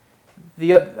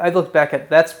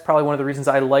that's probably one of the reasons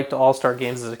I liked All-Star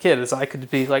games as a kid is I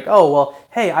could be like, oh, well,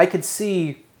 hey, I could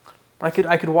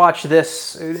watch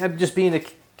this. Just being a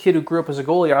kid who grew up as a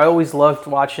goalie, I always loved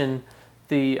watching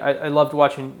I loved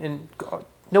watching, and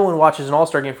no one watches an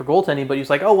All-Star game for goaltending, but he's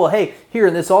like, oh, well, hey, here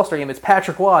in this All-Star game, it's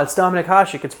Patrick Waugh, it's Dominik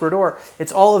Hasek, it's Brodeur,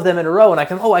 it's all of them in a row, and I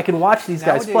can watch these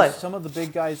guys Nowadays, play. some of the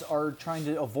big guys are trying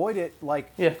to avoid it.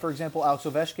 Like, Yeah. for example, Alex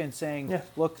Ovechkin saying, Yeah.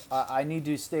 look, I need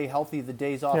to stay healthy. The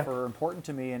days off Yeah. are important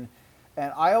to me. And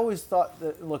I always thought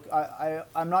that, look,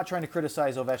 I'm not trying to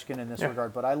criticize Ovechkin in this Yeah.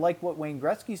 regard, but I like what Wayne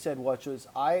Gretzky said, which was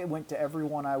I went to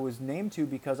everyone I was named to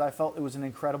because I felt it was an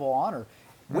incredible honor.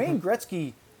 Wayne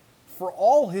Gretzky, for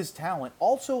all his talent,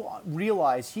 also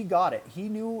realized he got it. He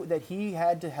knew that he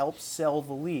had to help sell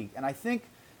the league. And I think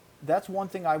that's one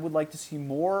thing I would like to see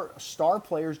more star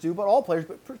players do, but all players,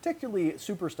 but particularly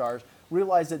superstars,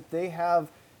 realize that they have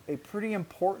a pretty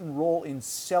important role in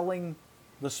selling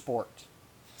the sport.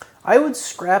 I would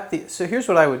scrap the. So here's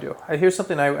what I would do. Here's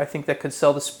something I think that could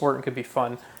sell the sport and could be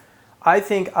fun. I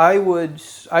think I would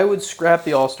scrap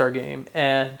the All-Star game,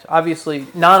 and obviously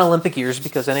non-Olympic years,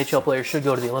 because NHL players should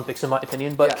go to the Olympics in my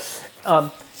opinion. But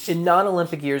in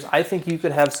non-Olympic years, I think you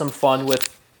could have some fun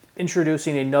with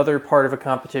introducing another part of a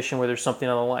competition where there's something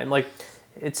on the line. Like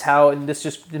it's how, and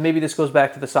maybe this goes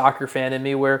back to the soccer fan in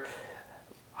me, where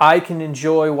I can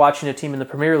enjoy watching a team in the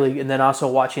Premier League and then also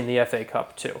watching the FA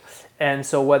Cup too. And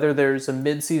so whether there's a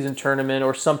mid-season tournament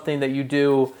or something that you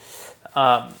do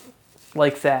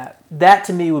like that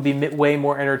to me would be way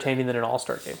more entertaining than an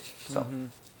All-Star game. So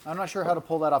I'm not sure how to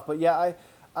pull that off, but yeah,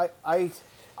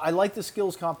 I like the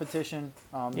skills competition.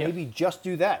 Maybe just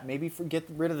do that. Maybe get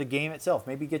rid of the game itself.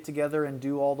 Maybe get together and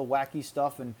do all the wacky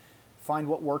stuff and find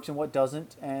what works and what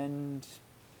doesn't and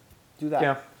do that.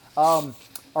 Yeah.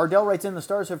 Ardell writes in, the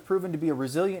Stars have proven to be a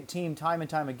resilient team time and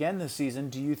time again this season.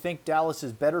 Do you think Dallas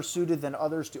is better suited than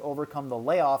others to overcome the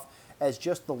layoff as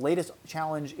just the latest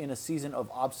challenge in a season of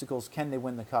obstacles? Can they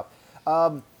win the Cup?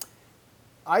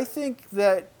 I think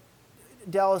that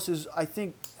Dallas is,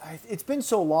 it's been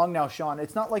so long now, Sean.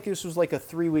 It's not like this was like a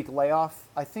 3-week layoff.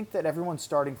 I think that everyone's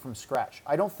starting from scratch.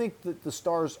 I don't think that the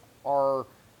Stars are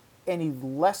any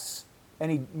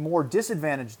more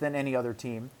disadvantaged than any other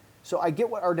team. So I get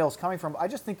what Ardell's coming from. I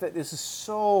just think that this is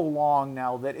so long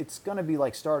now that it's going to be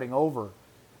like starting over.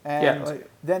 And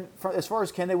then as far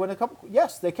as can they win a Cup?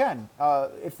 Yes, they can.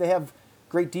 If they have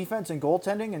great defense and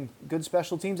goaltending and good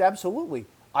special teams, absolutely.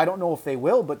 I don't know if they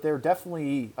will, but they're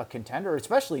definitely a contender,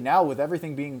 especially now with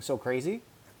everything being so crazy.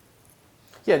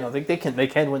 Yeah, no, they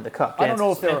can win the Cup. I don't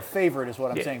know if they're a favorite is what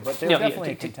I'm saying, but they're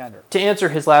definitely a contender. To answer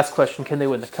his last question, can they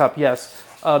win the Cup? Yes.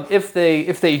 If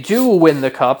they do win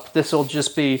the Cup, this will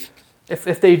just be,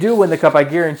 if they do win the Cup, I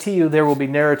guarantee you there will be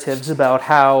narratives about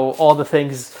how all the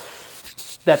things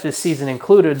that this season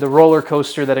included, the roller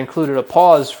coaster that included a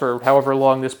pause for however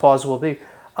long this pause will be.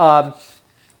 I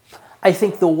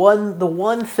think the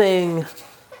one thing,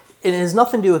 it has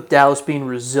nothing to do with Dallas being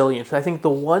resilient. I think the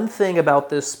one thing about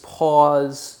this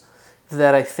pause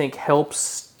that I think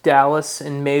helps Dallas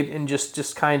and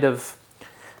just kind of,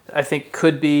 I think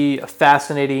could be give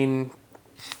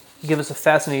us a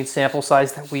fascinating sample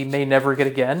size that we may never get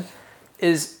again,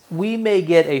 is we may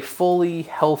get a fully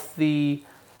healthy,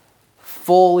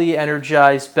 fully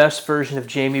energized, best version of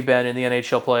Jamie Benn in the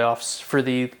NHL playoffs for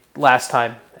the last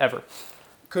time ever.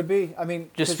 Could be. I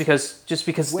mean, just because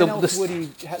when else would he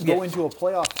go into a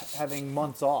playoff having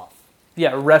months off?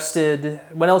 Yeah, rested.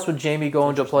 When else would Jamie go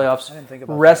into playoffs? I didn't think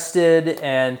about rested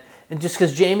that. And just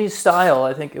because Jamie's style,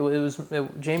 I think it was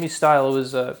Jamie's style. It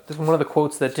was one of the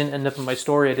quotes that didn't end up in my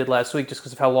story I did last week, just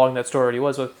because of how long that story already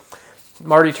was. But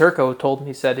Marty Turco told me,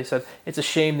 he said it's a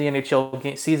shame the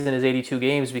NHL season is 82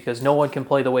 games because no one can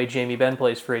play the way Jamie Benn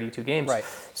plays for 82 games. Right.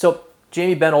 So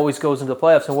Jamie Benn always goes into the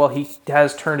playoffs, and while he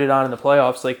has turned it on in the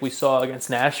playoffs, like we saw against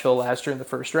Nashville last year in the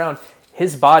first round,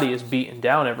 his body is beaten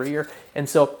down every year. And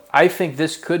so I think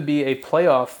this could be a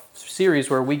playoff series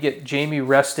where we get Jamie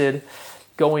rested,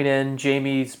 going in,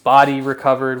 Jamie's body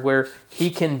recovered, where he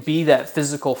can be that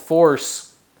physical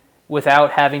force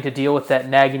without having to deal with that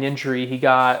nagging injury he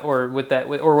got, or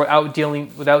without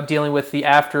dealing with the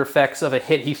after effects of a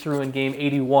hit he threw in game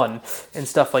 81 and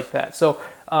stuff like that. So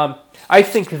I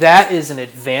think that is an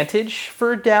advantage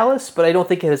for Dallas, but I don't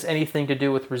think it has anything to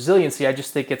do with resiliency. I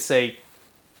just think it's a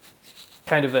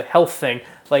kind of a health thing.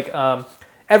 Like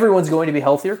everyone's going to be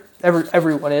healthier.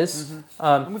 Everyone is. Mm-hmm.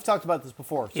 And we've talked about this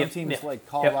before. Some teams like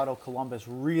Colorado, Columbus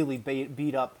really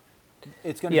beat up.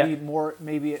 It's going to be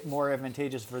maybe more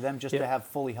advantageous for them just to have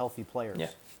fully healthy players.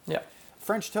 Yeah.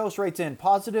 French Toast writes in,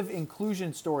 positive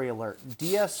inclusion story alert.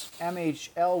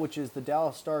 DSMHL, which is the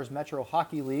Dallas Stars Metro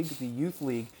Hockey League, the youth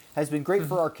league, has been great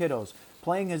for our kiddos.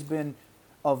 Playing has been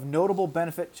of notable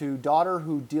benefit to daughter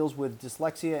who deals with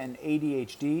dyslexia and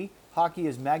ADHD. Hockey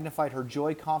has magnified her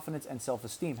joy, confidence, and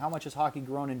self-esteem. How much has hockey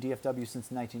grown in DFW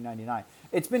since 1999?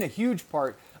 It's been a huge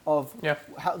part of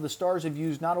how the Stars have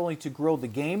used not only to grow the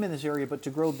game in this area, but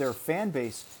to grow their fan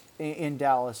base in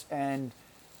Dallas. And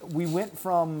we went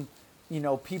from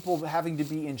people having to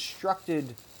be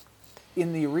instructed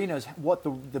in the arenas what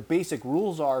the basic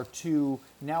rules are to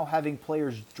now having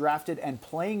players drafted and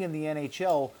playing in the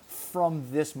NHL from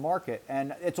this market.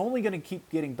 And it's only going to keep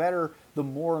getting better the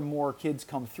more and more kids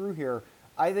come through here.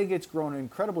 I think it's grown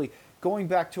incredibly. Going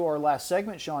back to our last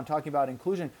segment, Sean, talking about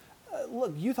inclusion,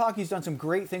 look, youth hockey's done some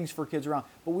great things for kids around,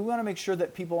 but we want to make sure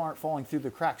that people aren't falling through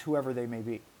the cracks, whoever they may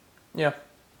be. Yeah.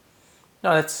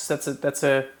 No, that's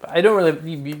a. I don't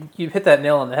really. You hit that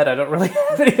nail on the head. I don't really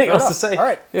have anything else to say. All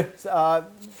right. Yeah.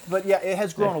 But yeah, it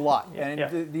has grown a lot. Yeah, And yeah.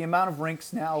 the amount of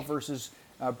rinks now versus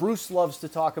Bruce loves to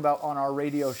talk about on our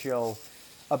radio show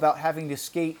about having to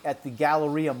skate at the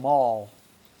Galleria Mall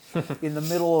in the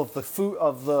middle of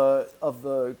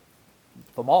the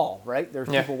mall, right? There's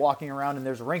Yeah. people walking around and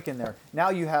there's a rink in there. Now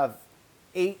you have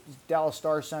 8 Dallas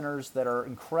Star Centers that are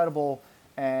incredible,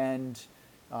 and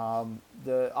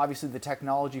obviously the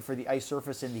technology for the ice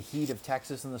surface in the heat of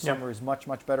Texas in the Yeah. summer is much,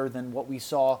 much better than what we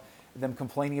saw them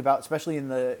complaining about, especially in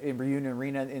Reunion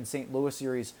Arena in St. Louis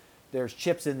series. There's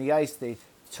chips in the ice. They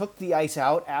took the ice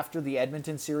out after the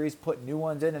Edmonton series, put new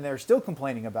ones in, and they're still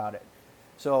complaining about it.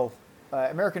 So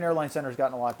American Airlines Center has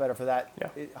gotten a lot better for that.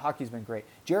 Yeah. Hockey's been great.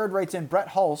 Jared writes in, Brett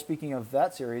Hull, speaking of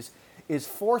that series, is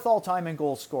 4th all-time in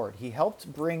goals scored. He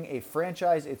helped bring a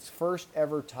franchise its first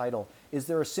ever title. Is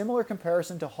there a similar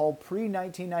comparison to Hull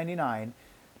pre-1999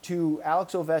 to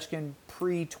Alex Ovechkin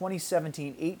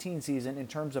pre-2017-18 season in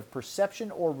terms of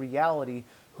perception or reality?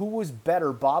 Who was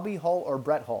better, Bobby Hull or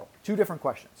Brett Hull? 2 different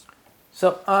questions.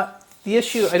 So the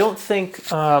issue, I don't think.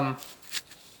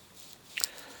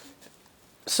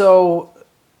 So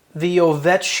the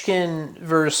Ovechkin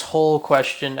versus Hull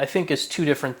question, I think, is 2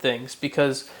 different things,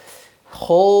 because Brett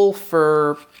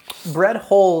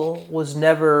Hull was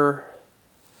never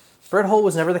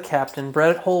the captain.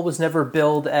 Brett Hull was never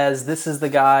billed as this is the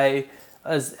guy,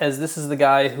 as this is the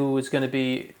guy who is going to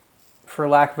be, for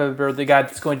lack of a better word, the guy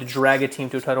that's going to drag a team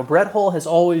to a title. Brett Hull has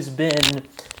always been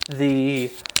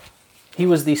he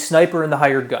was the sniper and the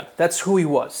hired gun. That's who he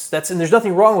was. And there's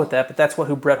nothing wrong with that, but that's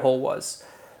who Brett Hull was.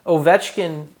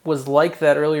 Ovechkin was like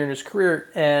that earlier in his career,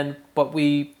 but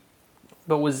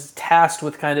was tasked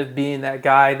with kind of being that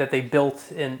guy that they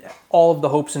built in all of the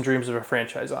hopes and dreams of a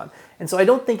franchise on. And so I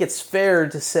don't think it's fair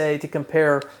to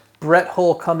compare Brett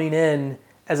Hull coming in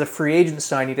as a free agent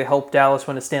signing to help Dallas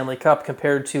win a Stanley Cup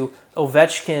compared to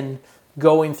Ovechkin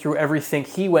going through everything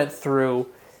he went through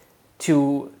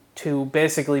to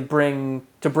basically help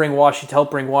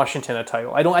bring Washington a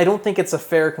title. I don't think it's a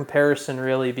fair comparison,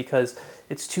 really, because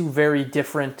it's 2 very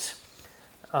different.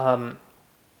 Brett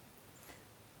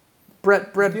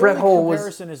Hull was. The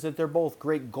comparison is that they're both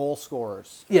great goal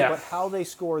scorers. Yeah. But how they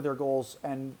score their goals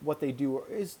and what they do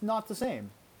is not the same.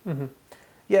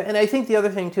 Yeah, and I think the other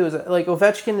thing too is that, like,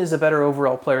 Ovechkin is a better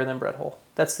overall player than Brett Hull.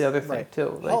 That's the other thing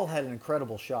too. Like, Hull had an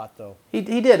incredible shot, though. He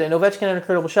did, and Ovechkin had an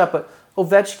incredible shot. But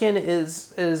Ovechkin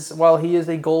is while he is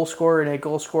a goal scorer and a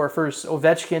goal scorer first,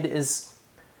 Ovechkin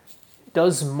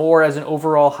does more as an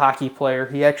overall hockey player.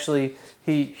 He actually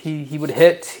he would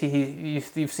hit.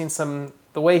 You've seen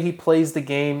the way he plays the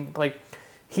game. Like,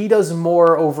 he does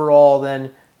more overall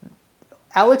than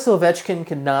Alex Ovechkin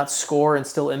cannot score and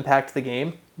still impact the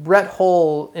game. Brett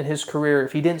Hull in his career,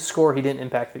 if he didn't score, he didn't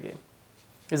impact the game.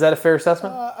 Is that a fair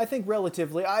assessment? I think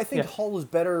relatively. I think Yeah. Hull is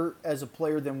better as a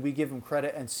player than we give him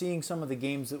credit, and seeing some of the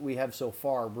games that we have so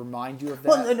far remind you of that.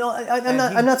 Well, no,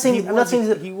 I'm not saying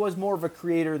that he was more of a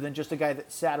creator than just a guy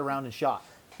that sat around and shot.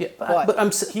 Yeah, But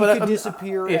he but could I'm-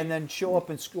 disappear yeah. and then show up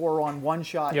and score on one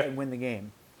shot Yeah. and win the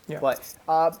game. Yeah. But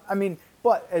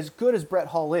but as good as Brett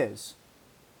Hull is,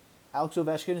 Alex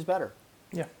Ovechkin is better.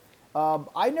 Yeah.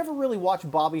 I never really watched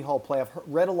Bobby Hull play. I've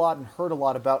read a lot and heard a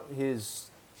lot about his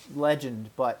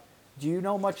legend, but do you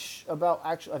know much about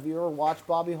have you ever watched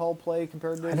Bobby Hull play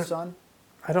compared to his son?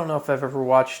 I don't know if I've ever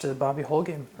watched a Bobby Hull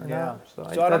game or not. So,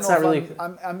 I don't that's know not if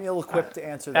really. I'm ill-equipped to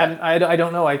answer And that. I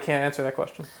don't know. I can't answer that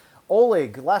question.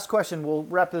 Oleg, last question. We'll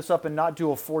wrap this up and not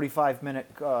do a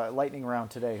 45-minute lightning round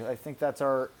today. I think that's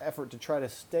our effort to try to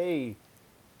stay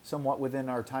somewhat within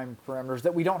our time parameters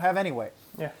that we don't have anyway.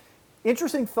 Yeah.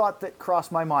 Interesting thought that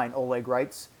crossed my mind, Oleg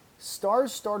writes.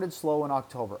 Stars started slow in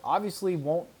October. Obviously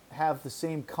won't have the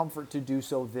same comfort to do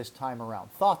so this time around.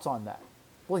 Thoughts on that?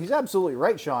 Well, he's absolutely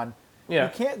right, Sean. Yeah.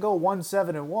 You can't go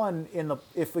 1-7-1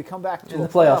 if we come back to In a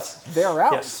the playoffs. They're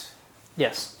out.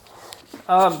 Yes.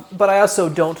 But I also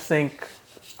don't think.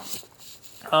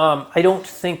 I don't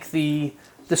think the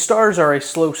Stars are a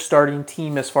slow starting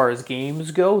team as far as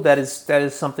games go. That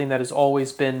is something that has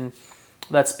always been.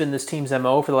 That's been this team's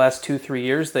MO for the last 2-3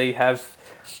 years.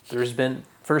 There's been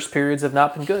first periods have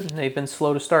not been good, and they've been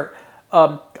slow to start.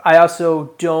 I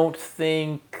also don't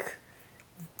think,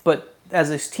 but as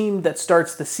a team that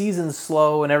starts the season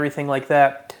slow and everything like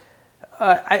that,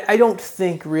 I don't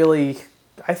think really.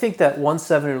 I think that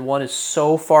 1-7-1 is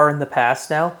so far in the past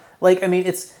now. Like, I mean,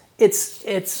 it's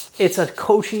a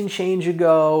coaching change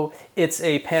ago. It's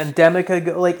a pandemic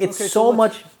ago. Like, it's Okay, so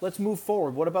much. Let's move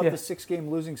forward. What about Yeah. the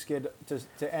 6-game losing skid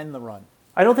to end the run?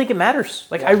 I don't think it matters.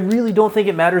 Like, Yeah. I really don't think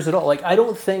it matters at all. Like, I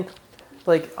don't think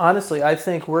Like honestly, I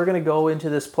think we're going to go into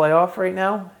this playoff right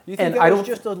now, Do you think and that I was don't.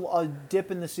 just a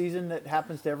dip in the season that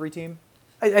happens to every team?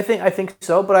 I think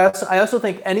so, but I also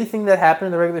think anything that happened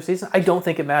in the regular season, I don't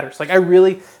think it matters. Like I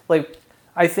really like.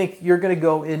 I think you're going to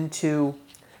go into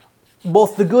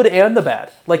both the good and the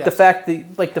bad. Like the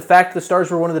Yes. fact the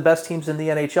Stars were one of the best teams in the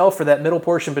NHL for that middle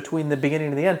portion between the beginning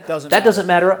and the end. Doesn't doesn't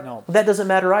matter. No. That doesn't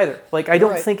matter either. Like I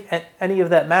don't right. think any of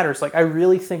that matters. Like I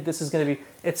really think this is going to be.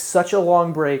 It's such a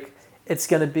long break. It's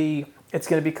going to be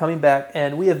coming back,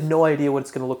 and we have no idea what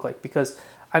it's going to look like because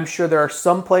I'm sure there are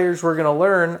some players we're going to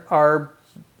learn are.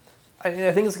 I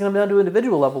think it's going to come down to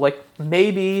individual level. Like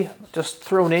maybe just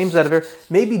throw names out of here.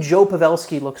 Maybe Joe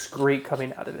Pavelski looks great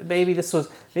coming out of it. Maybe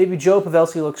Joe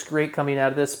Pavelski looks great coming out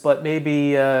of this, but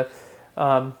maybe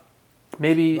Essa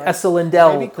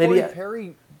Lindell. Maybe Corey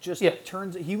Perry just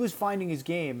turns. He was finding his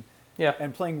game Yeah.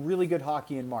 and playing really good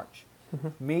hockey in March.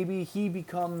 Maybe he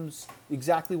becomes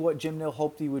exactly what Jim Nill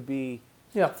hoped he would be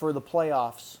for the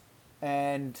playoffs,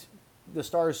 and the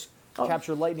Stars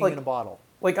capture lightning in a bottle.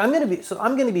 Like I'm gonna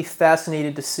be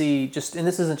fascinated to see and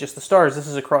this isn't just the Stars, this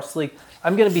is across the league.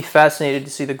 I'm gonna be fascinated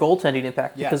to see the goaltending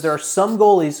impact because there are some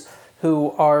goalies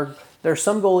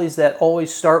that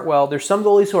always start well. There's some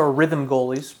goalies who are rhythm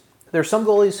goalies. There's some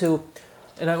goalies who,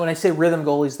 and when I say rhythm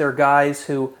goalies, they're guys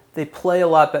who they play a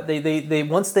lot, but they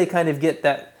once they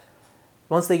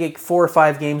get 4 or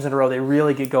 5 games in a row, they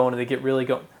really get going and they get really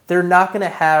going. They're not going to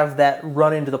have that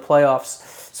run into the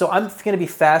playoffs. So I'm going to be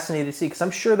fascinated to see because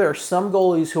I'm sure there are some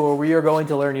goalies we are going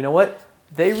to learn, you know what?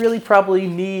 They really probably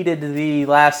needed the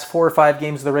last 4 or 5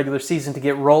 games of the regular season to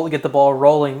get the ball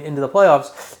rolling into the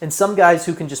playoffs, and some guys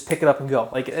who can just pick it up and go.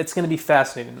 Like it's going to be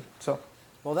fascinating. So,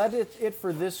 well, that is it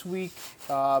for this week.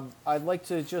 I'd like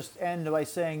to just end by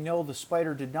saying, no, the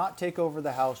Spider did not take over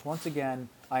the house. Once again,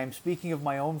 I am speaking of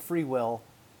my own free will.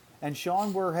 And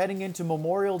Sean, we're heading into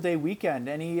Memorial Day weekend.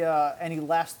 Any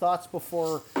last thoughts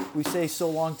before we say so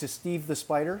long to Steve the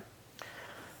Spider?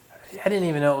 I didn't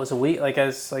even know it was a week. I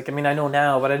know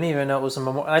now, but I didn't even know it was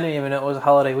I didn't even know it was a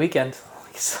holiday weekend.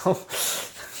 So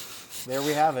there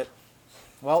we have it.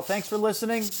 Well, thanks for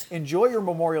listening. Enjoy your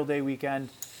Memorial Day weekend,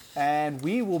 and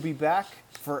we will be back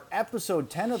for episode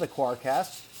 10 of the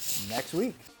Quarcast next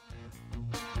week.